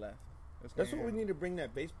 years and then they left. It was That's kinda- what we need to bring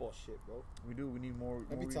that baseball shit, bro. We do. We need more.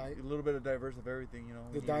 That'd be more tight. A little bit of diverse of everything. You know. We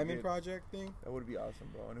The need to Diamond get- Project thing. That would be awesome,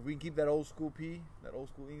 bro. And if we can keep that old school P, that old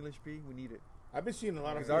school English P, we need it. I've been seeing a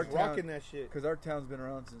lot of Because our girls rocking town- that shit. Because our town's been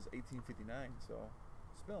around since 1859, so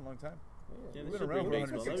it's been a long time. Yeah, We've they been should around bring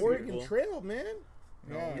for baseball. 160 That It's would be Oregon cool. Trail, man.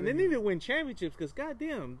 You know, Yeah. And they need to win championships because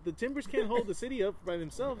goddamn, the Timbers can't hold the city up by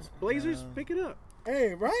themselves. Blazers, Yeah. pick it up.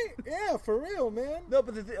 Hey, right? Yeah, for real, man. No,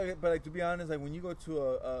 but but like to be honest, like when you go to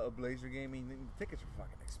a Blazer game, I mean, the tickets are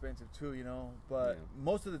fucking expensive too, you know. But Yeah.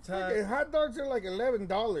 most of the Fucking time, hot dogs are like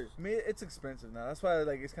 $11. I mean, it's expensive now. That's why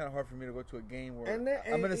like it's kind of hard for me to go to a game where And then-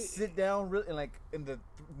 I'm gonna and- sit down really in the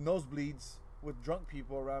nosebleeds with drunk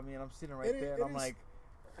people around me, and I'm sitting right It- there, it and I'm is- like,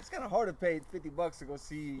 it's kind of hard to pay $50 to go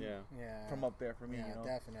see Yeah. from up there for me. Yeah, You know,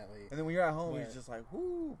 definitely. and then when you're at home, But- it's just like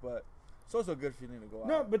whoo. But it's also a good feeling to go out.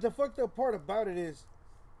 No, but the fucked up part about it is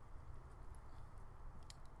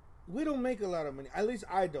we don't make a lot of money. At least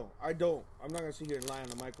I don't. I'm not gonna sit here and lie on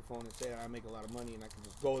the microphone and say I make a lot of money and I can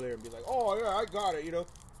just go there and be like, oh yeah, I got it. You know.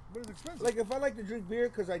 But it's expensive. Like if I like to drink beer,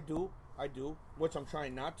 because I do, which I'm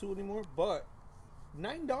trying not to anymore. But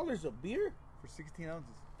 $9 a beer for 16 ounces.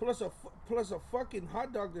 plus a fucking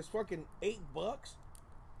hot dog that's fucking $8,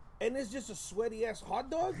 and it's just a sweaty ass hot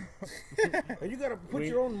dog, and you gotta put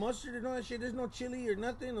your own mustard and all that shit. There's no chili or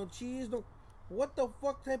nothing, no cheese, no. What the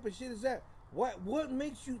fuck type of shit is that? What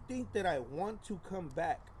makes you think that I want to come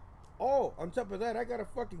back? Oh, on top of that, I got a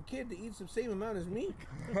fucking kid to eat the same amount as me.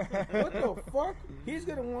 What the fuck? He's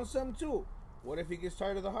gonna want something too. What if he gets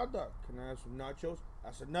tired of the hot dog? Can I have some nachos?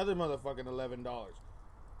 That's another motherfucking $11.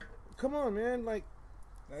 Come on, man. Like,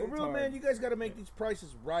 for real, man, you guys gotta make these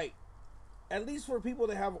prices right. At least for people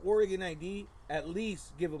that have Oregon ID, at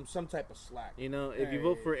least give them some type of slack. You know, if you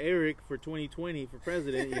vote for Eric for 2020 for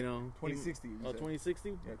president, you know. 2060. 2060?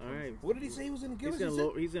 Yeah, All right. What did he say he was going to give He's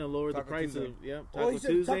us? he's gonna lower the Taco price Tuesday. of Taco Oh, he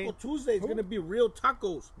said Tuesday. Taco Tuesday is going to be real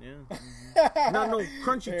tacos. Yeah. Not no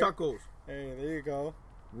crunchy tacos. Hey, there you go.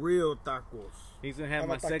 Real tacos. He's gonna have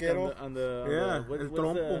Have a Maseca on the Yeah, what, el what's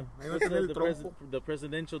trompo. Ahí va a tener el trompo. the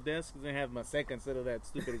presidential desk. He's gonna have Maseca instead of that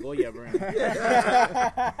stupid Goya brand.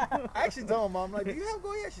 I actually told Mom, like, do you have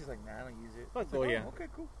Goya? She's like, nah, I don't use it. Fuck I was like, Goya. Oh, okay,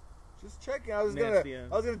 cool. Just checking. I was Nasty,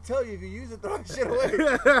 gonna tell you if you use it, throw that shit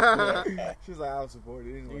away. She's like, I don't support it.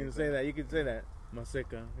 You can say that. You can say that.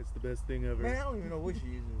 Maseca, it's the best thing ever. Man, I don't even know what she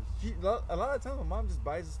uses. A lot of times, my mom just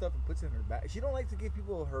buys the stuff and puts it in her bag. She don't like to give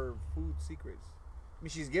people her food secrets. I mean,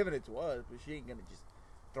 she's giving it to us, but she ain't gonna just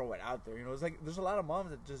throw it out there. You know, it's like there's a lot of moms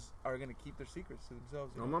that just are gonna keep their secrets to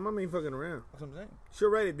themselves. You No, know? my mom ain't fucking around. That's what I'm saying. She'll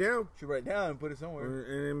write it down She write it down and put it somewhere.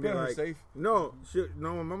 and then Put be it in her like, safe. no, my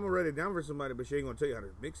mom will write it down for somebody, but she ain't gonna tell you how to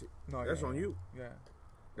mix it. No, That's yeah, on yeah. you. Yeah.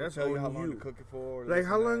 That's Tell you on how long you. to cook it for. Like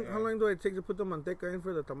how long do it take to put the manteca in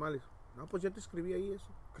for the tamales? No, pues ya te escribí ahí eso.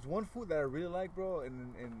 Because one food that I really like, bro,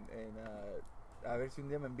 and a ver si un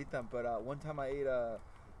día me invitan, but one time I ate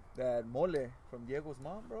that mole from Diego's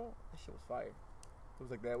mom, bro. That shit was fire. It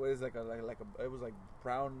was like that. It was it was like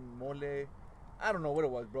brown mole. I don't know what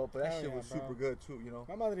it was, bro, but that Hell shit yeah, was bro. super good too. You know.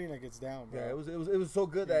 My madrina gets down, bro. Yeah, it was so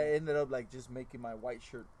good that I ended up like just making my white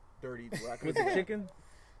shirt dirty. Where I Was couldn't- it chicken?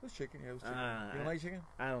 It was chicken. Yeah, it was chicken. Ah, You don't like chicken?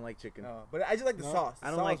 I don't like chicken. No, but I just like the No. sauce. The I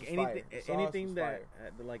don't sauce like was anything fire. The sauce anything was that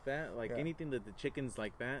fire. like that. Like Yeah. anything that the chicken's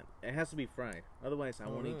like that. It has to be fried. Otherwise, I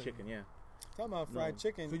won't really? eat chicken. Yeah. Talking about fried No.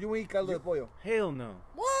 chicken. So you won't eat caldo de pollo? Hell no.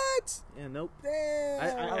 What? Yeah. Nope.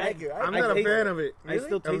 Damn. I like it. I'm I not a taste- fan of it. I still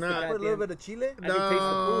Really? taste I'm the not. Put a little goddamn. bit of chile. I can taste the food.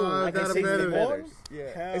 No, I can not a taste fan the of it. feathers.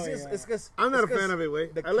 Yeah, Hell it's just yeah. it's because I'm not a fan of it,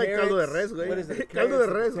 güey. the I like caldo de carrots, res, güey. What is it? Caldo de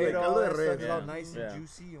Carrots, res, güey. potato, Caldo all de that stuff res. is all Yeah. nice and Yeah.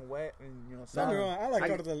 juicy and wet and you know. Don't get sour. me wrong, I like I-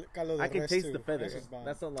 caldo de I can res taste too. the feathers. That's bomb.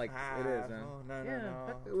 That's not like it is, man. No.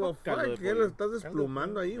 Yeah. Well, Fuck caldo fuck, de ¿qué pollo. lo estás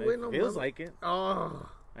desplumando ahí, güey? No It feels mames. like it. Oh.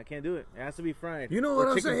 I can't do it. It has to be fried. You know Or what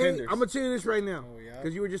else I chicken hate? tenders. I'm gonna tell you this right now, Oh, yeah?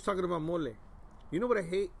 because you were just talking about mole. You know what I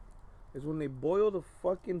hate is when they boil the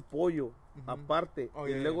fucking pollo aparte, Oh, y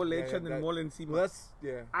yeah, luego le yeah, echan that- el mole encima. Well, that's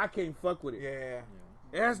yeah. I can't fuck with it. Yeah.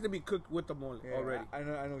 It has to be cooked with the mole Yeah, already. I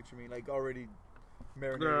know what you mean. Like already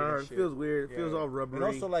marinated. Nah, and it shit. feels weird. It Yeah. feels all rubbery. And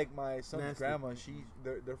also, like my son's Nasty. grandma,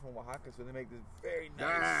 they're from Oaxaca, so they make this very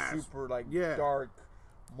nice, Yes. super like Yeah. dark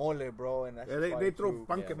mole, bro. And that's Yeah, they throw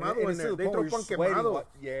pan Yeah. quemado and in it's to there. the They point throw where pan you're sweating quemado. what-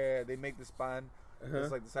 Yeah, they make this pan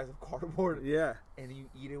that's like the size of cardboard, Yeah. and you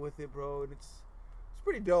eat it with it, bro. And it's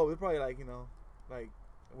pretty dope. They're probably like like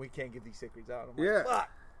we can't get these secrets out. I'm like, Yeah. fuck.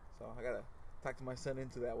 So I gotta talk to my son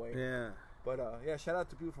into that way. Yeah. But yeah, shout out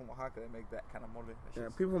to people from Oaxaca that make that kind of mole. That Yeah.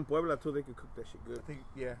 shit's- People from Puebla too, they can cook that shit I good. think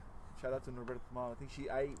shout out to Norberto's mom. I think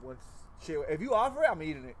I ate once. Shit, if you offer it, I'm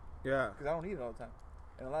eating it Yeah. because I don't eat it all the time.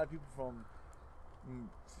 And a lot of people from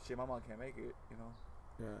shit, my mom can't make it. You know,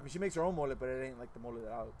 Yeah. I mean, she makes her own mole, but it ain't like the mole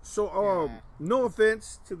that I. So, Yeah. no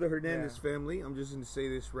offense to the Hernandez Yeah. family. I'm just gonna say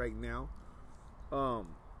this right now.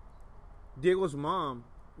 Diego's mom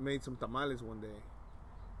made some tamales one day,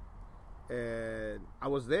 and I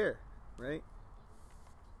was there, right?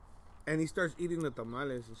 And he starts eating the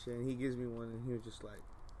tamales and shit, and he gives me one, and he was just like,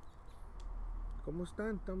 "¿Cómo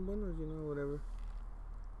están? Tan buenos?" You know, whatever.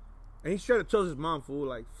 And he straight up tells his mom, fool,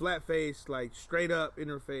 like flat face, like straight up in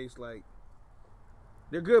her face, like,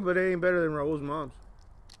 they're good, but they ain't better than Raul's mom's.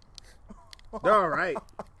 They're all right.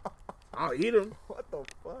 I'll eat them. What the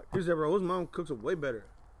fuck? He said, Raul's mom cooks them way better.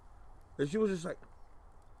 And she was just like,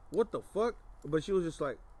 what the fuck? But she was just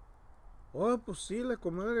like, Oh, pues sí, la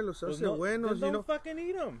comadre los hace Then buenos, you don't know. fucking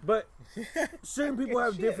eat them. But certain people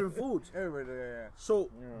have Shit. different foods. Everybody, yeah. So,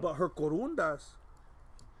 Yeah. but her corundas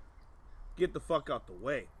get the fuck out the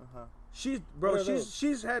way. Uh-huh. What are those?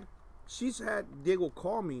 She's had Diego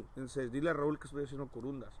call me and says, dile a Raúl que estoy haciendo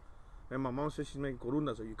corundas. And my mom says she's making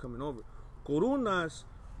corundas. Are you coming over? Corundas,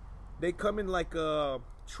 they come in like a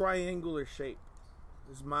triangular shape.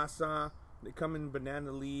 There's masa. They come in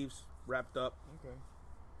banana leaves wrapped up. Okay.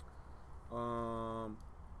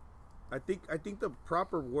 I think the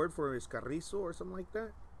proper word for it is carrizo or something like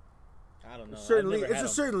that. I don't know. Certain I've leaf. never It's had a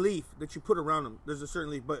 'em. certain leaf that you put around them. There's a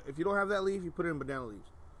certain leaf, but if you don't have that leaf, you put it in banana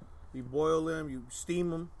leaves. You boil them, you steam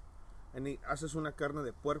them, and then haces una carne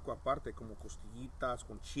de puerco aparte, como costillitas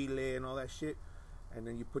con chile and all that shit. And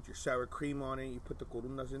then you put your sour cream on it. You put the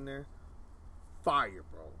corundas in there. Fire,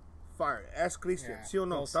 bro. Fire. Ask Christian. ¿Sí o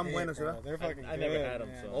no? those Están hit, buenas, bro. ¿verdad? They're fucking I good. never had 'em,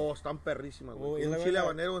 man. so. Oh, están perrísimas, Oh, güey. y Con luego chile la-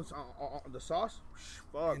 habanero the sauce.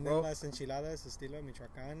 Fuck, And bro. then las enchiladas estilo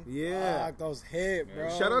Michoacán. Yeah. Fuck, those hit, bro.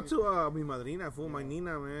 Shout out to mi madrina, fool, my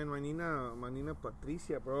Nina, man. My Nina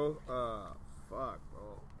Patricia, bro. Fuck,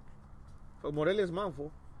 bro. Fuck, Morelia's mom,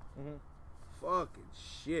 fool. Mhm. Fucking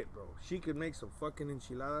shit, bro. She could make some fucking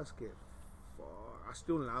enchiladas que... Fuck.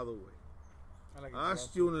 Hasta un lado, güey. I like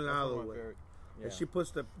Hasta it. un That's lado, one of my güey. favorite. Yeah. And she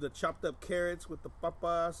puts the chopped up carrots with the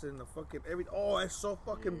papas and the fucking everything. Oh, it's so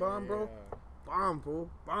fucking bomb, bro. Yeah. Bomb, bro.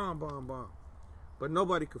 Bomb. But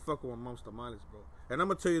nobody could fuck with my mom's tamales, bro. And I'm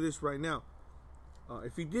going to tell you this right now.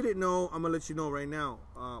 If you didn't know, I'm going to let you know right now.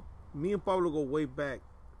 Me and Pablo go way back,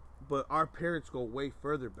 but our parents go way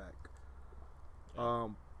further back.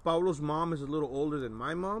 Pablo's mom is a little older than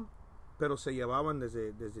my mom, pero se llevaban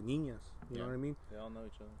desde niñas. You know what I mean? They all know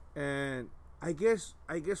each other. And I guess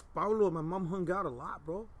Pablo and my mom hung out a lot,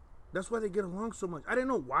 bro. That's why they get along so much. I didn't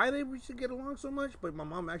know why they should get along so much, but my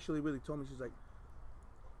mom actually really told me. She's like,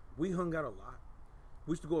 we hung out a lot.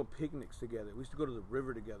 We used to go on picnics together. We used to go to the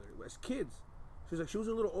river together as kids. She's like, she was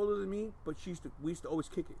a little older than me, but we used to always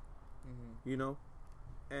kick it, you know.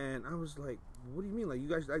 And I was like, what do you mean? Like, you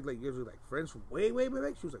guys act like you guys were like friends from way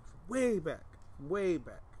back? She was like, way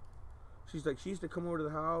back. She's like, she used to come over to the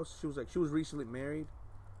house. She was like, she was recently married,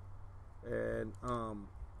 and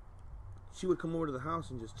she would come over to the house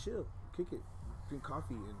and just chill, kick it, drink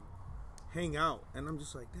coffee, and hang out. And I'm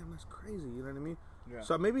just like, damn, that's crazy. You know what I mean? Yeah.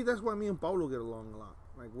 So maybe that's why me and Paulo get along a lot.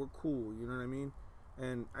 Like, we're cool. You know what I mean?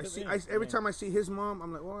 And every time I see his mom,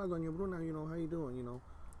 I'm like, oh, Doña Bruna, you know, how you doing? You know,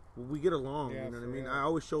 we get along. Yeah, you know what I for mean? real. I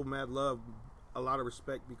always show mad love, a lot of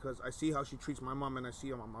respect, because I see how she treats my mom and I see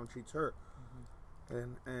how my mom treats her.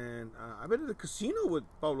 And I've been to the casino with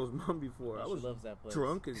Paulo's mom before. Oh, I she was loves that place.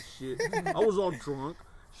 drunk and shit. I was all drunk.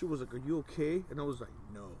 She was like, "Are you okay?" And I was like,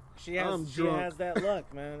 "No, She I'm has drunk." that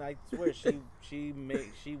luck, man. I swear she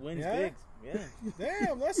wins Yeah? big. Yeah.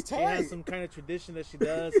 Damn, that's She tight. has some kind of tradition that she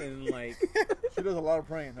does, and like, She does a lot of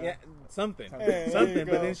praying, huh? yeah, something. Hey, there you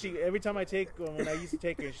But go. then every time when I used to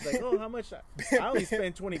take her, she's like, oh, how much? I only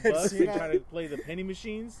spent $20 and trying to play the penny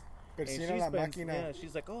machines. And she Persina la spends, máquina. yeah,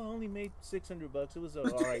 she's like, oh, I only made $600. It was all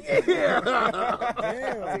right. Damn.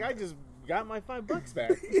 I was like, I just got my $5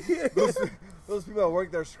 back. Those people that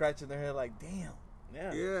work there scratching their head like, damn.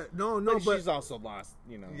 Yeah. Yeah, no, But she's also lost,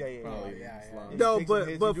 you know. Yeah. probably Oh, yeah, just yeah. lost. No, Take some but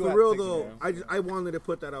hits. but You do for have real to take though, some I wanted to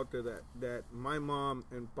put that out there that my mom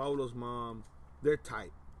and Paulo's mom, they're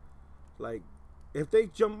tight. Like, if they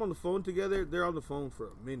jump on the phone together, they're on the phone for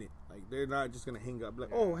a minute. Like, they're not just gonna hang up.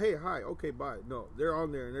 Like, oh hey, hi, okay, bye. No, they're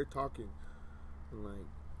on there and they're talking. And like,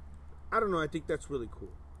 I don't know. I think that's really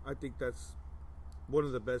cool. I think that's one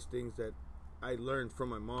of the best things that I learned from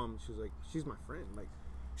my mom. She's like, she's my friend. Like,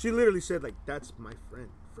 she literally said, like, that's my friend.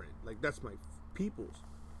 Like, that's my people's.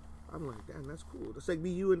 I'm like, damn, that's cool. It's like me,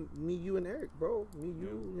 you, and Eric, bro. Me,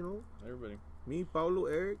 you, you know, Everybody. me, Paulo,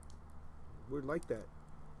 Eric. We're like that.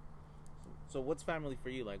 So what's family for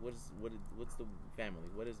you? Like, what's the family?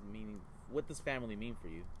 What does family mean for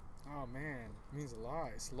you? Oh man, it means a lot.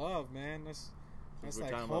 It's love, man. That's We're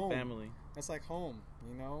like talking home. about family. That's like home,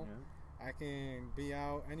 you know. Yeah. I can be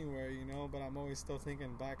out anywhere, you know, but I'm always still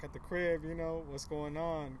thinking back at the crib, you know, what's going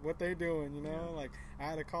on, what they doing, you know. Yeah. Like, I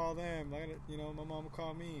had to call them, you know, my mom would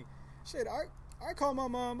call me. Shit, I call my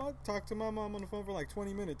mom. I talk to my mom on the phone for like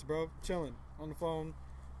 20 minutes, bro, chilling on the phone,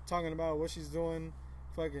 talking about what she's doing,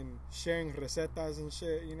 fucking sharing recetas and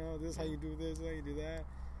shit, you know. This is how you do this, how you do that.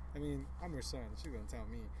 I mean, I'm her son. She's gonna tell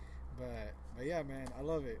me. But yeah, man, I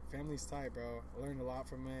love it. Family's tight, bro. I learned a lot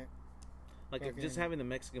from it. Like Fucking- just having the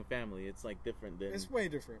Mexican family, it's like different than. It's way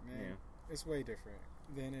different, man. Yeah. It's way different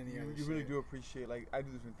than any other You really shit. do appreciate, like, I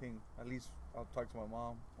do the same thing. At least I'll talk to my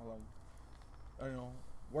mom while I'm, I don't know,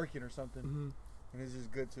 working or something. Mm-hmm. And it's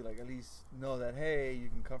just good to like at least know that hey, you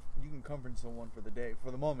can comfort someone for the day,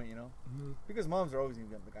 for the moment, you know. Mm-hmm. Because moms are always gonna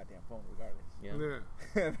be on the goddamn phone regardless.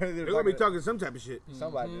 Yeah. They're gonna be talking some type of shit.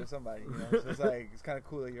 Somebody or somebody, you know. So it's like it's kind of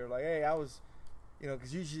cool that you're like, hey, I was, you know,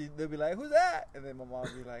 because usually they'll be like, who's that? And then my mom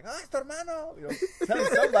will be like, oh, it's tu hermano. You know,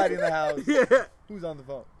 telling somebody in the house who's on the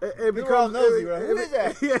phone. It We're all becomes nosy. We're like, who is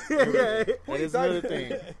that? That is another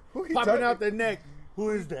thing. Who you Popping talking- out their neck. Who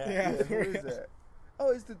is that? Yeah, who is that? Oh,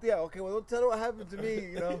 it's the tia. Okay, well, don't tell her what happened to me,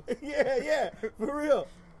 you know. yeah, for real.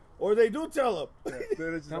 Or they do tell them.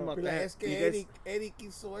 They're just Talking about Be like, that. es que You guys- Eddie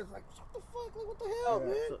quiso. It's like, what the fuck? Like, what the hell,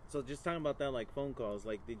 Yeah. man? So just talking about that, like phone calls.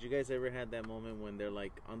 Like, did you guys ever had that moment when they're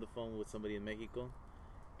like on the phone with somebody in Mexico,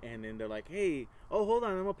 and then they're like, "Hey, oh, hold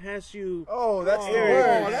on, I'm gonna pass you." Oh, that's the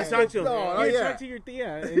Here, word. that's talk to him. no, Here, yeah. talk to your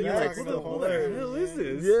tia, and you're like, talking "What to the the hell is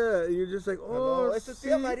this?" Yeah, you're just like, Oh, oh, it's the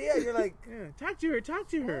tia Maria. You're like, Yeah, talk to her. Talk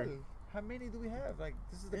to her. "Oh, how many do we have? Like,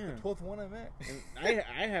 this is like Yeah. the 12th one I met. And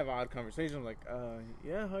I have odd conversations. I'm like,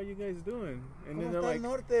 yeah, how you guys doing? And then ¿Cómo they're está like, el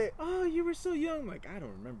norte? oh, you were so young. I'm like, I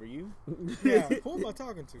don't remember you. Yeah, who am I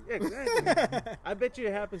talking to? Yeah, exactly. I bet you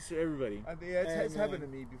it happens to everybody. I think it's Hey, happened to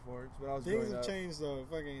man. me before. It's when I was Things growing have up. changed though.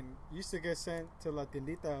 Fucking used to get sent to la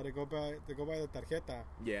tiendita to go buy the tarjeta.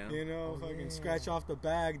 Yeah. You know, Oh, fucking yeah. scratch off the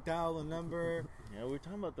bag, dial a number, Yeah, we were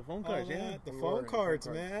talking about the phone all cards. that. Yeah. The We phone were, cards,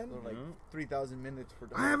 phone man. They're like Yeah. 3,000 minutes for.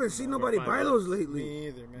 I haven't seen nobody $5. buy those lately. Me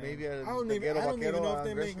either, man. Maybe I don't even know Vaquero if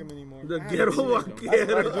they on make Gresham? them anymore. The I haven't ghetto seen them.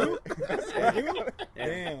 vaquero. They do? Yeah.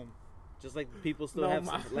 Damn. Just like people still No, have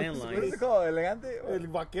man. What is landlines. it called? Elegante? El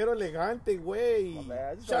vaquero elegante, My güey.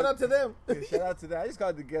 bad. I just Shout thought- out to them. Shout out to that. I just call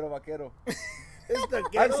it the ghetto vaquero. It's the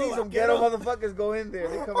I've ghetto seen some vaquero. ghetto motherfuckers go in there.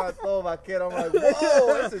 They come out todo vaquero. I'm like,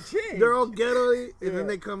 whoa, that's a change. They're all ghetto, and Yeah. then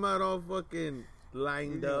they come out all fucking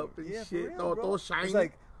lined up and Yeah, for shit. real, All bro. shiny. It's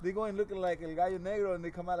like they go in looking like El Gallo Negro and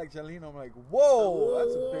they come out like Chalino. I'm like, whoa,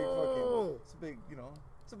 that's a big fucking, it's a big, you know,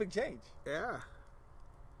 it's a big change. yeah.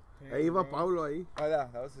 Yeah, Ahí va bro. Pablo ahí. Oh yeah,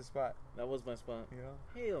 that was his spot. That was my spot. You know.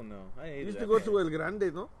 Hell no. I hated Used that to go place. to El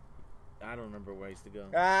Grande, no? I don't remember where I used to go.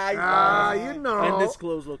 Ah, you know.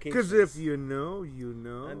 Undisclosed locations. Because if you know, you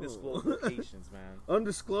know. Undisclosed locations, man.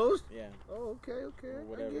 Undisclosed? Yeah. Oh, okay, okay. Or I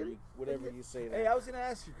whatever get you, it. whatever you say that. Hey, I was gonna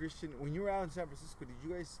ask you, Christian, when you were out in San Francisco, did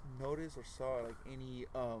you guys notice or saw like any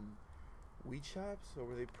weed shops, or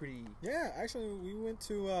were they pretty? Yeah, actually, we went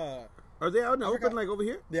to. Are they out in the I open, forgot- like over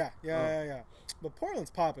here? Yeah. But Portland's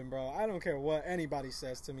popping, bro. I don't care what anybody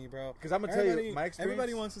says to me, bro. Because I'm gonna tell you, Everybody- my experience.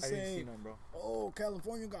 everybody wants to I didn't say- see none, bro. Oh,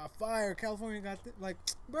 California got fire. California got like,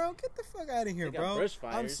 bro, get the fuck out of here, They got bro. brush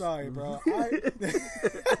I'm fires. sorry, bro. Yeah,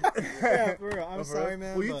 for real. I'm Oh, for sorry, real?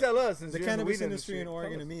 man. Well, you but tell us. Since the you're in cannabis weed industry in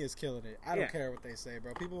Oregon tell to us. me is killing it. I don't Yeah. care what they say,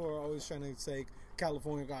 bro. People are always trying to say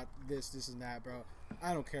California got this, and that, bro.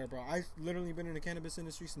 I don't care, bro. I've literally been in the cannabis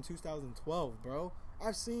industry since 2012, bro.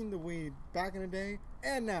 I've seen the weed back in the day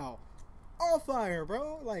and now. All fire,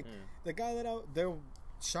 bro. Like, the guy the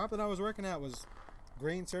shop that I was working at was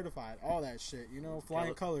green certified, all that shit, you know,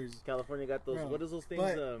 flying colors. California got those. Bro, What is those things?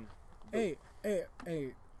 but- Hey,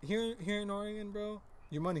 here in Oregon, bro,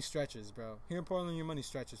 your money stretches, bro. Here in Portland, your money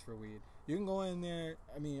stretches for weed. You can go in there.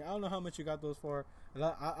 I mean, I don't know how much you got those for.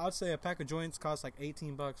 I'd say a pack of joints costs like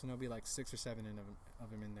 $18, and there'll be like 6 or 7 of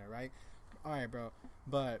them in there, right? All right, bro.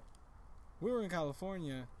 But we were in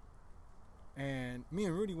California, and me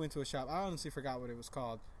and Rudy went to a shop. I honestly forgot what it was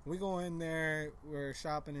called. We go in there, we're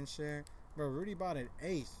shopping and shit. Bro, Rudy bought an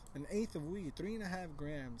eighth of weed, 3.5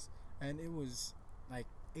 grams, and it was like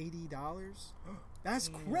 $80. That's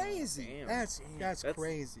crazy. Damn. That's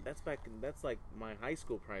crazy. That's that's like my high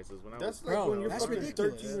school prices when I That's was. like Bro, when you're that's fucking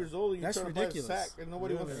ridiculous. 13 years old and you're That's trying to buy a ridiculous. sack and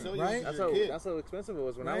nobody wants to sell you Right? as That's your how kid. that's how expensive it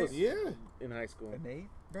was when I Right? was Yeah. in high school. An eight?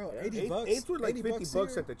 Bro, Yeah. 80 bucks. Eights were like 80 $50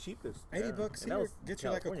 here. at the cheapest. 80 Yeah. bucks And that here was get you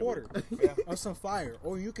like a California quarter Yeah. of some fire.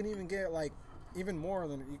 Or you can even get like even more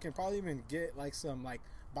than you can probably even get like some like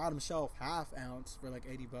bottom shelf half ounce for like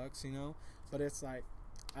 $80, you know? But it's like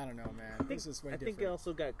I don't know, man. This is way I different. think it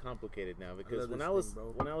also got complicated now because love when this I was thing,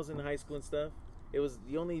 bro. when I was in high school and stuff, it was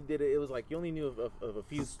you only did it. It was like you only knew of a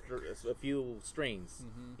few strains.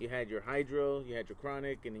 Mm-hmm. You had your hydro, you had your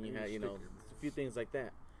chronic, and then you had a few things like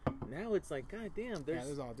that. Now it's like, god damn, Yeah, there's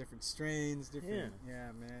there's all different strains, different.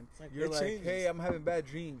 Yeah, man. it's like You're It like, changes. hey, I'm having bad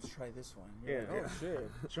dreams. Try this one. You're Yeah. like, oh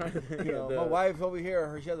shit. trying to You know, my wife over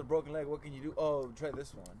here, she has a broken leg. What can you do? Oh, try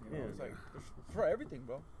this one. You know, Yeah. it's like for everything,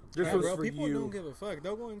 bro. This Yeah, was bro, for people you. don't give a fuck.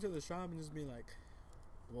 They'll go into the shop and just be like,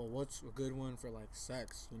 well, what's a good one for like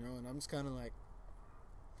sex, you know? And I'm just kind of like,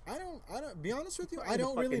 I don't. Be honest with you, I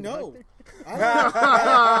don't really fucking know. doctor?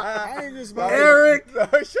 I ain't just about Eric! No,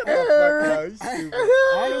 shut up. You stupid.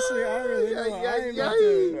 Honestly, I don't really know. I ain't about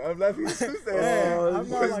to. I'm laughing at you. Hey, Oh, I'm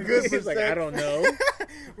not it's like good this. for He's like, I sex. don't know.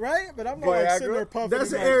 Right? But I'm not like sitting Viagra? there puffing.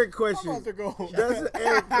 That's and an like, Eric I'm question. about to go. That's an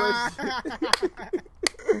Eric question.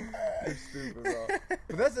 You're stupid, bro.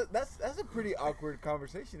 But that's a pretty awkward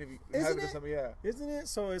conversation if you Isn't have it with it? somebody. Yeah. Isn't it?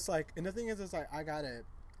 So it's like, and the thing is, it's like I gotta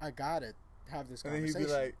have this And then conversation. he'd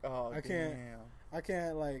be like, "Oh, I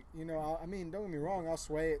can't like, you know. I mean, don't get me wrong. I'll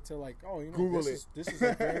sway it to like, oh, you know, Google this it. is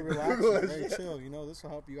like very relaxing, Google it. very chill. You know, this will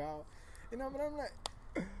help you out. You know, but I'm like,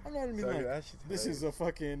 I'm not even Sorry, like, that shit's this hilarious. is a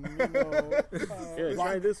fucking, you know, Here,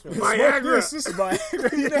 try this one. Viagra. This is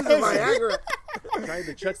Viagra. You know This is Viagra. Try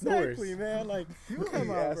the Chuck Norris. Exactly, man. Like, You come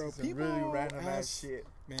be on, asking bro. some People really random ass ask, shit.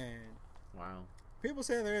 man. Wow. People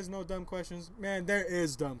say there is no dumb questions. Man, there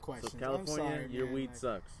is dumb So questions. California, I'm sorry, your man. weed Like,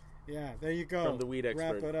 sucks. Yeah, there you go. From the weed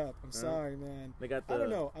Wrap expert. it up. I'm sorry, man. They got the. I don't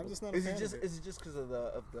know. I'm just not a Is fan it just of it. is it just because of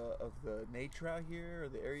the nature out here or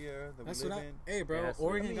the area that That's we what live in? Hey, bro, Yeah, so-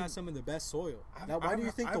 Oregon I mean, got some of the best soil. I've- Now, why do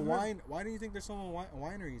you think I've heard- Why do you think there's so many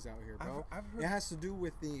wineries out here, bro? I've heard It has to do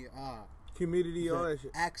with the Humidity, all that shit.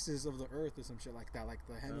 axis of the Earth or some shit like that, like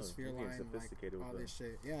the hemisphere you're getting line, sophisticated like all with this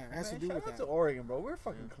shit. Yeah, it has Man, to do shout with out that. to Oregon, bro. We're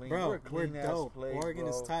fucking clean. Bro, we're a clean ass dope. place, Oregon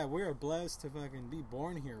bro. is tight. We're blessed to fucking be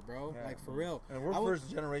born here, bro. Yeah, like for real. And we're I went- first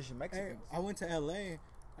generation Hey, Mexicans. I went to LA.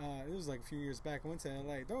 It was like a few years back. I went to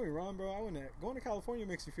LA. Don't get me wrong, bro. Going to California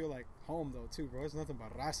makes you feel like home though too, bro. There's nothing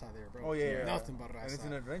but raza there, bro. Oh yeah, Nothing but raza. And it's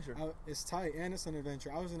an adventure. It's tight and it's an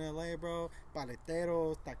adventure. I was in LA, bro.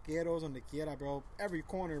 Paleteros, taqueros, donde quiera, bro. Every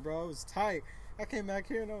corner, bro. It was tight. I came back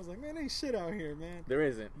here and I was like, man, ain't shit out here, man. There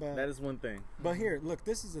isn't. But- That is one thing. But here, look,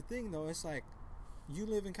 this is the thing though. It's like you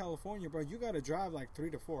live in California, bro. You got to drive like 3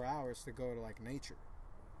 to 4 hours to go to like nature.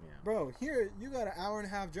 Yeah. Bro, here you got an hour and a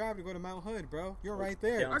half drive to go to Mount Hood, bro. You're right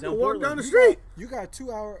there. Yeah. I Downtown can walk Portland. down the street. You got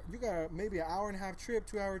 2 hour. You got maybe an hour and a half trip,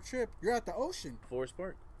 2 hour trip. You're at the ocean, Forest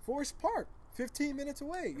Park. Forest Park, 15 minutes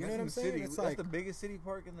away. You know That's what in I'm the saying? city. It's That's like the biggest city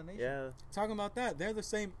park in the nation. Yeah. talking about that. They're the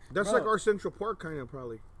same. That's bro, like our Central Park, kind of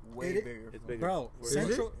probably. Way It- bigger. It's bigger. Bro, Forest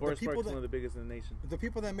Central- Park. the Forest people Park's that- one of the biggest in the nation. the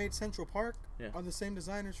people that made Central Park Yeah. are the same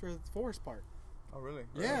designers for Forest Park. Oh really?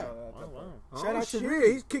 Yeah. Oh, wow. Shout Oh, out to shit,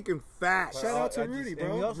 Rudy. He's kicking fast. Shout out to Rudy, bro.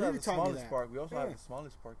 And we also Rudy have the taught me smallest that. park. We also Yeah. have the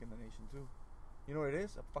smallest park in the nation too. You know what it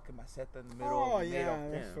is? A fucking maceta in the middle. Oh of the yeah,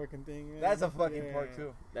 middle. that Yeah. fucking thing. Man. That's a fucking Yeah. park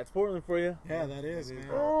too. That's Portland for you. Yeah, that is, It is, man.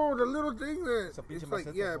 bro. Oh, the little thing that It's a pinche it's like,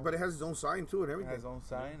 maceta, yeah, fool. but it has its own sign too and It everything. has its own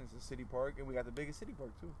sign. It's a city park, and we got the biggest city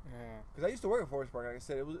park too. Yeah. Because I used to work at Forest Park. Like I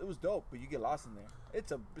said, it was dope, but you get lost in there.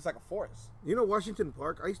 It's like a forest. You know Washington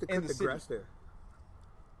Park? I used to In cut the the city. grass there.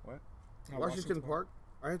 What? Oh, Washington Park.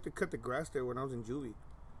 I had to cut the grass there when I was in juvie.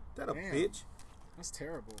 That a Damn. bitch. That's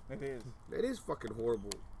terrible. It is. That is fucking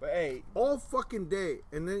horrible. But hey, All fucking day,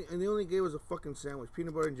 and they only gave us a fucking sandwich,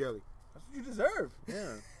 peanut butter and jelly. that's what you deserve.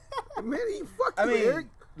 Yeah. Man, you fucking I mean, Eric.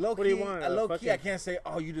 low What key, do you want, low fucking- key, I can't say,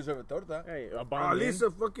 oh, you deserve a torta. Hey, a At bomb. least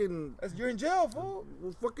a fucking, You're in jail, fool.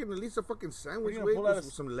 at least a fucking sandwich gonna with pull out a-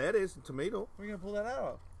 some lettuce and tomato. Where you gonna pull that out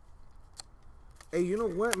of? Hey, you know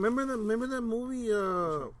what? Remember that movie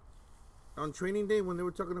on Training Day when they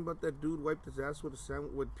were talking about that dude wiped his ass with a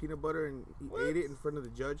sandwich with peanut butter and he What? ate it in front of the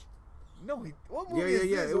judge? No, what Yeah, movie yeah, is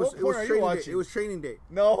yeah. this? It was What porn are you Training Day. watching? It was Training Day.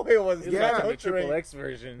 No, it was. It's Yeah. like the no Triple train. X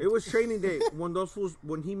version. It was Training Day when those fools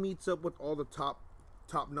when he meets up with all the top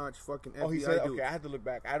notch fucking FBI Oh, he said. dudes. Okay, I had to look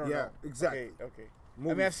back. I don't Yeah, know. exactly. Okay. I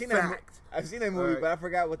Movie mean, I've seen fact. I've seen that movie, Alright. but I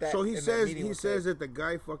forgot what that. So in that meeting he was says said. that the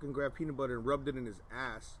guy fucking grabbed peanut butter and rubbed it in his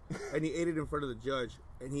ass, and he ate it in front of the judge,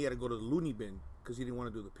 and he had to go to the loony bin because he didn't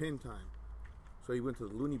want to do the pin time. So he went to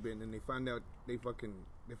the loony bin, and they found out he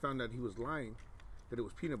was lying, that it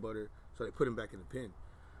was peanut butter. So they put him back in the pin.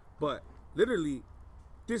 But literally,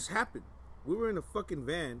 this happened. We were in a fucking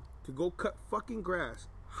van to go cut fucking grass,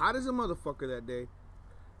 hot as a motherfucker that day,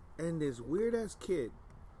 and this weird ass kid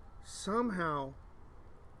somehow.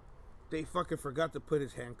 They fucking forgot to put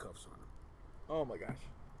his handcuffs on him. Oh my gosh.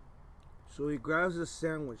 So he grabs a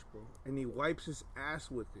sandwich, bro, and he wipes his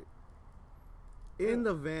ass with it. In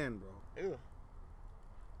the van, bro. Ew.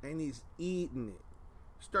 And he's eating it.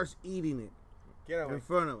 Starts eating it Get away. in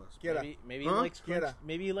front of us. Get out. Maybe Huh? he likes Get crunch,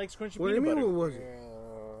 maybe he likes crunchy What do you peanut mean, butter. what was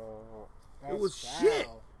it? It was shit.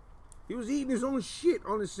 He was eating his own shit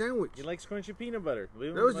on his sandwich. He likes crunchy peanut butter.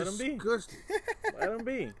 Let That was him be. disgusting. Let him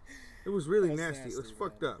be. It was really That's nasty. It was man.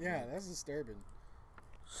 fucked up. Yeah, that's disturbing.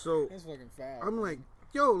 So That's fucking foul. I'm like,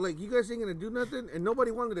 yo, like, you guys ain't gonna do nothing? And nobody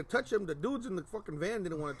wanted to touch him. The dudes in the fucking van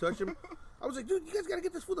didn't want to touch him. I was like, dude, you guys gotta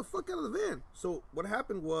get this fool the fuck out of the van. So what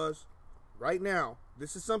happened was, right now,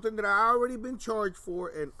 this is something that I already been charged for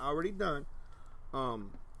and already done.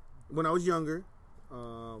 When I was younger,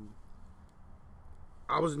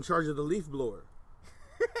 I was in charge of the leaf blower.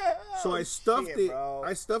 So I stuffed shit, it. bro.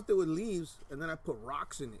 I stuffed it with leaves, and then I put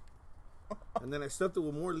rocks in it. And then I stuffed it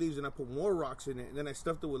with more leaves, and I put more rocks in it. And then I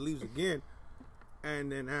stuffed it with leaves again.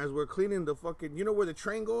 And then as we're cleaning the fucking, you know where the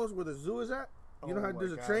train goes, where the zoo is at? You know how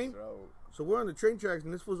there's a train? Bro. So we're on the train tracks,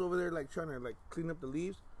 and this fool's over there like trying to like clean up the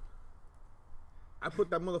leaves. I put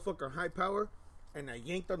that motherfucker on high power, and I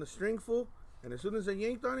yanked on the string, fool. And as soon as I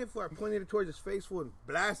yanked on it, fool, I pointed it towards his face, fool, and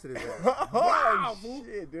blasted his ass. Wow, fool.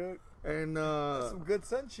 Shit, dude. And That's some good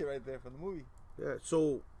sun shit right there from the movie. yeah,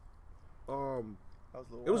 so That was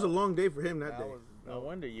a little it was a wild. long day for him that day. No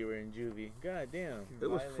wonder you were in juvie. God damn. It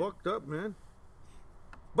was violent. fucked up, man.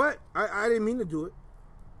 But I didn't mean to do it.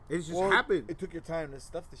 It just happened. It took your time to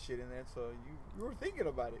stuff the shit in there, so you were thinking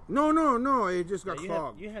about it. No. It just got Yeah,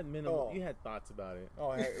 clogged. you had minimal. Oh. You had thoughts about it.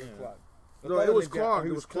 Oh, it was clogged. No, it was clogged. He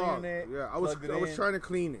It was was clogged. cleaning it. Yeah, I was trying to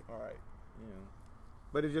clean it, All right. Yeah.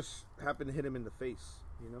 but it just happened to hit him in the face.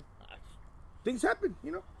 You know, things happen.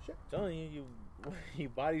 You know, shit. Telling you, you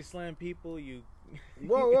body slam people. You.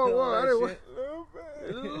 Whoa, you whoa, know, whoa! that I shit.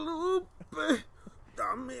 didn't.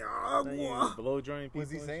 Dame Then you agua. blow drying people. Was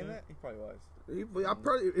he and saying shit. that? He probably was. I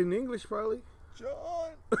probably in English, probably.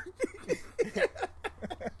 John.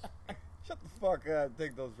 Shut the fuck up.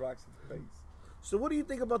 Take those rocks in the face. So, what do you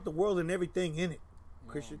think about the world and everything in it,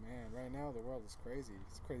 Christian? Oh, man, right now the world is crazy.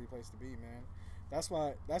 It's a crazy place to be, man. That's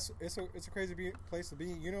why it's a crazy place to be.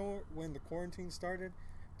 You know, when the quarantine started,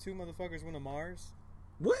 2 motherfuckers went to Mars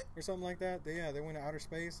What? or something like that. They went to outer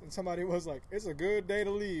space, and somebody was like, "It's a good day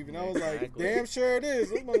to leave," and I was like, Exactly. "Damn sure it is."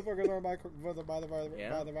 Those motherfuckers aren't by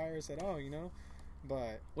Yeah. the virus at all, you know.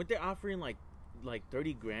 But Weren't they offering like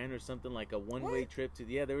 30 grand or something, like a one-way What? trip to?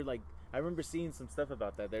 Yeah, they were like. I remember seeing some stuff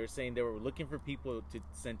about that. They were saying they were looking for people to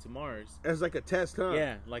send to Mars. As like a test, huh?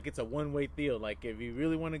 Yeah, like it's a one-way deal. Like if you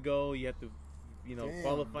really want to go, you have to, damn,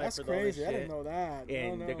 qualify that's for all this crazy. shit. I didn't know that.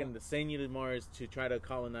 And no. they're gonna send you to Mars to try to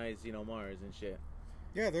colonize, Mars and shit.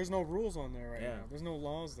 Yeah, there's no rules on there right Yeah. now. There's no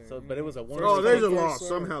laws there. So, you but it know? was a First one. Oh, come, there's a first law. serve.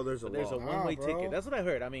 Somehow there's a But there's a law. one-way bro. ticket. That's what I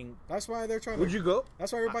heard. I mean, That's why they're trying Would to. you go?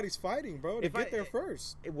 That's why everybody's fighting, bro, to If get I- there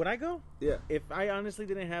first. would I go? Yeah. If I honestly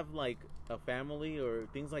didn't have like a family or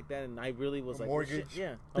things like that, and I really was A like, well, mortgage? shit,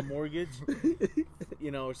 yeah, a mortgage,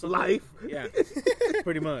 or something. Life. Yeah,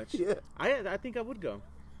 pretty much. Yeah. I think I would go.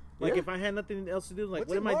 Like Yeah. if I had nothing else to do, like What's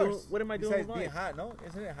what in am I doing? Mars? What am I doing Besides with being life? hot, no?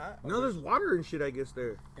 Isn't it hot? No, there's water and shit, I guess,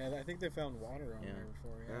 there. Yeah, I think they found water on Yeah. there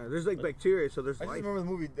before. Yeah, Yeah. there's like bacteria, so there's I just life. remember the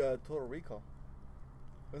movie Total Recall.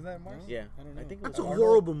 Wasn't that in Mars? Yeah, I don't know. think it That's was a Arnold-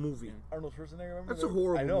 horrible movie. Yeah. Arnold Schwarzenegger, remember? That's a They-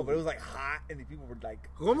 horrible I know, but it movie. was like hot, and the people were like,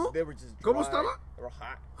 ¿Cómo? they were just ¿Cómo dry. estaba? They were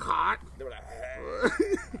hot. Hot. They were like,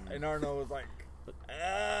 and Arnold was like,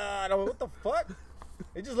 and I went, what the fuck?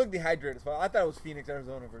 It just looked dehydrated as fuck. I thought it was Phoenix,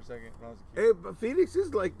 Arizona for a second when I was a kid. Hey, but Phoenix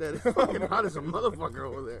is like that. It's fucking hot as a motherfucker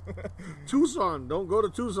over there. Tucson. Don't go to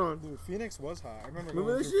Tucson. Dude, Phoenix was hot. I remember Remember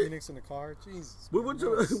going that through shit? Phoenix in the car. Jesus. We man, went that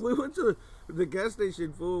to was- we went to the gas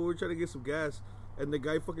station, fool. We were trying to get some gas, and the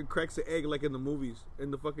guy fucking cracks the egg like in the movies,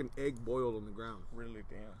 and the fucking egg boiled on the ground. Really,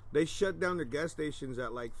 damn. They shut down their gas stations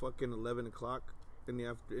at like fucking 11 o'clock in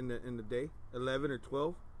the day, 11 or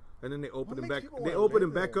 12, and then they open them makes back. people They wanna open live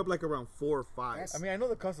them back there? up like around 4 or 5. That's- I mean, I know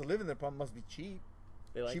the cost of living there probably must be cheap.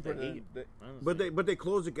 They like Cheaper the than heat. the- But they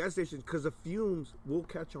close the gas stations because the fumes will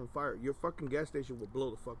catch on fire. Your fucking gas station will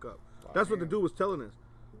blow the fuck up. That's what the dude was telling us.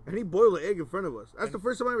 And he boiled the egg in front of us. That's the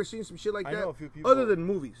first time I ever seen some shit like I that. know a few people- other than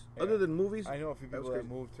movies. Yeah. Other than movies. I know a few That was people that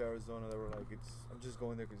crazy. moved to Arizona that were like, I'm just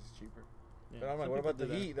going there because it's cheaper. Yeah, But I'm like, some what people about the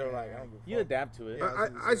do that. heat? They're like, I don't give a You fuck. adapt to it. Yeah.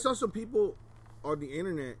 I saw some people on the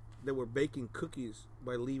internet that were baking cookies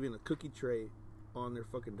by leaving a cookie tray on their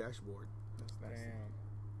fucking dashboard. That's nasty.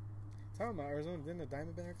 Damn. Talking about Arizona, didn't the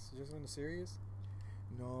Diamondbacks just win the series?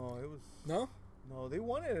 No, it was. No? No, they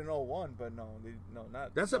won it in 01, but no,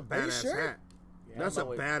 not. That's a Are you badass sure? hat. Yeah, That's I a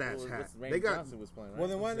don't know badass what- hat. what's Randy They got- Johnson was playing, right? Well,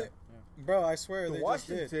 then why they... Yeah. Bro, I swear The they just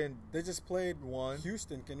did. Washington They just played won.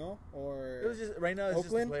 Houston, you know? Or... It was just right now. It's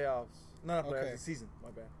Oakland? just the playoffs. No, not playoffs. Okay. The season. My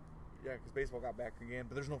bad. Yeah, because baseball got back again,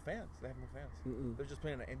 but there's no fans. They have no fans. Mm-mm. They're just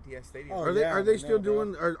playing an empty ass stadium. Oh, Are they yeah, are they I still know, bro.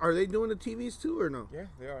 doing are they doing the TVs too or no? Yeah,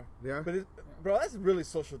 they are. They are? But bro, that's really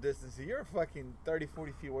social distancing. You're fucking 30,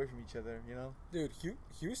 40 feet away from each other. You know. Dude,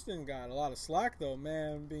 Houston got a lot of slack, though,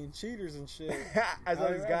 man, being cheaters and shit. I saw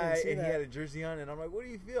I this didn't guy see and he that. had a jersey on, and I'm like, "What do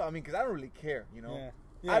you feel?" I mean, because I don't really care. You know.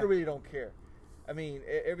 Yeah. I really don't care. I mean,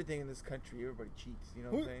 everything in this country, everybody cheats. You know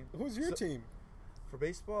what I'm saying? Who's your So- team? For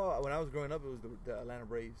baseball, when I was growing up, it was the Atlanta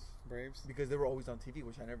Braves. Braves? Because they were always on TV,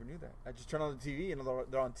 which I never knew that. I just turned on the TV and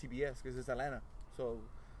they're on TBS because it's Atlanta. So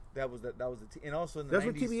that was the and also in the That's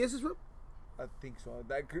 90s, what TBS is from? I think so.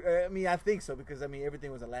 I think so because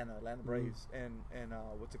everything was Atlanta Braves, and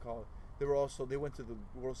what's it called? They went to the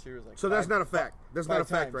World Series like. So that's not a fact. That's not a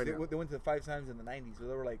fact times. right they, now. They went to the 5 times in the 90s. So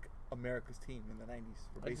they were like America's team in the 90s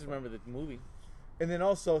for I just baseball. remember the movie. And then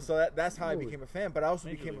also, so that's how I Really? became a fan. But I also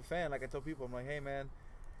Major became a League. fan. Like I tell people, I'm like, hey man,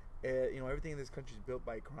 everything in this country is built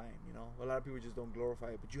by crime. You know, a lot of people just don't glorify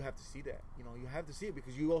it, but you have to see that. You know, you have to see it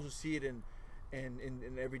because you also see it in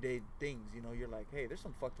everyday things. You know, you're like, hey, there's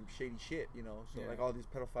some fucked up shady shit. You know, so like all these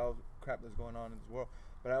pedophile crap that's going on in this world.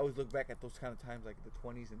 But I always look back at those kind of times, like the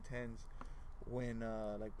 20s and 10s, when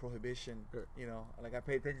like prohibition. You know, like I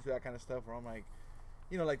pay attention to that kind of stuff. Where I'm like,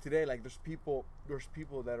 you know, like today, like there's people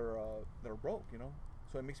that are broke. You know,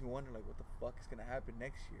 so it makes me wonder, like, what the fuck is gonna happen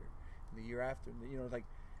next year, and the year after. You know, like,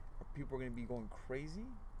 are people going to be going crazy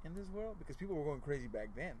in this world? Because people were going crazy back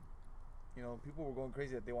then. You know, people were going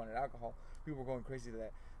crazy that they wanted alcohol. People were going crazy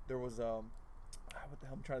that there was what the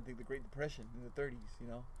hell? I'm trying to think. The Great Depression in the 30s. You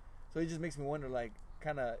know, so it just makes me wonder, like,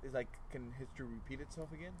 kind of is like, can history repeat itself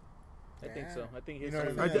again? I think so. I think You know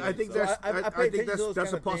history. what I mean? I think So that's I think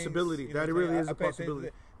that's a possibility. You know That it what I'm really saying? is a possibility.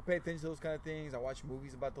 I pay attention to those kind of things. I watch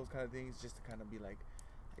movies about those kind of things just to kind of be like,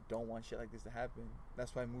 I don't want shit like this to happen.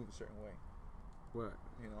 That's why I move a certain way. What?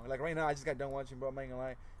 You know, like right now, I just got done watching, bro. I'm not gonna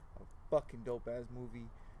lie, a fucking dope ass movie.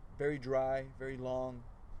 Very dry, very long,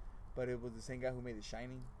 but it was the same guy who made The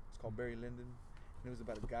Shining. It's called Barry Lyndon, and it was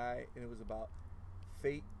about a guy, and it was about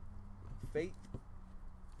fate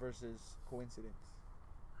versus coincidence.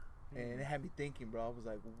 And it had me thinking, bro. I was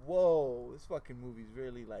like, whoa, this fucking movie's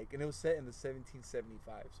really like, and it was set in the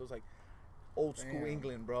 1775, so it's like old school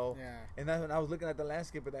England, bro. Yeah. And that's when I was looking at the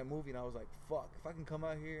landscape of that movie, and I was like, fuck, if I can come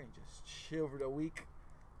out here and just chill for a week,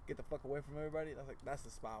 get the fuck away from everybody, I was like, that's the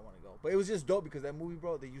spot I want to go. But it was just dope because that movie,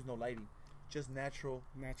 bro, they used no lighting, just natural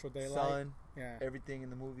daylight, sun, yeah, everything in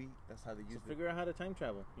the movie. That's how they used it. Figure out how to time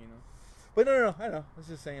travel, you know. But no, I know. I was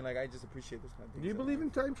just saying, like, I just appreciate those kind of things. Do you believe in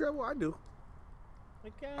time travel? I do.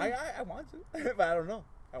 Like, I want to, but I don't know.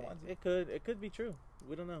 I want to. It could be true.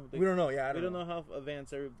 We don't know. We don't know. Yeah, we don't know how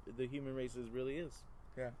advanced the human race really is.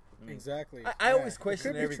 Yeah. Exactly. I always It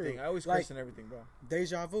question could be everything. true. I always Like, question everything, bro.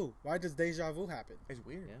 Deja vu. Why does deja vu happen? It's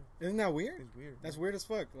weird. Yeah. Isn't that weird? It's weird. That's weird as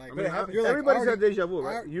fuck. Like, I mean, you're like, everybody's I had deja vu,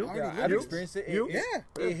 right? I You? already Yeah, lived I've this. experienced it. You? Yeah.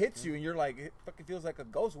 It hits you, and you're like, it fucking feels like a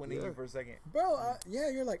ghost went in you for a second. Bro, yeah,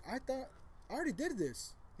 you're like, I thought I already did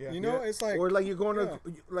this. Yeah. You know, it's like, Or like you're going to,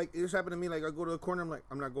 like this happened to me. Like I go to the corner, I'm like,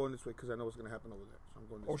 I'm not going this way because I know what's gonna happen over there. So I'm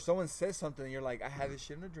going this Or way. someone says something, and you're like, I had this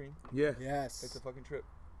shit in a dream. Yeah. yes. It's a fucking trip.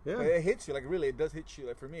 Yeah. But it hits you, like, really, it does hit you.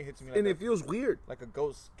 Like, for me, it hits me like And it feels weird. like a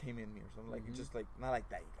ghost came in me or something. Like, it's just like, not like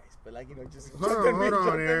that, you guys, but like, you know, just. Hold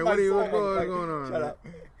on, Aaron. What's what's going on? Shut up.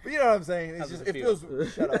 But you know what I'm saying? It's How just, does it it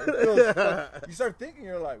feels, shut up. It feels, you start thinking,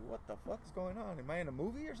 you're like, what the fuck is going on? Am I in a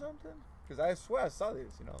movie or something? Because I swear I saw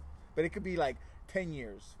this, you know. But it could be like 10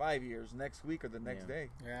 years, 5 years, next week or the next day.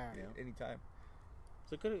 Yeah. Anytime.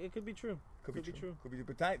 So it could be true. Could be true. Could be true.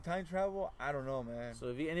 But time travel, I don't know, man. So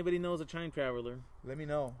if anybody knows a time traveler, Let me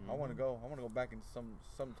know. I want to go. I want to go back in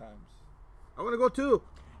sometimes. I want to go too.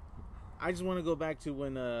 I just want to go back to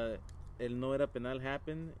when El No Era Penal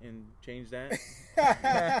happened and change that,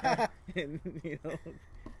 and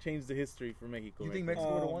change the history for Mexico. You think right now.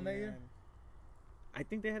 Mexico would have won that year? I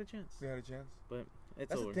think they had a chance, They had a chance. but it's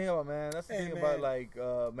That's over. the thing about, man. That's the Hey, thing man. about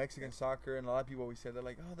like Mexican soccer, and a lot of people always say they're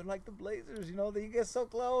like, oh, they're like the Blazers, you know, they get so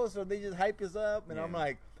close, or they just hype us up, and I'm Yeah.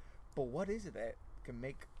 like, but what is it that can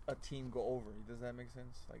make a team go over? Does that make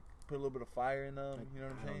sense? Like, put a little bit of fire in them. You know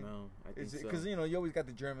what I'm I saying? don't know. I think so. Because you know, you always got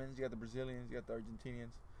the Germans, you got the Brazilians, you got the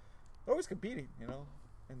Argentinians. They're always competing, you know,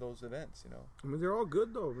 in those events. You know, I mean, they're all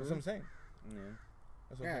good though, that's what I'm man. saying. Yeah.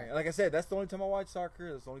 That's what I'm saying. Like I said, that's the only time I watch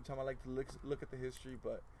soccer. That's the only time I like to look at the history.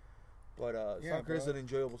 But Yeah, soccer is bro. an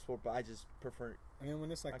enjoyable sport. But I just prefer. I mean,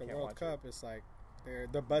 when it's like I the can't World watch Cup, it's like they're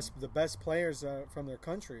the best players from their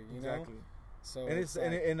country. You Exactly. know. So And it's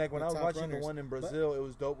and like when the I was top watching runners. the one in Brazil, it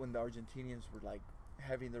was dope when the Argentinians were like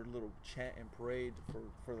having their little chant and parade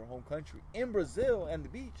for their home country in Brazil and the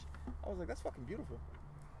beach. I was like, that's fucking beautiful.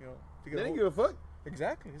 You know, to They get a didn't whole- give a fuck.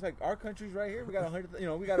 exactly. It's like our country's right here. We got 100. You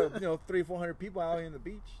know, we got 300-400 people out here in the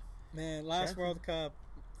beach. Man, last Chances. World Cup,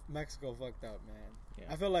 Mexico fucked up, man. Yeah.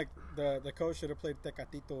 I feel like the coach should have played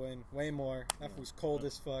Tecatito in way more. That was cold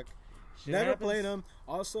as fuck. Shit Never happens. played him.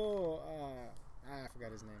 Also, I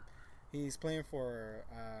forgot his name. He's playing for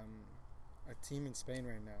a team in Spain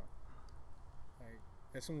right now. Like,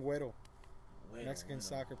 it's un güero, Mexican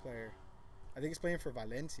soccer player. I think he's playing for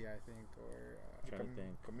Valencia, I think, or I'm trying to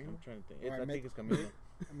think. Camilo? I'm trying to think. Or I think it's Camilo.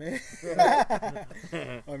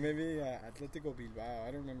 or maybe Atletico Bilbao.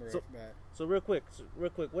 I don't remember So- that. So real quick,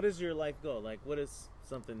 what is your life goal? Like, what is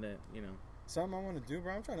something that Something I want to do,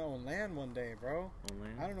 bro. I'm trying to own land one day, bro. on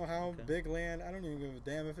land? I don't know how Okay. big land. I don't even give a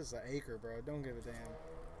damn if it's an acre, bro. Don't give a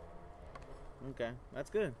damn. Okay, that's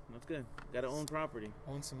good. That's good. Got to own property.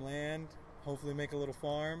 Own some land. Hopefully make a little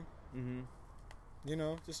farm. Mm-hmm. You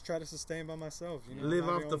know, just try to sustain by myself. You know, Live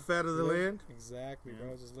have off your the own- fat of the live- land. Exactly, Yeah.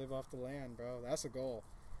 bro. Just live off the land, bro. That's a goal.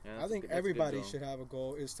 Yeah, I think that's a good everybody goal. should have a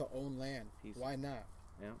goal is to own land. Peace. Why not?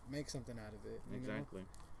 Yeah. Make something out of it. You know? Exactly.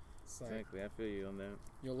 It's like, Exactly. I feel you on that.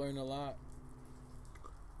 you'll learn a lot.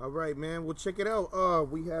 All right, man. Well, check it out.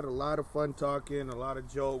 We had a lot of fun talking, a lot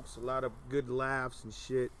of jokes, a lot of good laughs and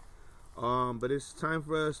shit. But it's time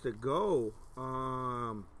for us to go.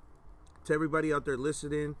 To everybody out there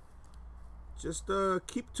listening, just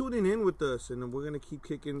keep tuning in with us, and we're gonna keep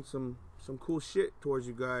kicking some cool shit towards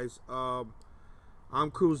you guys. I'm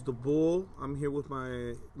Cruz the Bull. I'm here with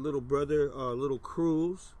my little brother, Little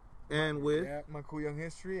Cruz, and with my cool young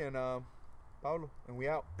history and Paulo, and we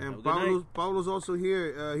out. and Have a good night. Paulo's also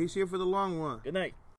here. He's here for the long run. Good night.